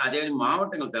கொடுப்பேன். அதே மாதிரி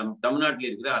மாவட்டங்கள் தமிழ்நாட்டில்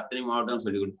இருக்கிற அத்தனை மாவட்டம்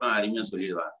சொல்லிக் கொடுப்பேன், அருமையா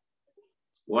சொல்லிடுவாங்க.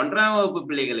 1ஆம் வகுப்பு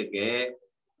பிள்ளைகளுக்கு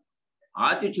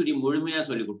ஆத்திச்சூடி முழுமையா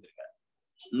சொல்லிக் கொடுத்துருக்கேன்.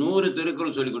 100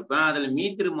 திருக்குறள் சொல்லிக் கொடுப்பேன். அதுல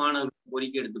மீத்திரு மாணவர்கள்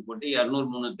பொறிக்கை எடுத்து போட்டு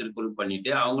 200-300 திருக்குறள்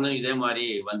பண்ணிட்டு அவங்களும் இதே மாதிரி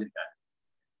வந்திருக்காங்க.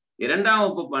 2ஆம்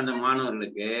வகுப்பு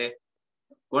மாணவர்களுக்கு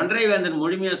கொன்றை வேந்தன்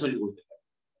முழுமையா சொல்லிக் கொடுத்துருக்கேன்.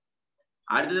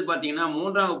 அடுத்தது பாத்தீங்கன்னா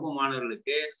 3ஆம் வகுப்பு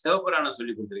மாணவர்களுக்கு சிவபுராணம்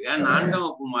சொல்லி கொடுத்துருக்கேன். 4ஆம்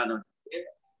வகுப்பு மாணவர்களுக்கு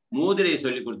மூதிரை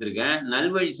சொல்லி கொடுத்துருக்கேன்,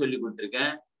 நல்வழி சொல்லி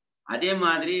கொடுத்துருக்கேன். அதே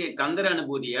மாதிரி கந்தர்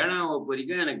அனுபூதி 7ஆம் வகுப்பு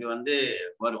வரைக்கும் எனக்கு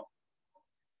வரும்.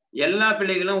 எல்லா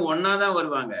பிள்ளைகளும் ஒன்னாதான்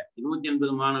வருவாங்க.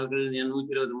 180 மாணவர்கள்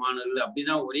 120 மாணவர்கள்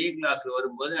அப்படிதான் ஒரே கிளாஸ்ல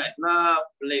வரும்போது எல்லா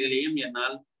பிள்ளைகளையும்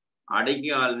என்னால்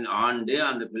அடக்கி ஆண்டு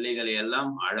அந்த பிள்ளைகளை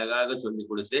எல்லாம் அழகாக சொல்லி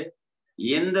கொடுத்து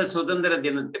எந்த சுதந்திர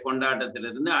தினத்தை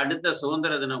கொண்டாட்டத்திலிருந்து அடுத்த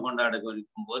சுதந்திர தினம் கொண்டாட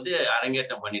இருக்கும் போது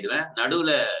அரங்கேற்றம் பண்ணிடுவேன்.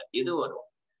 நடுவுல இது வரும்,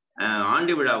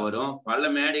 ஆண்டு விழா வரும். பல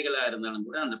மேடைகளா இருந்தாலும்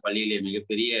கூட அந்த பள்ளியிலே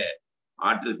மிகப்பெரிய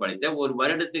ஆற்றல் படைத்த ஒரு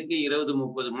வருடத்துக்கு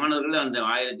 20-30 மாணவர்கள் அந்த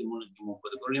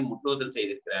 1330 முற்றோதல்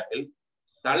செய்திருக்கிறார்கள்.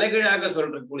 தலைகீழாக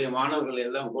சொல்றக்கூடிய மாணவர்கள்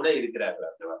எல்லாம் கூட இருக்கிறார்கள்.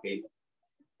 அந்த வகையில்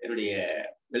என்னுடைய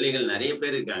பிள்ளைகள் நிறைய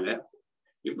பேர் இருக்காங்க.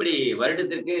 இப்படி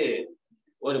வருடத்திற்கு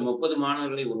ஒரு 30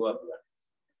 மாணவர்களை உருவாக்குவார்.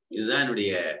 இதுதான்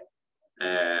என்னுடைய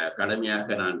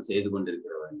கடமையாக நான் செய்து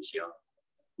கொண்டிருக்கிற ஒரு விஷயம்.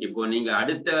 இப்போ நீங்க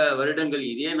அடுத்த வருடங்கள்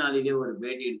இதே நாளிலே ஒரு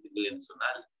பேட்டி எடுத்தீர்கள் என்று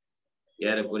சொன்னால்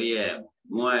ஏறக்குறைய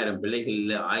 3000 பிள்ளைகள்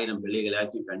 1000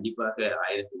 பிள்ளைகளாச்சும் கண்டிப்பாக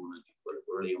 1300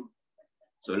 பொருளையும்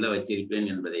சொல்ல வச்சிருப்பேன்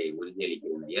என்பதை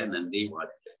உறுதியளிக்கிறேன் ஐயா. நன்றி,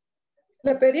 வாழ்த்துக்கள்.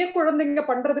 இல்ல, பெரிய குழந்தைங்க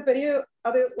பண்றது பெரிய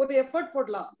அது ஒரு எஃபர்ட்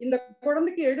போடலாம். இந்த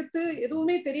குழந்தைக்கு எடுத்து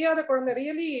எதுவுமே தெரியாத குழந்தை,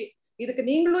 ரியலி இதுக்கு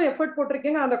நீங்களும் எஃபர்ட்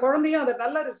போட்டிருக்கீங்க, அந்த குழந்தையும் அதை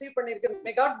நல்லா ரிசீவ் பண்ணிருக்கு.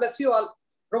 May God bless you all.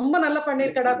 ரொம்ப நல்லா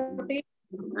பண்ணிருக்கடா குட்டி.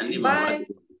 பாய்.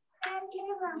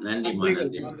 நன்றிமா,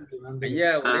 நன்றி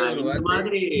ஐயா.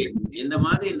 இந்த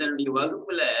மாதிரி என்னுடைய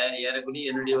வகுப்புல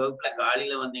ஏறக்குறைய என்னுடைய வகுப்புல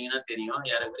காலையில வந்தீங்கன்னா தெரியும்,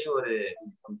 ஏறக்குறைய ஒரு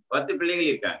 10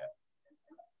 பிள்ளைகள் இருக்காங்க.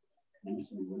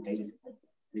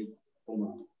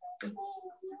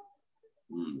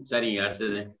 சரிங்க,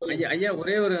 அடுத்தது ஐயா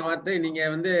ஒரே ஒரு வார்த்தை. நீங்க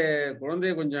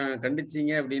குழந்தைய கொஞ்சம்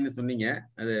கண்டிச்சீங்க அப்படின்னு சொன்னீங்க,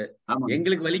 அது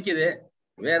எங்களுக்கு வலிக்குது.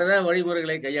 வேற ஏதாவது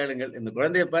வழிமுறைகளை கையாளுங்கள். இந்த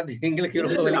குழந்தைய பார்த்து எங்களுக்கு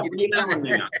ரொம்ப வலிக்குது.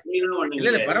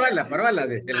 இல்ல பரவாயில்ல,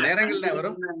 அது சில நேரங்கள்ல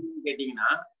வரும். கேட்டீங்கன்னா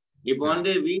இப்ப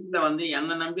வீட்டுல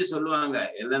என்ன நம்பி சொல்லுவாங்க,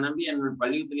 என்ன நம்பி என்னோட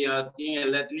பள்ளிக்கூடத்துலயும்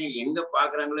எல்லாத்துலயும் எங்க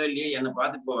பாக்குறாங்களோ இல்லையோ என்ன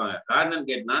பார்த்துட்டு போவாங்க. காரணம்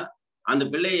கேட்டா அந்த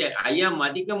பிள்ளைய ஐயா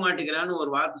மதிக்க மாட்டேங்கிறான்னு ஒரு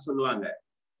வார்த்தை சொல்லுவாங்க.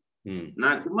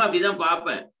 நான் சும்மா அப்படிதான்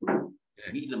பார்ப்பேன்.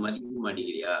 வீட்டுல மதிக்க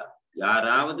மாட்டேங்கிறியா,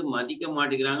 யாராவது மதிக்க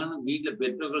மாட்டேங்கிறாங்கன்னு வீட்டுல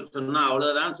பெற்றோர்கள் சொன்னா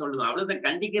அவ்வளவுதான் சொல்லுவேன். அவ்வளவுதான்.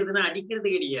 கண்டிக்கிறதுன்னா அடிக்கிறது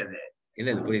கிடையாது,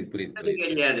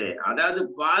 கிடையாது. அதாவது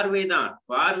பார்வைதான்,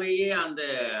 பார்வையே அந்த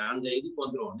அந்த இதுக்கு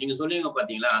வந்துடும். நீங்க சொல்லுவீங்க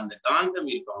பாத்தீங்களா, அந்த காந்தம்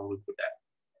இருக்கும் அவங்களுக்கு கிட்ட.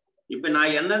 இப்ப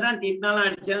நான் என்னதான் திட்டினாலும்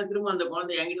அடிச்சாலும் திரும்ப அந்த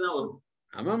குழந்தை என்கிட்ட தான் வரும்.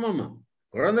 ஆமா,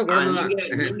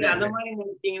 நீங்க அந்த மாதிரி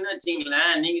நினைச்சீங்கன்னா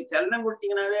வச்சுங்களேன், நீங்க செல்லம்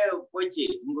கொடுத்தீங்கன்னாவே போச்சு.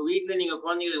 உங்க வீட்டுல நீங்க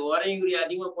குழந்தைங்களுக்கு உரையுறி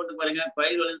அதிகமா போட்டு பாருங்க,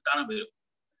 பயிர் வளர்ந்து தானே போயிடும்.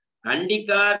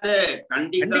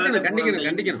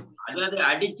 கண்டிக்கணும். அதாவது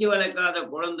அடிச்சு வளர்க்காத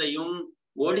குழந்தையும்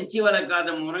ஒடிச்சு வளர்க்காத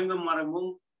முருங்கை மரமும்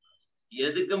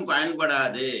எதுக்கும்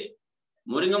பயன்படாது.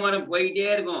 முருங்கை மரம் போயிட்டே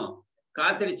இருக்கும்,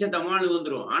 காத்தடிச்ச தமானு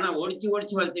வந்துடும். ஆனா ஒடிச்சு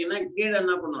வளர்த்தீங்கன்னா கீழே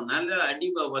என்ன பண்ணும், நல்ல அடி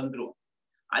வந்துடும்.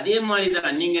 அதே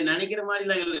மாதிரிதான் நீங்க நினைக்கிற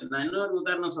மாதிரிலாம் இல்லை. நான் இன்னொரு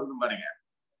உதாரணம் சொல்றேன் பாருங்க.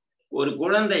 ஒரு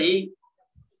குழந்தை,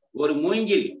 ஒரு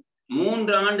மூங்கில்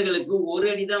 3 ஆண்டுகளுக்கு 1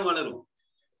 அடிதான் வளரும்.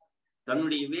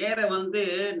 தன்னுடைய வேற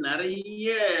நிறைய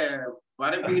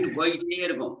பரப்பிட்டு போய்கிட்டே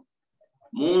இருக்கும்.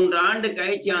 3 ஆண்டு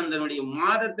கழிச்சு அதனுடைய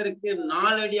மாதத்திற்கு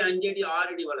 4 அடி 5 அடி 6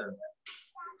 அடி வளருங்க.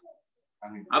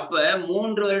 அப்ப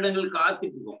 3 வருடங்கள்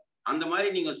காத்துட்டு இருக்கும். அந்த மாதிரி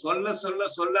நீங்க சொல்ல சொல்ல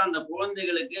சொல்ல அந்த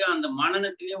குழந்தைகளுக்கு அந்த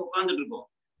மனநத்திலேயே உட்கார்ந்துட்டு இருக்கும்,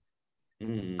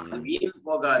 வீண்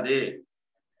போகாது.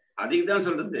 அதுக்குதான்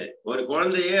சொல்றது. ஒரு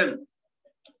குழந்தைய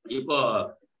இப்போ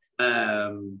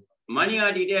மணி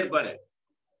ஆடிக்கிட்டே இருப்பாரு,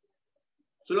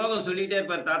 ஸ்லோகம் சொல்லிட்டே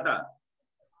இருப்பாரு தாத்தா.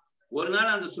 ஒரு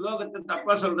நாள் அந்த ஸ்லோகத்தை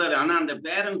தப்பா சொல்றாரு. ஆனா அந்த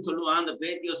பேரன் சொல்லுவான், அந்த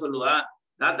பேத்தியோ சொல்லுவா,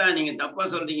 தாத்தா நீங்க தப்பா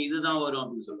சொல்றீங்க, இதுதான் வரும்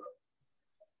அப்படின்னு சொல்லுவாரு.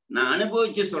 நான்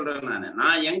அனுபவிச்சு சொல்றேன்.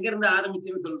 நான் எங்க இருந்து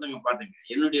ஆரம்பிச்சேன்னு சொல்றேங்க, பாத்துங்க.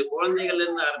 என்னுடைய குழந்தைகள்ல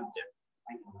இருந்து ஆரம்பிச்சேன்.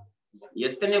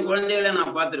 எத்தனை குழந்தைகளை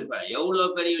நான் பார்த்திருப்பேன்,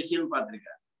 எவ்வளவு பெரிய விஷயம்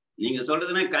பார்த்திருக்கேன். நீங்க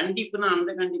சொல்றதுன்னா கண்டிப்புன்னா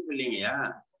அந்த கண்டிப்பு இல்லைங்கய்யா.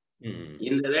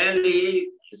 இந்த வேலையை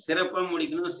சிறப்பா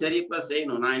முடிக்கணும், சரிப்பா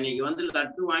செய்யணும். நான் இன்னைக்கு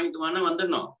லட்டு வாங்கிட்டு வானா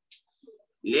வந்துடணும்,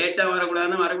 லேட்டா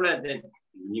வரக்கூடாதுன்னா வரக்கூடாது.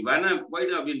 நீ வேணா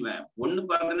போயிடும் அப்படின்வேன்.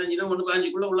 1:15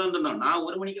 1:15 உள்ள வந்துடணும். நான்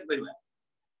 1 மணிக்கு போயிடுவேன்.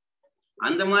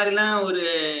 அந்த மாதிரிலாம் ஒரு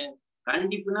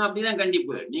கண்டிப்புனா அப்படிதான்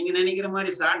கண்டிப்பு. நீங்க நினைக்கிற மாதிரி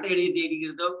சாட்டை அடிக்கிறது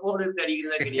அடிக்கிறதோ போன் எடுத்து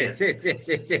அடிக்கிறதா கிடையாது.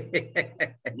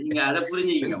 நீங்க அதை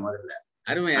புரிஞ்சுக்கீங்க முதல்ல.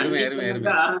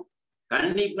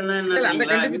 கண்டிப்புன்னா என்ன,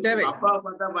 அப்பாவை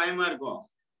பார்த்தா பயமா இருக்கும்,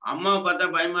 அம்மாவை பார்த்தா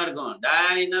பயமா இருக்கும்.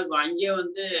 அங்கேயே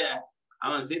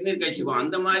அவன் சிறுநீர் கழிச்சுக்குவான்.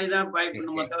 அந்த மாதிரிதான்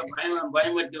பயப்படணுமோ தவிர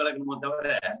பயமறுத்தி வளர்க்கணுமோ தவிர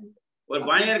ஒரு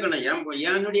பயம் இருக்கணும்.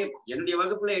 என்னுடைய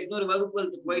வகுப்புல 800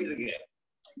 வகுப்பு போயிட்டு இருக்கு.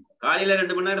 காலையில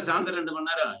 2 மணி நேரம், சாயந்தரம் 2 மணி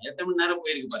நேரம், எத்தனை மணி நேரம்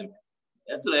போயிருக்கு பாருங்க.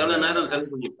 எவ்வளவு நேரம்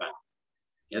செலவு பண்ணிருப்பேன்,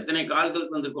 எத்தனை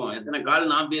கால்களுக்கு வந்திருக்கும், எத்தனை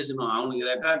கால் நான் பேசணும், அவனுக்கு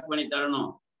ரெக்கார்ட் பண்ணி தரணும்,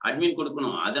 அட்மின்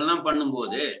கொடுக்கணும். அதெல்லாம்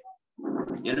பண்ணும்போது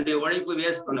என்னுடைய உழைப்பு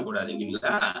வேஸ்ட் பண்ணக்கூடாது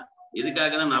இல்லைங்களா?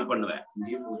 இதுக்காக தான் நான் பண்ணுவேன்.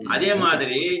 அதே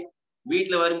மாதிரி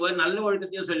வீட்டுல வரும்போது நல்ல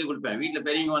ஒழுக்கத்தையும் சொல்லி கொடுப்பேன். வீட்டுல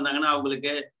பெரியவங்க வந்தாங்கன்னா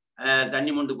அவங்களுக்கு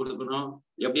தண்ணி மொண்டு கொடுக்கணும்,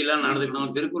 எப்படி எல்லாம்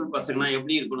நடந்துக்கணும், திருக்குறள் பசங்கன்னா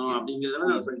எப்படி இருக்கணும்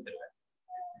அப்படிங்கிறதெல்லாம் நான் சொல்லி தருவேன்.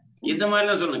 இந்த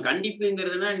மாதிரிலாம் சொல்லணும்.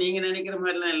 கண்டிப்புங்கிறதுனா நீங்க நினைக்கிற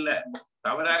மாதிரிலாம் இல்ல,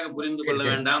 தவறாக புரிந்து கொள்ள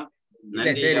வேண்டாம்.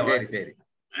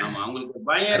 ஆமா, அவங்களுக்கு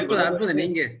பயம் இருக்கும்.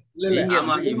 நீங்க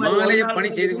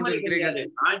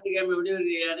ஞாயிற்றுக்கிழமை விடுவது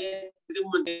கிடையாது,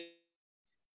 திரும்ப.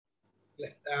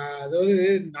 அதாவது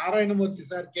நாராயணமூர்த்தி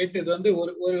சார் கேட்டது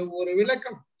ஒரு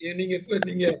விளக்கம். நீங்க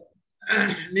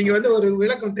ஒரு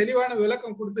விளக்கம், தெளிவான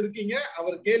விளக்கம் கொடுத்திருக்கீங்க.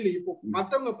 அவர் கேள்வி இப்போ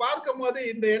மத்தவங்க பார்க்கும் போது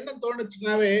இந்த எண்ணம்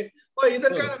தோணுச்சுனாவே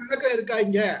இதற்கான விளக்கம்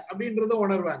இருக்காங்க அப்படின்றத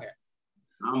உணர்வாங்க.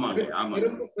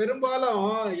 பெரும்பாலும்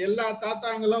எல்லா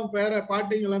தாத்தாங்களும் பேர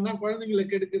பாட்டிங்களும் தான்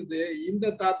குழந்தைங்களுக்கு எடுக்கிறது. இந்த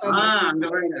தாத்தா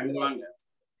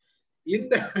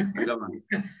இந்த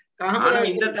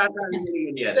இந்த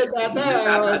தாத்தா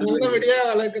நல்லபடியா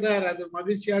வளர்க்கிறார். அது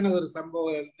மகிழ்ச்சியான ஒரு சம்பவ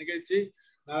நிகழ்ச்சி.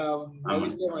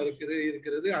 மகிழ்ச்சியா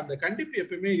இருக்கிறது. அந்த கண்டிப்பு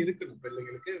எப்பவுமே இருக்கணும்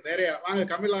பிள்ளைங்களுக்கு. வேற வாங்க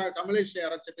கமலேஷ்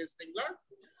யாராச்சும் பேசுறீங்களா?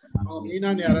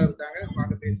 மீனான் யாராவது இருக்காங்க,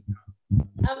 வாங்க பேசுங்க.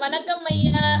 வணக்கம்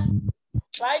ஐயா,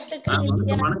 வாழ்த்துக்கள்.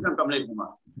 வணக்கம் கமலேஷ்மா.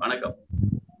 வணக்கம்.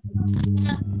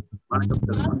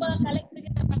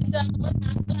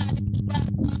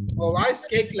 வாய்ஸ்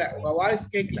கேட்கல, வாய்ஸ்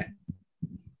கேட்கல.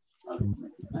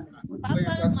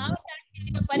 மாவட்ட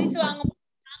ஆட்சியர் பரிசு வாங்கும்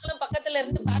நாங்களும் பக்கத்துல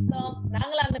இருந்து பார்த்தோம்.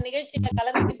 நாங்களும் அந்த நிகழ்ச்சியில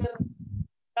கலந்துக்கிட்டு இருந்தோம்.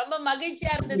 ரொம்ப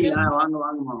மகிழ்ச்சியா இருந்தது.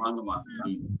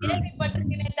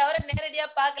 கேள்விப்பட்டிருக்கேனே தவிர நேரடியா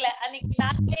பாக்கல. அன்னைக்கு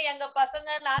நாங்களே எங்க பசங்க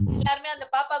நாங்க எல்லாருமே அந்த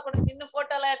பாப்பா கூட நின்னு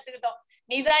போட்டோ எல்லாம் எடுத்துக்கிட்டோம்.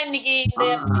 நீதான் இன்னைக்கு இந்த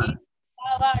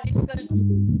அப்படின்னு சொல்லிட்டு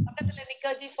பக்கத்துல நிக்க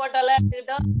வச்சு போட்டோ எல்லாம்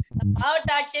எடுத்துக்கிட்டோம். மாவட்ட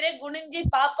ஆட்சியரே குனிஞ்சு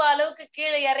பாப்பா அளவுக்கு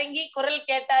கீழே இறங்கி குரல்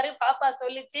கேட்டாரு. பாப்பா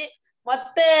சொல்லிச்சு.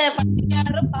 மொத்த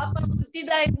பத்திரிகையாளரும் பாப்பா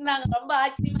சுத்திதான் இருந்தாங்க. ரொம்ப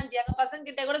ஆச்சரியமா இருந்துச்சு. எங்க பசங்க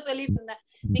கிட்ட கூட சொல்லிட்டு இருந்தேன்,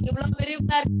 நீங்க இவ்வளவு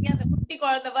பெருமையா இருக்கீங்க, அந்த குட்டி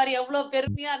குழந்தை மாதிரி எவ்வளவு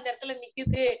பெருமையா அந்த இடத்துல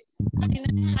நிக்குது அப்படின்னு.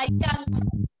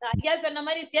 ஐயா சொன்ன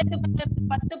மாதிரி சேர்த்து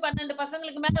 10-12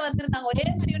 பசங்களுக்கு மேல வந்திருந்தாங்க. ஒரே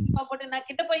மாதிரி யூனிஃபார்ம் போட்டு. நான்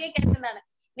கிட்ட போய் கேட்டேன், நானு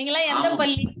நீங்க எல்லாம் எந்த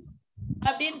பள்ளி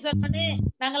அப்படின்னு சொன்னோன்னே,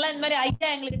 நாங்கெல்லாம் இந்த மாதிரி ஐயா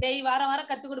எங்களுக்கு வாரம் வாரம்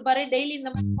கத்து கொடுப்பாரு, டெய்லி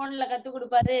இந்த மாதிரி போன்ல கத்து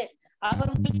கொடுப்பாரு,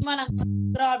 அவர் மூலியமா நாங்க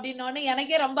கத்துக்கிறோம் அப்படின்னு.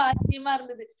 எனக்கே ரொம்ப ஆச்சரியமா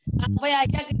இருந்தது. நாங்க போய்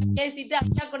ஐயா கிட்ட பேசிட்டு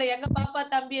ஐயா கூட எங்க பாப்பா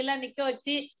தம்பி எல்லாம் நிக்க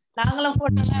வச்சு நாங்களும்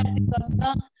போட்டோ எல்லாம் எடுத்துட்டு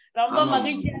வந்தோம். ரொம்ப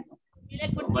மகிழ்ச்சியா.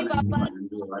 குட்டி பாப்பா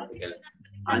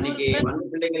அன்னைக்கு வந்த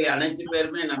பிள்ளைகள் அனைத்து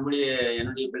பேருமே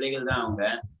என்னுடைய பிள்ளைகள் தான். அவங்க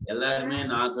எல்லாருமே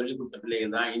நான் சொல்லி கொடுத்த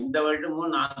பிள்ளைகள் தான். இந்த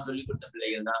வருடமும் நான் சொல்லி கொடுத்த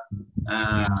பிள்ளைகள் தான்.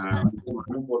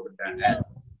 மனு போட்டுட்டாங்க,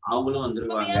 அவங்களும்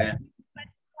வந்துருவாங்க.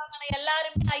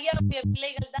 எல்லாருமே ஐயாவுடைய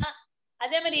பிள்ளைகள் தான்.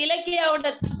 அதே மாதிரி இலக்கியாவோட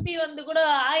தம்பி கூட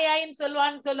ஆயின்னு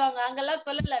சொல்லுவான்னு சொல்லுவாங்க. அங்கெல்லாம்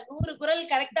சொல்லல, 100 குரல்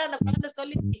கரெக்டா அந்த குழந்தை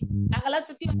சொல்லிச்சு. நாங்கெல்லாம்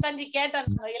சுத்தி உட்காந்து கேட்டோம்.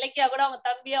 இலக்கியா கூட அவங்க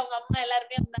தம்பி அவங்க அம்மா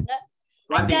எல்லாருமே இருந்தாங்க.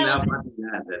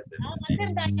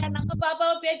 நம்ம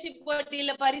பாப்பாவை பேச்சு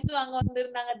போட்டியில பரிசு வாங்க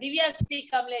வந்திருந்தாங்க. திவ்யா ஸ்ரீ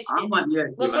கமலேஷ்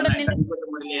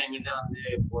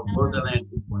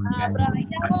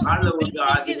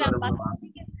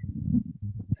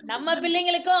நம்ம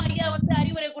பிள்ளைங்களுக்கும் ஐயா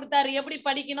அறிவுரை கொடுத்தாரு, எப்படி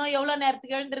படிக்கணும், எவ்வளவு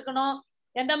நேரத்துக்கு எழுந்திருக்கணும்,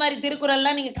 எந்த மாதிரி திருக்குறள்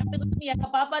எல்லாம் நீங்க கத்துக்கணும். எங்க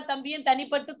பாப்பா தம்பியும்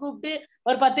தனிப்பட்டு கூப்பிட்டு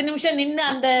ஒரு 10 நிமிஷம் நின்னு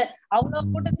அந்த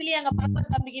அவ்வளவு கூட்டத்திலயே எங்க பாப்பா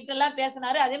தம்பி கிட்ட எல்லாம்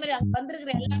பேசினாரு. அதே மாதிரி அங்க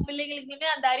வந்திருக்கிற எல்லா பிள்ளைகளுக்குமே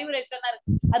அந்த அறிவுரை சொன்னாரு.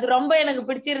 அது ரொம்ப எனக்கு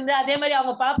பிடிச்சிருந்து. அதே மாதிரி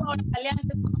அவங்க பாப்பாவோட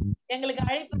கல்யாணத்துக்கும் எங்களுக்கு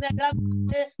அழைப்பு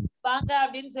வாங்க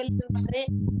அப்படின்னு சொல்லிட்டு இருந்தாரு.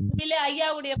 உண்மையிலே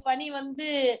ஐயாவுடைய பணி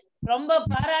ரொம்ப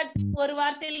பாராட்டு ஒரு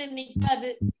வார்த்தையில நிக்காது.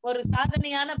 ஒரு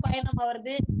சாதனையான பயணம்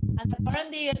அவரது. அந்த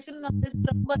குழந்தையை எடுத்துன்னு வந்தது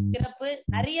ரொம்ப சிறப்பு.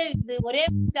 நிறைய ஒரே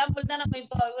சாம்பிள் தான் நம்ம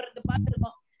இப்ப இவரது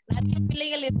பார்த்திருக்கோம். நிறைய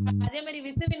பிள்ளைகள் இருக்காங்க. அதே மாதிரி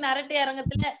விசுவின் அரட்டை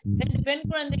அரங்கத்துல 2 பெண்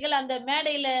குழந்தைகள் அந்த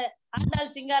மேடையில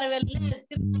ஆண்டாள் சிங்காரவேல்ல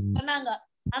சொன்னாங்க.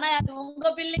 ஆனா அது உங்க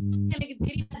பிள்ளைங்க எனக்கு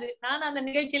தெரியாது. நானும் அந்த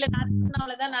நிகழ்ச்சியில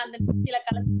நான் அந்த நிகழ்ச்சியில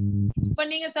கலந்து. இப்ப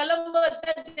நீங்க சொல்லும் போது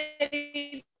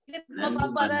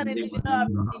பாப்பாதான் 2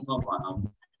 பேரும்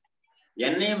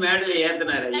என்னையும் மேடையில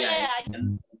ஏத்தினாரு ஐயா.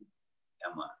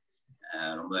 ஆமா,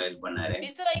 ரொம்ப இது பண்ணாரு.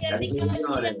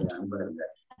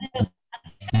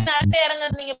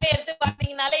 நீங்க போய் எடுத்து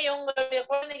பாத்தீங்கன்னாலே இவங்களுடைய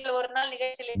குழந்தைகள் ஒரு நாள்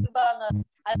நிகழ்ச்சியில இருப்பாங்க.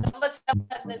 அது ரொம்ப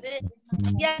சிறப்பா இருந்தது.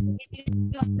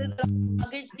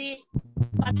 மகிழ்ச்சி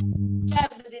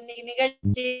இருந்தது இன்னைக்கு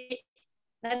நிகழ்ச்சி.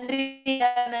 நன்றி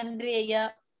நன்றி ஐயா.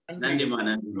 நன்றிமா.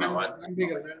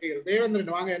 நன்றிகள்.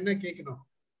 தேவேந்திரன் வாங்க, என்ன கேட்கணும்?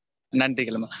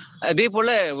 நன்றிகள். அதே போல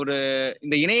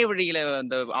இந்த இணைய வழியில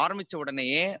அந்த ஆரம்பிச்ச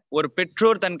உடனேயே ஒரு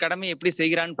பெற்றோர் தன் கடமையை எப்படி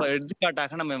செய்கிறான்னு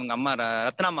எடுத்துக்காட்டாக நம்ம இவங்க அம்மா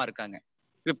ரத்னாமா இருக்காங்க.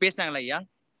 இப்ப பேசினாங்களா ஐயா,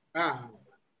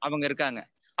 அவங்க இருக்காங்க.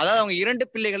 அதாவது அவங்க 2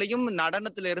 பிள்ளைகளையும்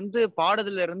நடனத்துல இருந்து,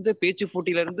 பாடுதல இருந்து, பேச்சு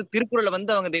போட்டியில இருந்து, திருக்குறளை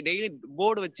அவங்க டெய்லி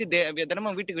போர்டு வச்சு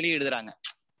தினமும் வீட்டுக்கு வெளியே எழுதுறாங்க.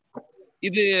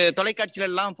 இது தொலைக்காட்சியில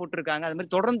எல்லாம் போட்டிருக்காங்க. அது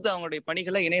மாதிரி தொடர்ந்து அவங்களுடைய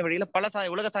பணிகளை இணைய வழியில பல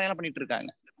உலக சாதனையெல்லாம் பண்ணிட்டு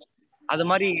இருக்காங்க. அது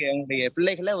மாதிரி அவங்களுடைய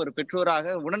பிள்ளைகளை ஒரு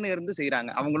பெற்றோராக உடன் இருந்து செய்யறாங்க.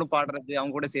 அவங்களும் பாடுறது,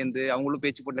 அவங்க கூட சேர்ந்து அவங்களும்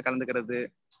பேச்சு போட்டில கலந்துக்கிறது,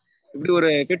 இப்படி ஒரு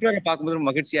பெற்றோரை பார்க்கும்போது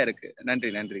மகிழ்ச்சியா இருக்கு. நன்றி.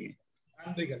 நன்றிகள்.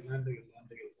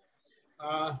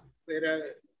 வேற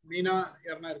மீனா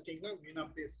யாரா இருக்கீங்களா? மீனா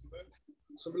பேசுங்க.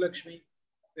 சுபலட்சுமி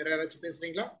வேற யாராச்சும்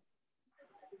பேசுறீங்களா?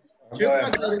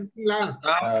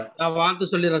 நான்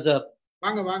வாழ்த்து சொல்லிடுறேன் சார்.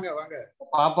 வாங்க.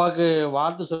 பாப்பாக்கு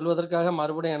வாழ்த்து சொல்வதற்காக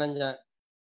மறுபடியும் இணைஞ்சேன்.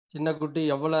 சின்ன குட்டி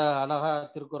எவ்வளவு அழகா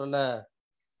திருக்குறள்ல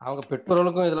அவங்க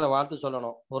பெற்றோர்களுக்கும் இதுல வாழ்த்து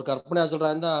சொல்லணும். ஒரு கற்பனையா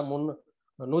சொல்றேன், இந்த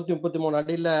 133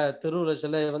 அடியில திருவள்ளுவர்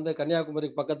சிலை கன்னியாகுமரி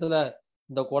பக்கத்துல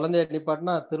இந்த குழந்தைய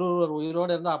நிப்பாட்டினா திருவள்ளுவர் உயிரோட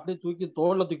இருந்தா அப்படியே தூக்கி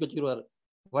தோல்ல தூக்கி வச்சிருவாரு.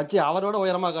 வச்சு அவரோட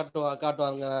உயரமா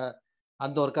காட்டுவாங்க.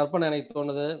 அந்த ஒரு கற்பனை எனக்கு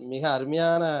தோணுது. மிக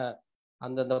அருமையான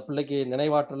அந்த பிள்ளைக்கு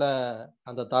நினைவாற்றல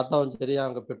அந்த தாத்தாவும் சரி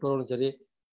அவங்க பெற்றோரும் சரி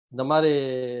இந்த மாதிரி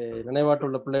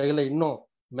நினைவாற்றுள்ள பிள்ளைகளை இன்னும்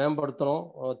மேம்படுத்தணும்.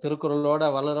 திருக்குறளோட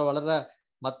வளர வளர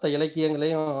மற்ற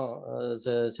இலக்கியங்களையும்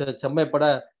செம்மைப்பட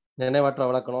நினைவாற்ற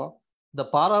வளர்க்கணும். இந்த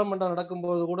பாராளுமன்றம்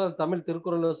நடக்கும்போது கூட தமிழ்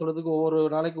திருக்குறள் சொல்றதுக்கு ஒவ்வொரு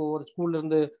நாளைக்கு ஒவ்வொரு ஸ்கூல்ல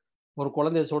இருந்து ஒரு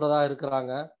குழந்தைய சொல்றதா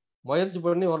இருக்கிறாங்க. முயற்சி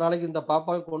பண்ணி ஒரு நாளைக்கு இந்த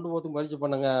பாப்பாவை கொண்டு போறதுக்கு முயற்சி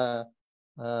பண்ணுங்க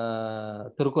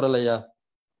திருக்குறள் ஐயா.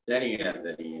 சரிங்க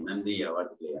சரிங்க, நன்றி ஐயா,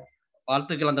 வாழ்த்துக்கள்.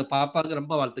 வாழ்த்துக்கள், அந்த பாப்பாவுக்கு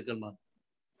ரொம்ப வாழ்த்துக்கள்.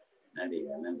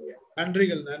 நன்றிங்க நன்றிங்க,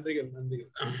 நன்றிகள் நன்றிகள்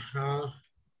நன்றிகள்.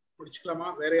 முடிச்சுக்கலாமா?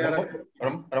 வேற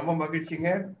யாராச்சும்? ரொம்ப மகிழ்ச்சிங்க.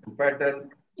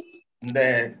 இந்த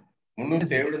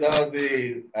 370வது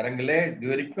அரங்கிலே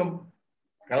இதுவரைக்கும்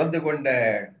கலந்து கொண்ட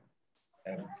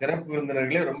சிறப்பு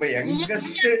விருந்தினர்களே ரொம்ப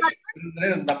யங்கஸ்ட்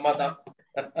விருந்தினர் இந்த அம்மா தான்.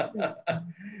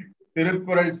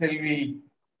 திருக்குறள் செல்வி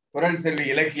குறள் செல்வி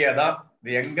இலக்கியா தான்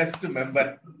தி யங்கஸ்ட்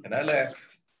மெம்பர். அதனால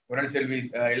குறள் செல்வி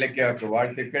இலக்கியாவுக்கு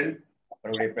வாழ்த்துக்கள்,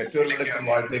 அவருடைய பெற்றோர்களுக்கும்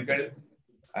வாழ்த்துக்கள்.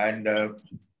 அண்ட்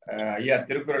ஐயா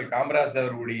திருக்குறள் காமராஜ்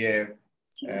அவர்களுடைய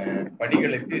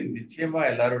பணிகளுக்கு நிச்சயமா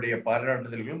எல்லாருடைய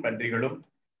பாராட்டுதல்களும் நன்றிகளும்.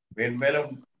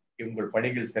 மேன்மேலும் உங்கள்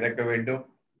பணிகள் சிறக்க வேண்டும்,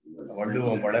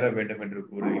 வள்ளுவம் வளர வேண்டும் என்று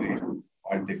கூறுகிறேன்.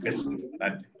 வாழ்த்துக்கள்,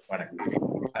 நன்றி, வணக்கம்.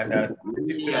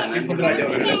 ஸ்டீஃபன்ராஜ்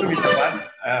அவர்களுக்கும்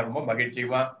ரொம்ப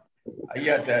மகிழ்ச்சியுமா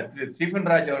ஐயா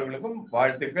ஸ்டீஃபன்ராஜ் அவர்களுக்கும்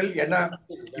வாழ்த்துக்கள். ஏன்னா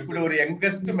இப்படி ஒரு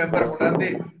யங்கஸ்ட் மெம்பர் கொண்டாந்து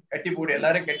கட்டி போட்டு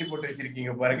எல்லாரும் கட்டி போட்டு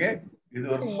வச்சிருக்கீங்க பாருங்க. இது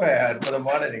ஒரு ரொம்ப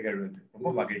அற்புதமான நிகழ்வு. ரொம்ப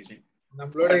மகிழ்ச்சி.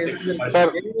 நம்மளோட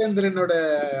தேவேந்திரனோட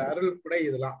அருள் கூட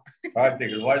இதெல்லாம்.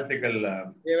 வாழ்த்துக்கள் வாழ்த்துக்கள்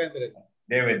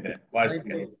தேவேந்திரன்,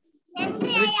 வாழ்த்துக்கள்.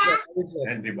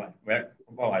 நன்றிமா,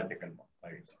 ரொம்ப வாழ்த்துக்கள்.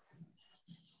 மகிழ்ச்சி.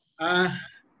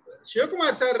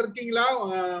 சிவகுமார் சார் இருக்கீங்களா?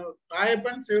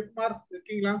 ராயப்பன் சிவகுமார்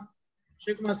இருக்கீங்களா?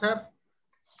 சிவகுமார் சார்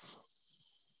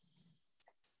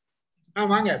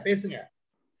வாங்க, பேசுங்க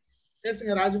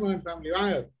பேசுங்க. ராஜ்மோகன் ஃபேமிலி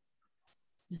வாங்க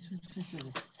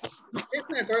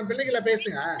பேசுங்க, பிள்ளைகளை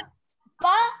பேசுங்க.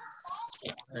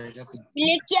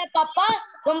 இலக்கியா பாப்பா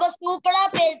ரொம்ப சூப்பரா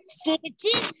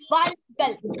பேசிச்சு,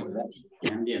 வாழ்த்துக்கள்.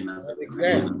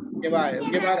 இங்க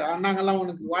பாரு, அண்ணாங்கெல்லாம்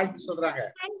உனக்கு வாழ்த்து சொல்றாங்க.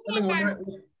 சொல்லுங்க.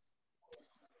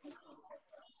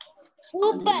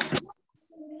 சூப்பர்.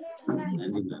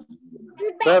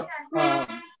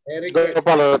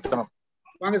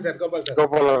 வாங்க சார்.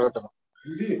 கோபாலரத்னம்.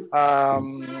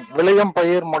 விளையும்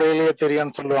பயிர் முறையிலேயே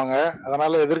தெரியும்னு சொல்லுவாங்க.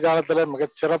 அதனால எதிர்காலத்துல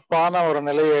மிகச்சிறப்பான ஒரு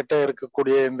நிலையை எட்ட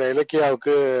இருக்கக்கூடிய இந்த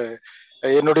இலக்கியாவுக்கு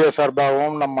என்னுடைய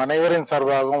சார்பாகவும் நம் அனைவரின்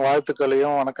சார்பாகவும்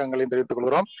வாழ்த்துக்களையும் வணக்கங்களையும் தெரிவித்துக்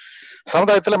கொள்கிறோம்.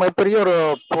 சமுதாயத்துல மிகப்பெரிய ஒரு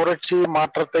புரட்சி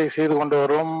மாற்றத்தை செய்து கொண்டு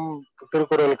வரும்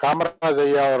திருக்குறள் காமராஜ்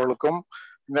ஐயா அவர்களுக்கும்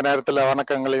இந்த நேரத்துல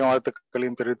வணக்கங்களையும்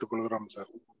வாழ்த்துக்களையும் தெரிவித்துக் கொள்கிறோம் சார்.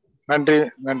 நன்றி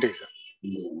நன்றி சார்.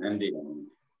 நன்றி.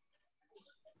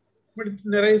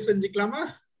 நிறைவு செஞ்சுக்கலாமா?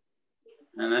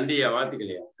 நன்றி,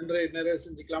 வாழ்த்துக்களையா. நிறைவு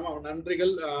செஞ்சுக்கலாமா?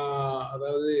 நன்றிகள்.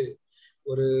 அதாவது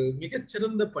ஒரு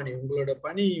மிகச்சிறந்த பணி, உங்களோட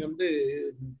பணி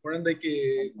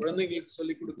குழந்தைங்களுக்கு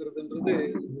சொல்லிக் கொடுக்கறதுன்றது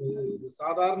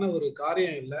சாதாரண ஒரு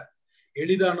காரியம் இல்லை,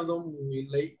 எளிதானதும்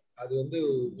இல்லை. அது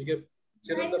மிக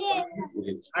சிறந்த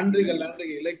பணி. நன்றிகள்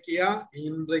நன்றிகள் இலக்கியா.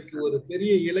 இன்றைக்கு ஒரு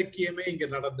பெரிய இலக்கியமே இங்க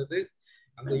நடந்தது.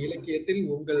 அந்த இலக்கியத்தில்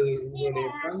உங்களுடைய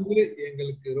பங்கு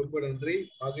எங்களுக்கு ரொம்ப நன்றி,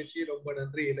 மகிழ்ச்சி. ரொம்ப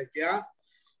நன்றி இலக்கியா.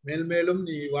 மேல்மேலும்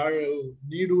நீ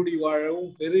நீடூடி வாழவும்,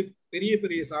 பெரிய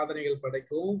பெரிய சாதனைகள்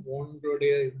படைக்கவும்,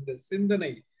 உங்களுடைய இந்த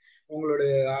சிந்தனை,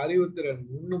 உங்களுடைய அறிவுத்திறன்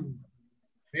இன்னும்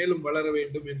மேலும் வளர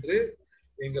வேண்டும் என்று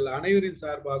எங்கள் அனைவரின்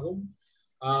சார்பாகவும்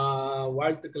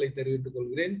வாழ்த்துக்களை தெரிவித்துக்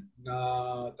கொள்கிறேன்.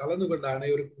 நான் கலந்து கொண்ட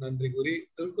அனைவருக்கும் நன்றி கூறி,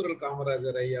 திருக்குறள்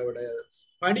காமராஜர் ஐயாவோட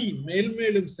பணி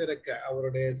மேல்மேலும் சிறக்க,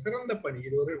 அவருடைய சிறந்த பணி,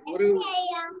 இது ஒரு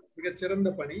மிக சிறந்த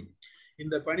பணி.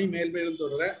 இந்த பணி மேல்மேலும்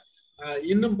தொடர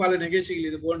இன்னும் பல நிகழ்ச்சிகள்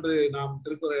இது போன்று நாம்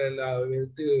திருக்குறள்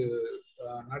வைத்து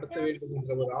நடத்த வேண்டும்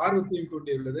என்ற ஒரு ஆர்வத்தையும்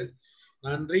தூண்டியுள்ளது.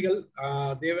 நன்றிகள்.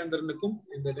 தேவேந்திரனுக்கும்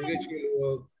இந்த நிகழ்ச்சியில்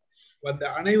வந்த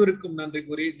அனைவருக்கும் நன்றி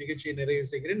கூறி நிகழ்ச்சியை நிறைவு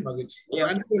செய்கிறேன். மகிழ்ச்சி.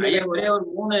 ஒரே ஒரு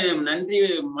 3 நன்றி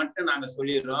மட்டும் நாங்க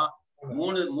சொல்லிடுறோம்.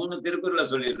 3 திருக்குறளை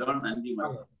சொல்லிடுறோம். நன்றி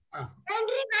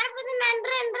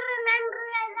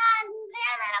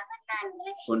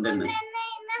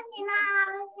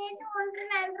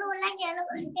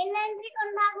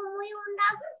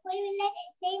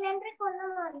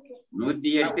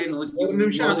ஒரு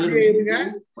நிமிஷம் அப்படியே இருங்க.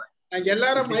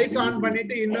 எல்லாரும் மைக் ஆன்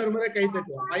பண்ணிட்டு இன்னொரு முறை கை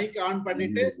தட்டுவோம். மைக் ஆன்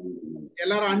பண்ணிட்டு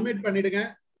எல்லாரும் அன்மியூட் பண்ணிடுங்க.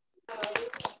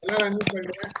 எல்லாரும் அன்மியூட்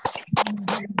பண்ணிடுங்க.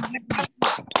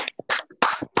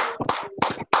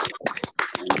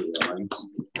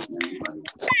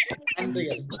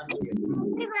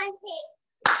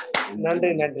 நன்றி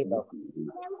நன்றி.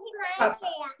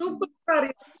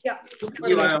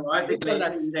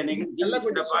 இந்த நிகழ்ச்சி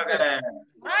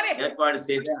ஏற்பாடு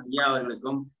செய்த ஐயா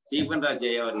அவர்களுக்கும், ஸ்டீபன்ராஜ்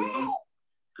ஐயா அவர்களுக்கும்,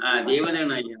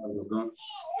 தேவதேவன் ஐயா அவர்களுக்கும்,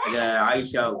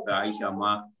 ஆயிஷாவுக்கு, ஆயிஷா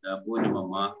அம்மா,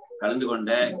 பூர்ணிமம்மா, கலந்து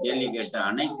கொண்ட கேள்வி கேட்ட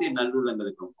அனைத்து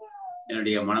நல்லுள்ளங்களுக்கும்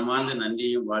என்னுடைய மனமார்ந்த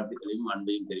நன்றியும் வாழ்த்துக்களையும்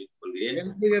அன்பையும் தெரிவித்துக்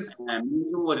கொள்கிறேன்.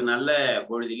 மீண்டும் ஒரு நல்ல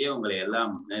பொழுதிலே உங்களை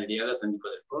எல்லாம் நேரடியாக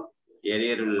சந்திப்பதற்கும்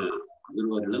இறையருள்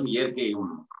குருவர்களும்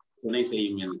இயற்கையும் துணை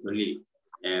செய்யும் என்று சொல்லி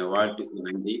வாழ்த்துக்கு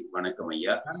நன்றி. வணக்கம்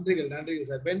ஐயா. நன்றிகள். நன்றிகள்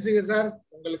சார். பென்சிகர் சார்,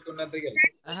 உங்களுக்கு நன்றிகள்.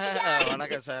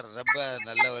 வணக்கம் சார். ரொம்ப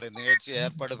நல்ல ஒரு நிகழ்ச்சி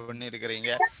ஏற்பாடு பண்ணி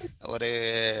இருக்கிறீங்க. ஒரு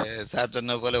சார்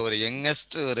சொன்ன போல ஒரு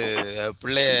யங்கஸ்ட் ஒரு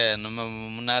பிள்ளைய நம்ம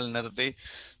முன்னால் நிறுத்தி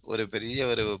ஒரு பெரிய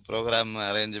ஒரு ப்ரோக்ராம்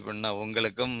அரேஞ்ச் பண்ண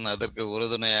உங்களுக்கும், அதற்கு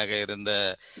உறுதுணையாக இருந்த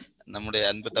நம்முடைய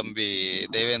அன்பு தம்பி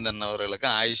தேவேந்திரன்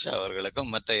அவர்களுக்கும், ஆயிஷா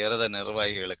அவர்களுக்கும், மற்ற இரத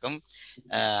நிர்வாகிகளுக்கும்,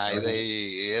 இதை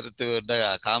எடுத்துவிட்ட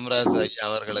காமராஜ் ஐயா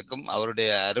அவர்களுக்கும்,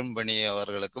 அவருடைய அரும்பணி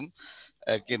அவர்களுக்கும்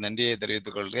நன்றியை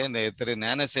தெரிவித்துக் கொள்கிறேன். திரு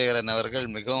ஞானசேகரன் அவர்கள்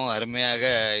மிகவும் அருமையாக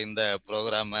இந்த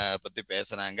ப்ரோக்ராம பத்தி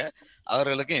பேசுனாங்க.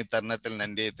 அவர்களுக்கும் இத்தருணத்தில்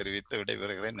நன்றியை தெரிவித்து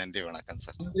விடைபெறுகிறேன். நன்றி, வணக்கம்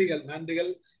சார். நன்றிகள்.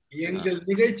 நன்றிகள். எங்கள்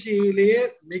நிகழ்ச்சியிலேயே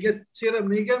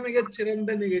மிக மிக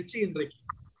சிறந்த நிகழ்ச்சி இன்றைக்கு.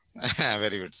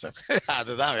 Very good sir.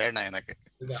 அதுதான் வேணும் எனக்கு.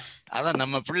 அதான்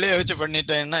நம்ம பிள்ளைய வச்சு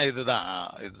பண்ணிட்டேன்னா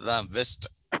இதுதான் பெஸ்ட்.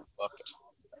 ஓகே.